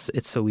communication, it's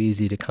so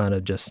easy to kind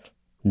of just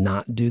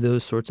not do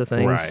those sorts of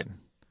things. Right.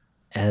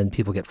 And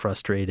people get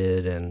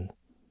frustrated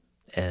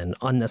and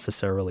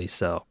unnecessarily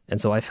so. And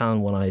so I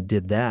found when I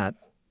did that,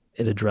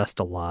 it addressed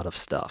a lot of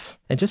stuff.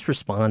 And just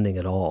responding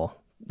at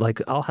all.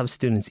 Like I'll have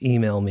students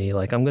email me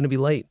like, I'm going to be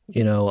late,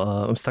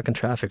 I'm stuck in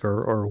traffic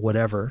or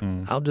whatever.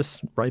 I'll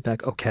just write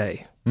back,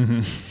 okay.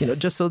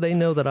 Just so they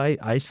know that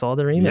I saw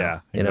their email. Yeah,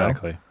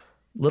 exactly.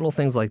 Little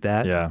things like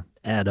that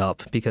add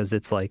up, because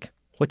it's like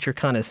what you're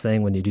kind of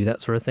saying when you do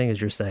that sort of thing is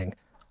you're saying,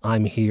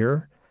 I'm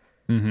here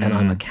and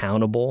I'm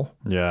accountable.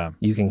 Yeah.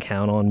 You can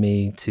count on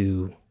me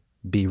to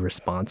be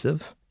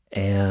responsive.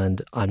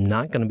 And I'm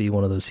not going to be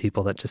one of those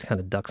people that just kind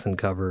of ducks and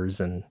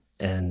covers and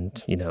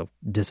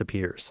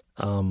disappears,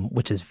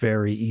 which is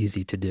very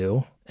easy to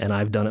do. And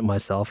I've done it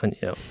myself, and,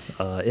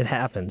 it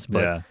happens.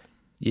 But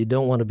you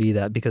don't want to be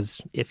that,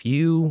 because if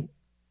you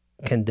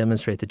can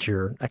demonstrate that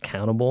you're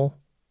accountable,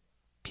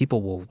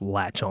 people will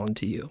latch on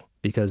to you,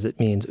 because it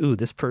means, ooh,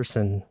 this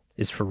person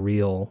is for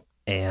real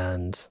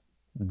and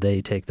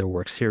they take their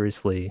work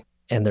seriously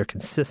and they're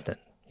consistent.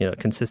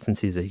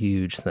 Consistency is a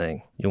huge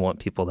thing. You want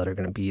people that are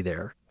going to be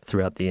there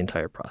throughout the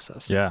entire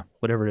process. Yeah.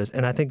 Whatever it is.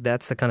 And I think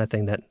that's the kind of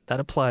thing that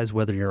applies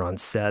whether you're on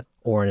set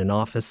or in an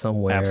office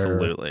somewhere.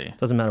 Absolutely.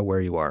 Doesn't matter where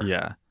you are.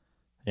 Yeah.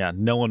 Yeah.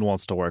 No one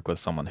wants to work with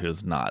someone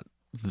who's not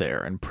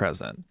there and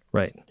present.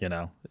 Right.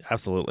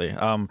 Absolutely.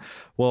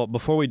 Well,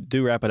 before we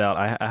do wrap it out,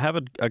 I have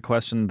a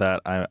question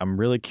that I'm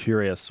really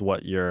curious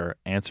what your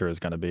answer is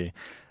going to be.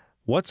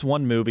 What's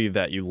one movie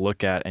that you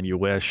look at and you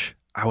wish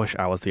I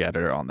was the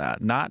editor on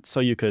that? Not so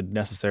you could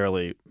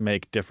necessarily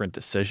make different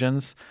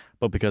decisions,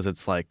 but because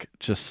it's like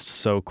just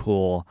so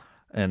cool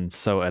and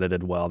so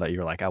edited well that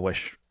you're like, I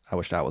wish I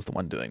was the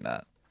one doing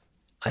that.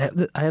 I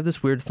have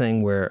this weird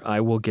thing where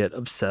I will get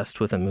obsessed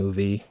with a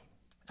movie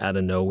out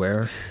of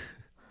nowhere,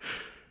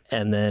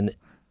 and then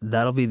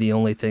that'll be the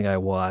only thing I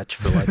watch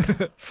for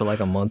like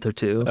a month or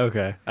two.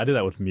 Okay, I do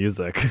that with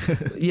music.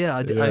 Yeah,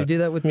 I do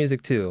that with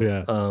music too.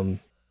 Yeah.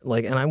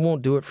 And I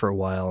won't do it for a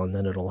while, and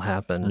then it'll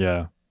happen.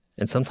 Yeah.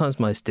 And sometimes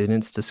my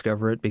students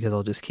discover it because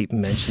I'll just keep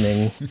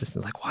mentioning, just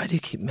like, why do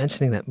you keep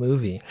mentioning that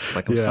movie?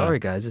 Like, I'm sorry,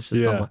 guys. It's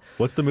just on my...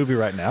 What's the movie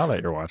right now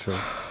that you're watching?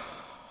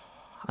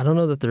 I don't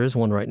know that there is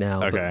one right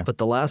now. Okay. But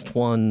the last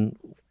one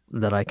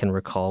that I can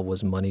recall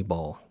was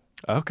Moneyball.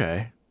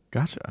 Okay.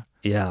 Gotcha.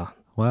 Yeah.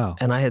 Wow.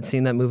 And I had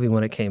seen that movie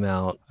when it came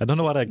out. I don't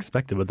know what I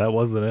expected, but that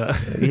wasn't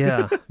it.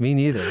 Yeah, me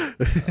neither.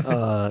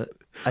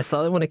 I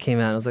saw it when it came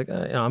out. I was like,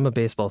 I'm a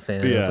baseball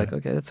fan. I was like,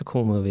 okay, that's a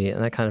cool movie.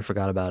 And I kind of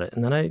forgot about it.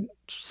 And then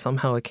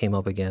somehow it came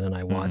up again and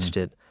I watched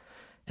it.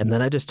 And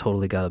then I just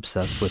totally got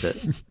obsessed with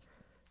it.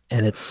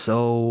 And it's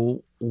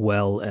so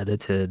well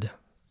edited.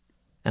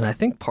 And I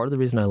think part of the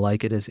reason I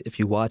like it is if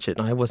you watch it,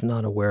 and I was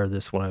not aware of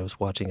this when I was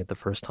watching it the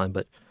first time,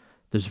 but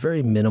there's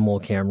very minimal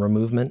camera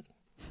movement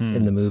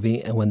in the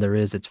movie, and when there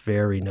is, it's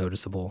very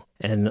noticeable.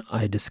 And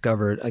I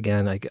discovered,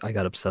 again, I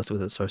got obsessed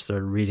with it, so I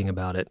started reading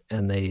about it,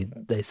 and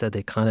they said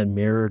they kind of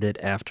mirrored it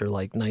after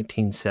like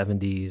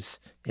 1970s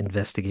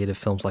investigative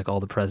films like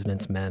All the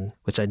President's Men,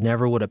 which I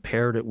never would have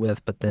paired it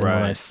with, but then when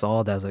I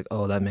saw that, I was like,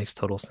 oh, that makes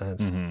total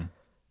sense.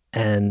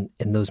 And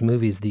in those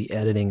movies, the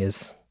editing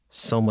is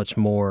so much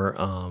more,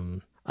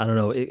 I don't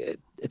know,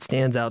 it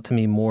stands out to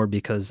me more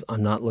because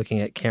I'm not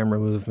looking at camera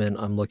movement.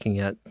 I'm looking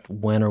at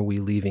when are we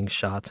leaving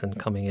shots and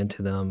coming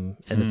into them,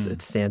 and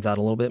it stands out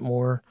a little bit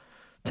more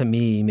to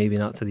me, maybe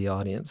not to the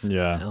audience.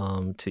 Yeah.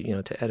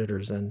 To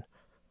editors, and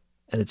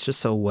it's just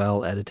so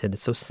well edited.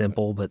 It's so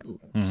simple, but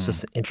it's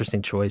just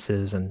interesting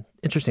choices and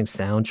interesting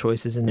sound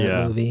choices in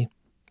that movie.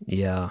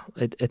 Yeah,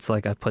 it's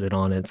like I put it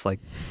on. It's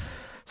like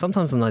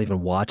sometimes I'm not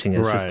even watching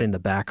it. It's just in the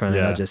background,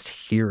 and I just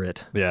hear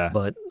it. Yeah,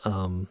 but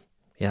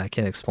I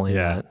can't explain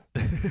that.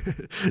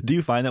 Do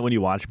you find that when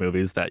you watch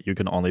movies that you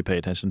can only pay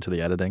attention to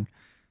the editing?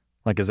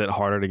 Like, is it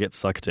harder to get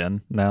sucked in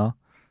now?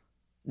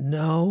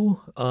 No.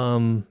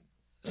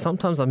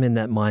 Sometimes I'm in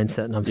that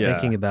mindset and I'm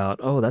thinking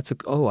about,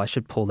 I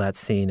should pull that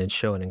scene and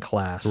show it in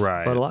class.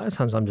 Right. But a lot of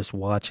times I'm just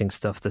watching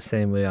stuff the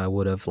same way I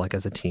would have like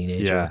as a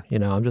teenager.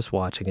 Yeah. I'm just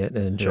watching it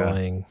and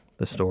enjoying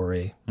the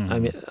story. I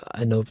mean,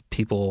 I know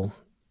people...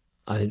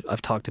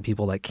 I've talked to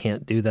people that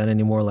can't do that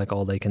anymore. Like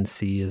all they can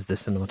see is the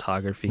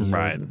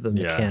cinematography, the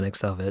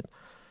mechanics of it.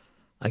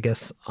 I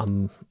guess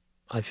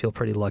I feel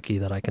pretty lucky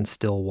that I can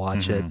still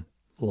watch it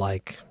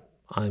like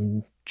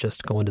I'm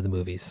just going to the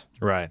movies.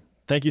 Right.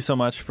 Thank you so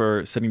much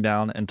for sitting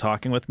down and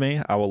talking with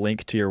me. I will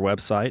link to your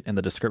website in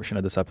the description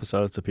of this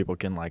episode so people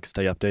can like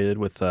stay updated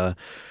with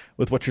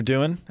what you're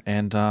doing.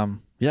 And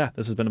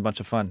this has been a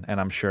bunch of fun, and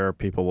I'm sure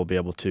people will be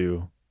able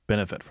to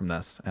benefit from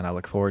this. And I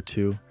look forward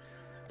to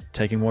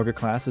taking more of your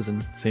classes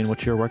and seeing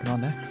what you're working on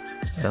next.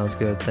 Sounds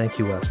good. Thank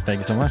you, Wes. Thank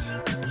you so much.